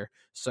this year.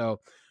 So,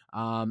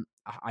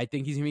 I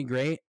think he's gonna be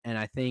great, and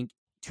I think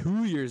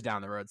 2 years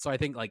down the road. So I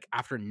think like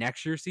after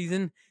next year's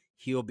season,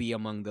 he'll be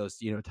among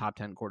those, top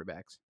 10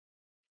 quarterbacks.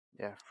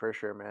 Yeah, for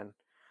sure, man.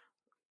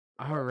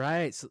 All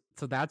right. So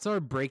that's our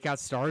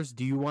breakout stars.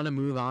 Do you want to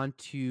move on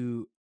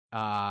to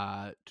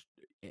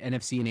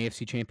NFC and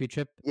AFC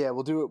championship? Yeah,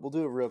 we'll do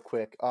it real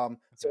quick.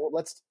 So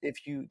let's do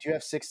you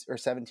have 6 or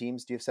 7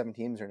 teams? Do you have 7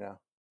 teams or no?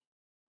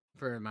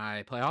 For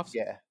my playoffs?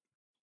 Yeah.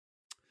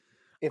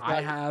 If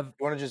not,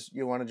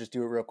 you want to just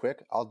do it real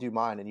quick? I'll do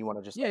mine, and you want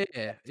to just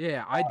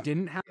yeah. I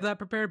didn't have that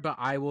prepared, but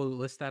I will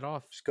list that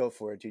off. Just go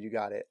for it, dude. You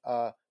got it.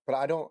 But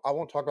I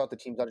won't talk about the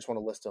teams. I just want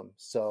to list them.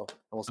 So, and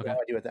we'll see how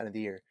I do at the end of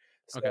the year.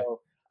 So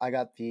I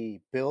got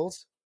the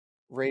Bills,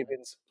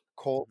 Ravens,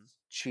 Colts,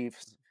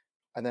 Chiefs,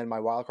 and then my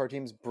wildcard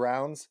teams: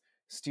 Browns,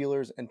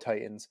 Steelers, and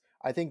Titans.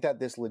 I think that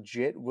this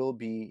legit will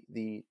be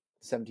the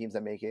 7 teams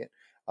that make it.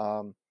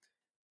 And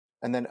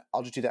then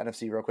I'll just do the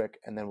NFC real quick,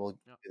 and then we'll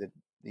do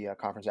the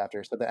conference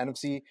after. So the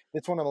NFC,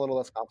 this one I'm a little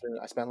less confident.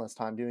 I spent less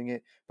time doing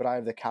it, but I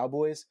have the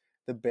Cowboys,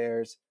 the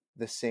Bears,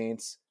 the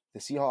Saints, the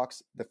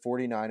Seahawks, the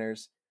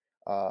 49ers,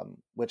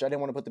 which I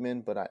didn't want to put them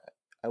in, but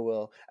I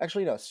will.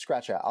 Actually, no,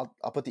 scratch that.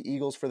 I'll put the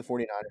Eagles for the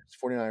 49ers.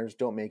 49ers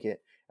don't make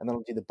it, and then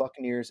I'll do the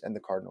Buccaneers and the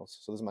Cardinals.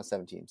 So those are my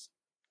 7 teams.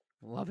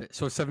 Love it.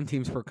 So 7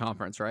 teams per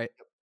conference, right?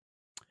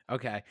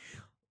 Okay.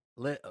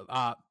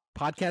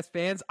 Podcast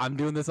fans, I'm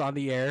doing this on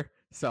the air,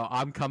 so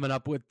I'm coming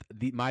up with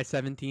my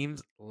 7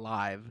 teams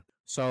live.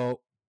 So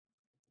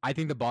I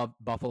think the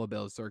Buffalo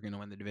Bills are going to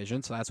win the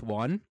division, so that's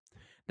 1.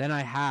 Then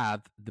I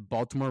have the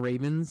Baltimore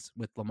Ravens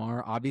with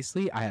Lamar,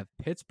 obviously. I have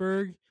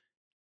Pittsburgh.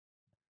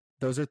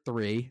 Those are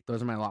 3.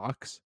 Those are my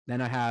locks.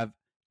 Then I have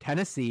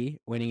Tennessee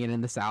winning it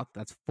in the South.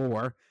 That's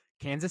 4.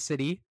 Kansas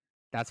City.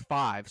 That's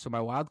 5. So my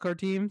wildcard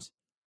teams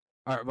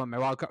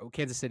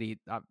Kansas City.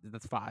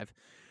 That's 5.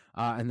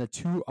 And the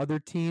 2 other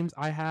teams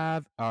I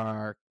have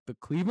are the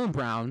Cleveland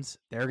Browns.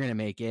 They're going to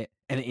make it.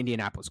 And the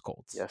Indianapolis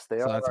Colts. Yes, they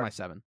are. So that's my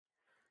 7.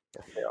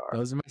 Yes, they are.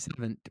 Those are my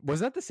 7. Was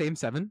that the same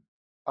 7?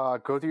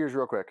 Go through yours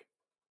real quick.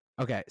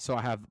 Okay, so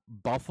I have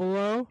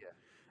Buffalo. Yeah.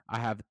 I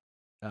have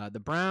the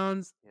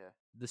Browns. Yeah.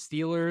 The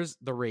Steelers,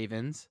 the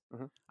Ravens.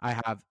 Mm-hmm. I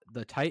have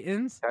the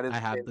Titans. I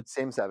have the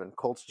same 7.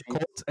 Colts,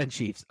 and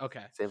Chiefs.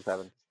 Okay. Same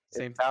 7.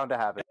 It's bound to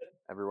happen,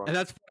 everyone. And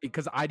that's funny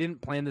because I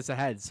didn't plan this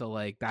ahead. So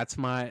like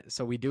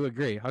so we do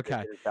agree.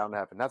 Okay. It's bound to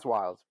happen. That's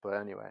wild. But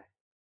anyway.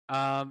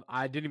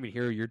 I didn't even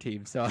hear your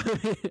team, so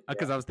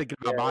because I was thinking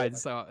about mine.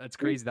 So it's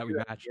crazy that we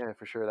matched. Yeah,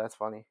 for sure. That's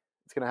funny.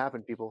 It's gonna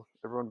happen, people.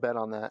 Everyone bet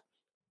on that.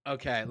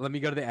 Okay, let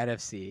me go to the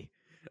NFC.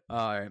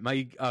 All right,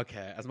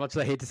 as much as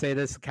I hate to say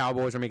this,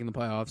 Cowboys are making the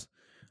playoffs.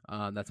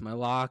 That's my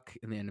lock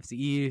in the NFC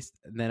East.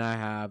 And then I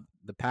have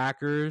the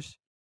Packers.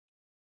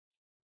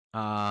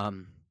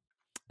 And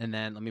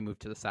then let me move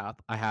to the South.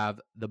 I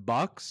have the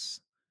Bucks.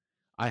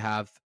 I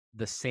have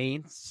the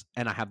Saints,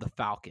 and I have the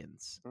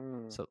Falcons.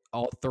 So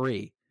all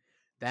 3.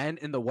 Then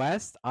in the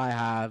West, I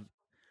have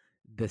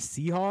the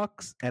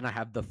Seahawks, and I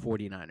have the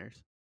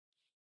 49ers.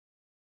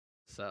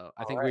 So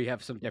I think we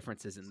have some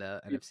differences in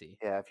the NFC.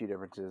 Yeah, a few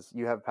differences.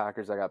 You have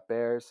Packers. I got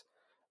Bears.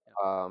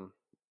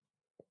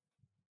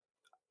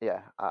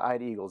 Yeah, I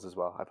had Eagles as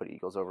well. I put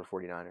Eagles over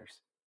 49ers.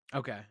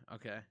 Okay.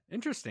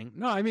 Interesting.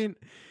 No, I mean,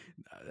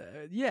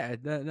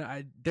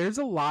 there's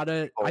a lot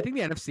of. I think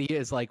the NFC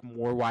is like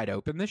more wide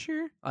open this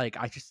year. Like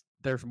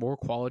there's more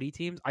quality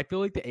teams. I feel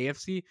like the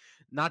AFC,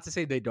 not to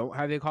say they don't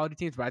have the quality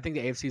teams, but I think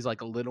the AFC is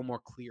like a little more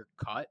clear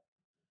cut,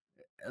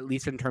 at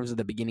least in terms of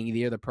the beginning of the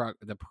year, the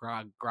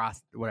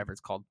progress, whatever it's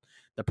called,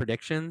 the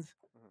predictions.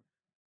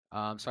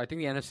 So I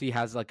think the NFC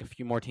has like a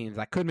few more teams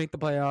that could make the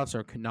playoffs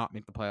or could not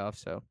make the playoffs.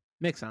 So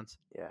makes sense.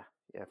 Yeah,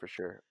 for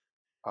sure.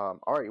 All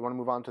right, you want to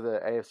move on to the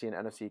AFC and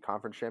NFC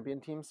conference champion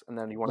teams, and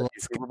then you want to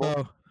do Super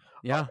Bowl?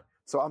 Yeah.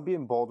 So I'm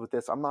being bold with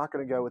this. I'm not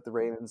going to go with the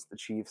Ravens, the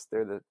Chiefs.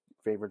 They're the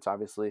favorites,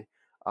 obviously.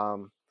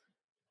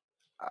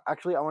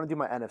 Actually, I want to do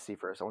my NFC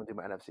first. I want to do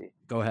my NFC.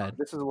 Go ahead.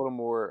 This is a little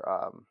more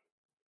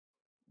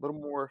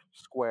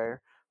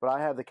square, but I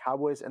have the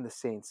Cowboys and the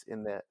Saints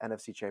in the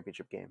NFC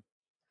Championship game.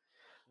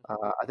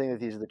 I think that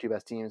these are the two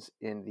best teams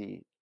in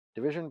the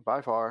division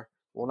by far.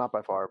 Well, not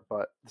by far,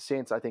 but the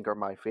Saints I think are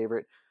my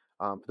favorite.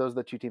 Those are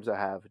the two teams I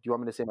have. Do you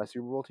want me to say my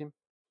Super Bowl team?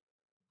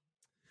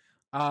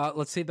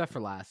 Let's save that for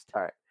last.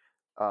 All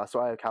right. So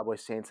I have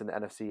Cowboys, Saints in the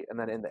NFC, and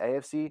then in the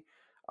AFC,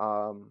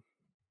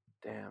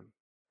 damn,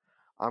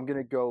 I'm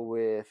gonna go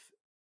with.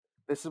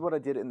 This is what I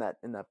did in that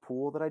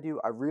pool that I do.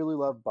 I really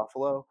love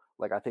Buffalo.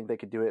 Like I think they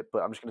could do it,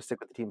 but I'm just gonna stick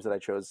with the teams that I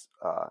chose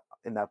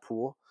in that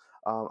pool.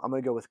 I'm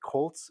gonna go with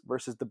Colts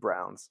versus the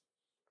Browns.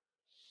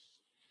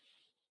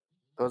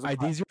 Those are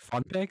These are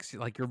fun picks.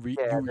 Like you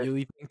really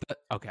think that?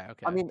 Okay.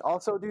 I mean,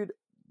 also, dude,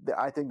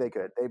 I think they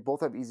could. They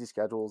both have easy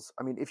schedules.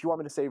 I mean, if you want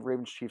me to say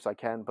Ravens Chiefs, I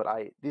can, but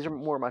these are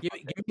more my.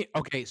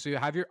 Okay, so you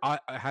have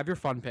your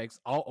fun picks.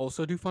 I'll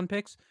also do fun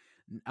picks.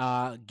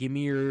 Give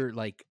me your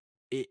like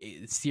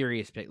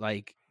serious pick,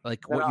 like what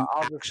you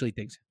actually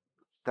think.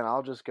 Then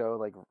I'll just go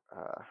like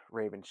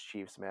Ravens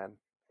Chiefs, man.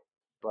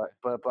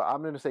 But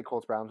I'm gonna say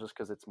Colts Browns just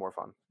because it's more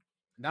fun.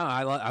 No,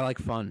 I like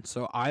fun.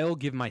 So I'll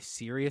give my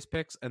serious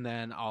picks and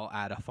then I'll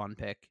add a fun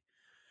pick.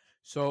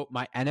 So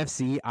my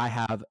NFC, I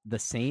have the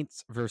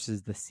Saints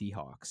versus the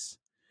Seahawks.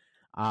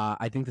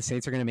 I think the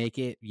Saints are going to make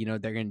it. You know,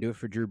 they're going to do it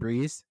for Drew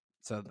Brees.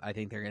 So I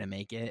think they're going to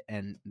make it,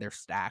 and they're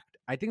stacked.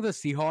 I think the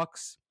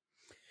Seahawks,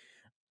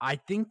 I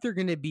think they're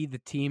going to be the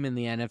team in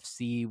the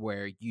NFC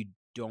where you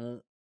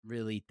don't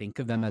really think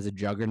of them as a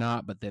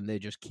juggernaut, but then they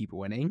just keep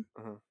winning.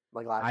 Mm-hmm.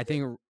 Like last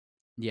year.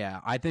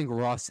 I think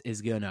Russ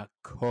is going to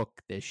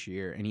cook this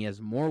year, and he has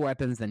more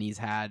weapons than he's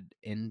had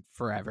in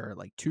forever.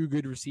 Like 2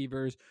 good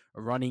receivers,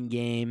 a running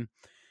game.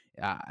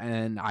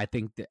 And I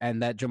think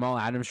that Jamal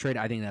Adams trade,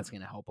 I think that's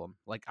going to help them.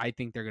 Like I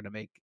think they're going to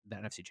make the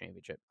NFC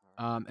Championship.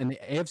 And the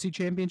AFC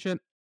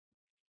Championship,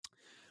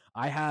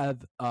 I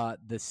have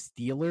the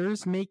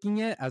Steelers making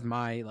it as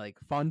my like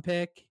fun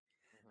pick.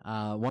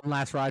 One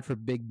last ride for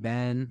Big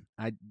Ben.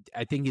 I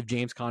think if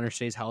James Conner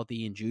stays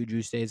healthy and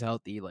Juju stays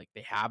healthy, like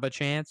they have a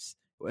chance,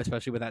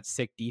 especially with that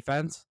sick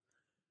defense.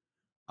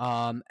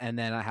 And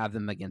then I have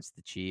them against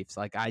the Chiefs.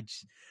 Like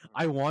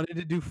I wanted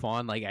to do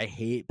fun. Like I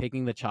hate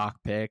picking the chalk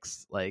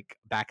picks. Like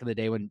back in the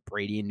day when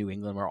Brady and New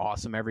England were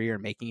awesome every year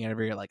and making it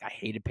every year. Like I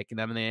hated picking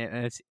them in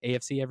the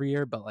AFC every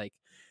year. But like,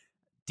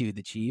 dude,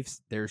 the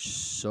Chiefs, they're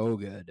so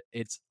good.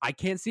 I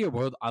can't see a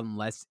world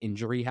unless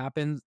injury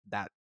happens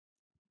that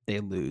they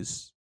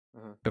lose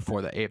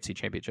before the AFC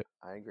Championship.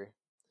 I agree.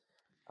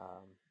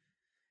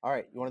 All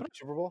right, you want to do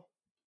Super Bowl?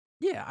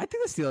 Yeah, I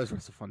think the Steelers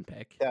was a fun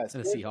pick. Yeah,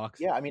 and the Seahawks.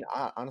 Yeah, I mean,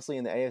 honestly,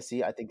 in the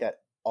AFC, I think that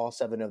all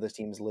 7 of those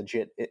teams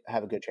legit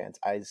have a good chance.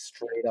 I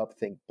straight up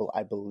think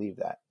I believe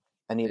that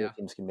any of those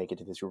teams can make it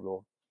to the Super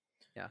Bowl.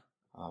 Yeah.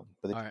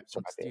 But all right,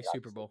 let's do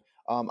Super Bowl.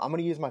 I'm going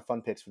to use my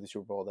fun picks for the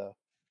Super Bowl though.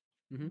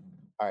 Mm-hmm.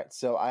 All right,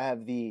 so I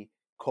have the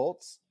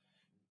Colts.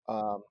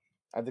 I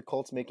have the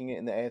Colts making it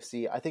in the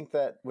AFC. I think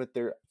that with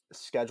their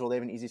schedule, they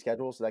have an easy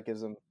schedule, so that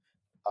gives them.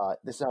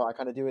 This is how I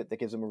kind of do it. That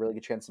gives them a really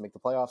good chance to make the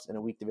playoffs in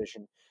a weak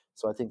division.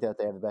 So I think that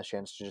they have the best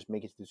chance to just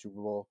make it to the Super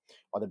Bowl.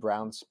 While the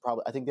Browns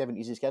I think they have an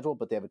easy schedule,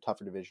 but they have a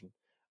tougher division.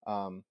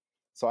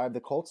 So I have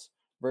the Colts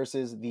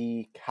versus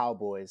the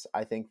Cowboys.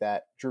 I think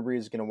that Drew Brees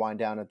is going to wind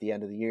down at the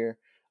end of the year.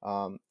 It's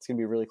going to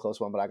be a really close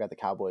one, but I got the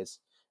Cowboys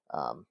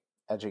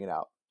edging it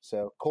out.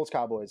 So Colts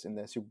Cowboys in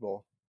the Super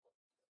Bowl.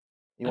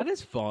 That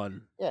is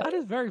fun. Yeah. That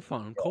is very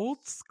fun.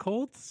 Colts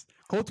more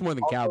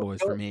than also,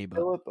 Cowboys for me. But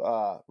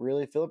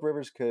Philip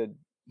Rivers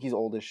he's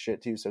old as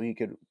shit too, so he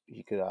could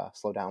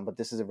slow down. But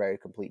this is a very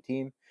complete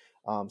team.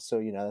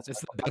 So that's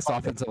the best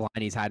offensive line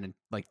he's had in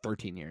like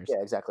 13 years.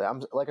 Yeah, exactly.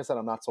 Like I said,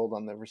 I'm not sold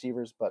on the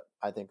receivers, but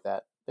I think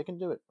that they can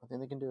do it. I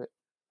think they can do it.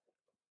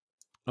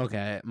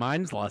 Okay,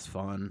 mine's less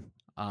fun.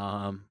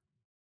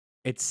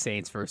 It's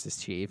Saints versus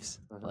Chiefs.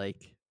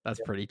 Like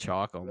that's pretty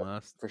chalk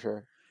almost. For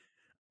sure.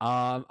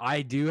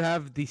 I do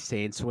have the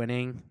Saints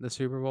winning the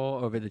Super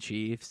Bowl over the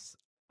Chiefs.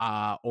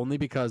 Only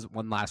because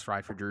one last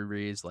ride for Drew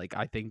Brees. Like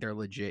I think they're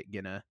legit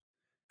gonna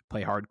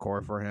play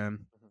hardcore for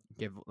him.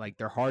 Give like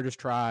their hardest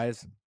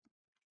tries.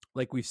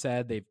 Like we've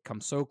said, they've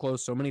come so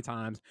close so many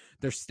times.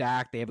 They're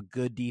stacked. They have a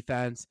good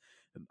defense.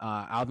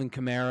 Alvin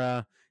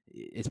Kamara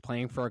is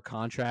playing for a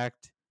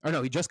contract. Or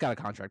no, he just got a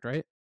contract,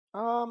 right?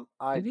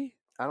 Did he?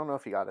 I don't know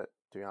if he got it,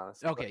 to be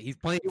honest. Okay, he's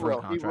playing for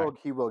a contract.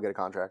 He will get a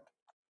contract.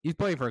 He's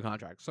playing for a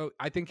contract. So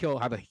I think he'll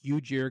have a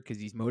huge year because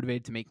he's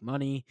motivated to make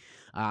money.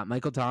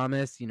 Michael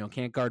Thomas,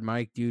 can't guard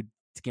Mike, dude.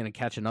 He's going to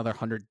catch another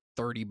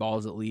 130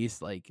 balls at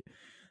least.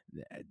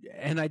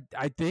 And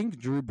I think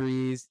Drew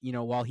Brees,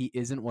 while he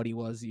isn't what he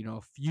was,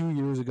 a few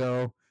years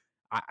ago,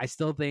 I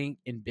still think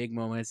in big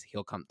moments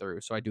he'll come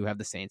through. So I do have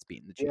the Saints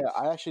beating the Chiefs. Yeah,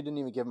 I actually didn't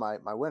even give my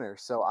winner.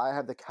 So I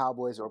have the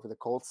Cowboys over the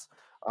Colts.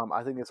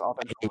 I think this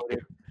offense is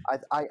loaded. I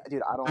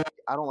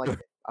don't like it.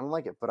 I don't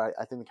like it, but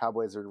I think the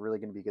Cowboys are really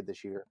going to be good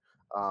this year.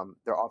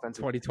 Their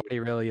offensive 2020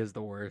 really is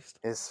the worst.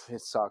 it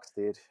sucks,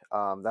 dude.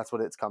 That's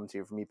what it's come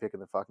to for me picking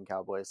the fucking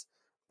Cowboys.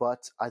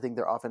 But I think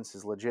their offense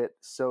is legit,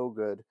 so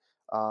good.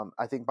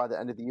 I think by the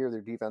end of the year,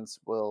 their defense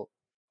will.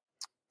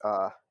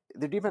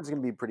 Their defense is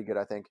going to be pretty good,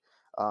 I think.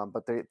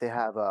 But they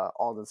have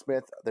Aldon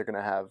Smith. They're going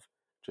to have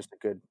just a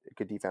good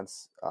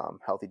defense,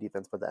 healthy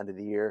defense by the end of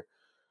the year.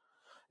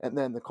 And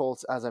then the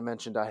Colts, as I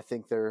mentioned, I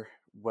think they're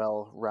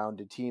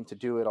well-rounded team to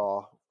do it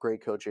all.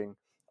 Great coaching.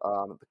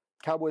 The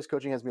Cowboys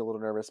coaching has me a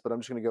little nervous, but I'm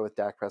just going to go with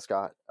Dak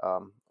Prescott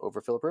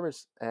over Phillip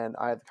Rivers. And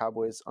I have the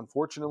Cowboys,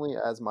 unfortunately,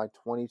 as my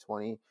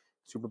 2020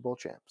 Super Bowl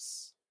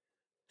champs.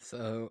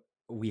 So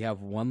we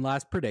have one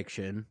last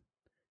prediction,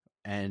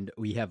 and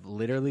we have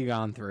literally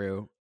gone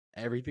through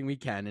everything we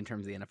can in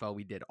terms of the NFL.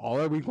 We did all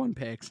our week 1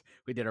 picks.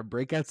 We did our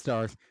breakout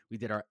stars. We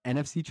did our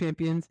NFC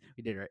champions.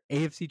 We did our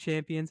AFC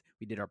champions.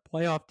 We did our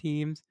playoff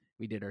teams.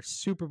 We did our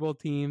Super Bowl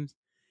teams.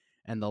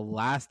 And the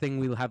last thing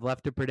we'll have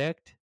left to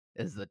predict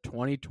is the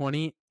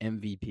 2020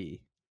 MVP.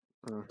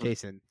 Mm-hmm.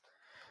 Jason,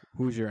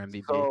 who's your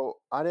MVP? So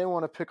I didn't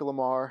want to pick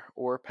Lamar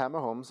or Pat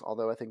Mahomes,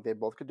 although I think they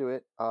both could do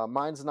it.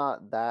 Mine's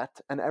not that.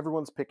 And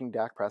everyone's picking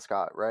Dak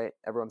Prescott, right?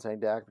 Everyone's saying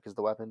Dak because of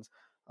the weapons.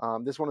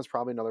 This one is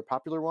probably another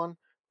popular one,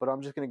 but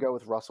I'm just going to go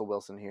with Russell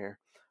Wilson here.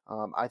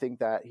 I think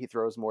that he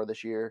throws more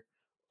this year.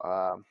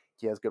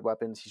 He has good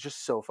weapons. He's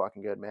just so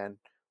fucking good, man.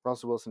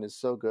 Russell Wilson is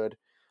so good,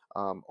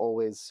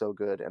 always so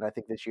good. And I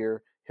think this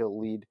year he'll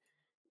lead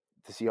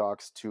the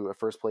Seahawks to a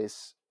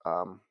first-place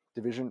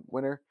division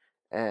winner,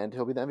 and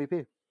he'll be the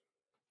MVP.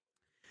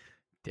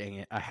 Dang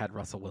it. I had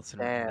Russell Wilson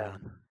written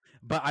down.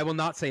 But I will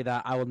not say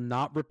that. I will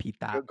not repeat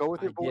that. Go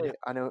with your boy.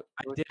 I know.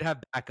 I did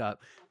have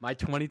backup. My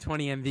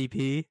 2020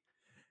 MVP,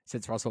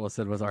 since Russell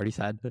Wilson was already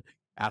said,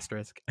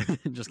 asterisk.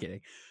 Just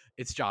kidding.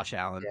 It's Josh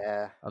Allen.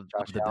 Yeah,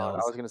 Josh Allen.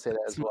 I was going to say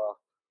that as well.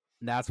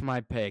 That's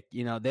my pick.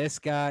 This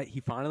guy,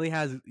 he finally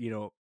has,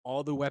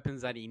 all the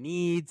weapons that he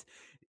needs.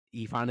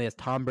 He finally has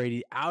Tom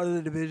Brady out of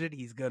the division.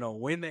 He's going to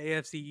win the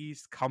AFC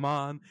East. Come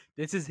on.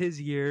 This is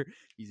his year.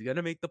 He's going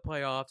to make the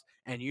playoffs.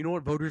 And you know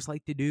what voters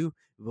like to do?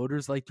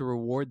 Voters like to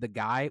reward the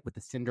guy with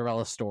the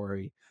Cinderella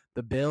story.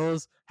 The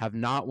Bills have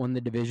not won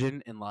the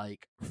division in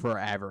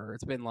forever.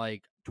 It's been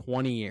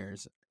 20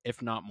 years,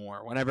 if not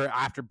more. Whenever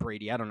after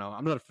Brady, I don't know.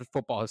 I'm not a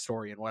football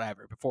historian,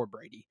 whatever, before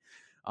Brady.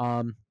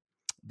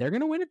 They're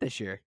going to win it this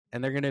year.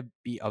 And they're going to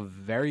be a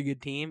very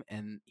good team.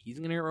 And he's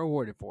going to get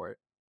rewarded for it.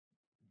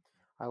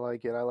 I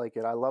like it.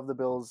 I love the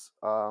Bills.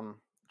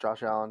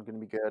 Josh Allen going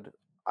to be good.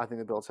 I think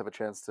the Bills have a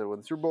chance to win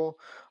the Super Bowl.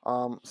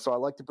 So I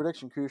like the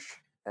prediction, Koosh,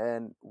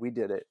 and we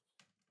did it.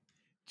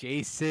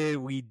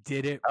 Jason, we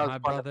did it, my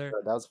brother.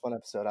 That was a fun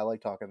episode. I like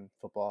talking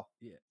football.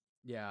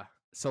 Yeah.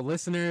 So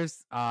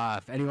listeners,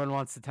 if anyone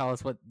wants to tell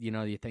us what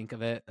you think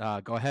of it,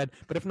 go ahead.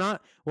 But if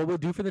not, what we'll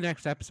do for the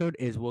next episode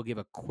is we'll give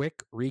a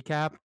quick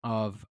recap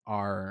of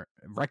our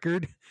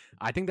record.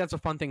 I think that's a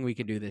fun thing we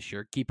can do this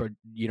year. Keep a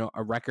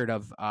record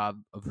of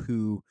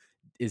who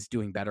is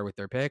doing better with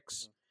their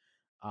picks.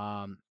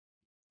 And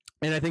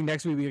I think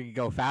next week we could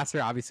go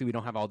faster. Obviously, we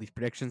don't have all these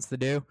predictions to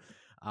do.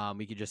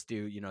 We could just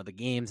do the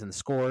games and the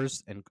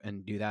scores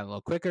and do that a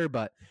little quicker.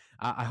 But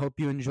I hope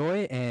you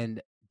enjoy.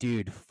 And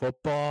dude,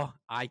 football,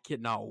 I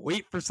cannot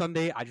wait for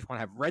Sunday. I just want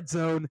to have red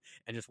zone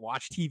and just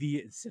watch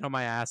TV and sit on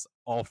my ass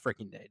all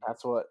freaking day.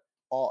 That's what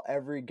almost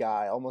every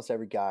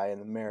guy in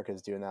America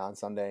is doing that on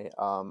Sunday.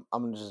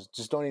 I'm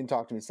just don't even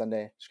talk to me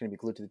Sunday. Just going to be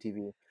glued to the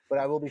TV. But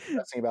I will be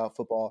stressing about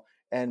football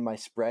and my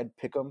spread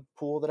pick'em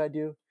pool that I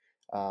do.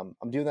 I'm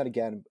doing that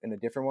again in a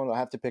different one. I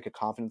have to pick a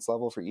confidence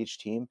level for each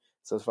team.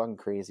 So it's fucking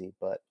crazy.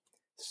 But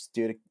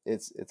dude,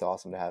 it's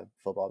awesome to have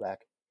football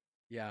back.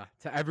 Yeah,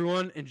 to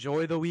everyone,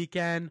 enjoy the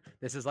weekend.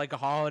 This is like a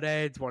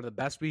holiday. It's one of the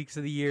best weeks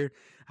of the year.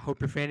 I hope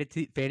your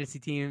fantasy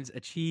teams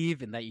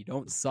achieve and that you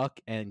don't suck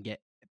and get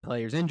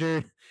players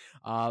injured.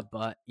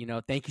 But,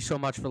 thank you so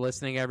much for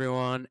listening,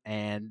 everyone,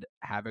 and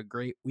have a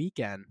great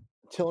weekend.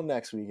 Until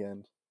next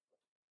weekend,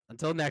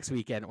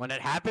 when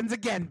it happens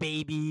again,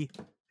 baby.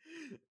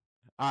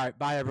 All right,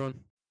 bye,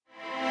 everyone.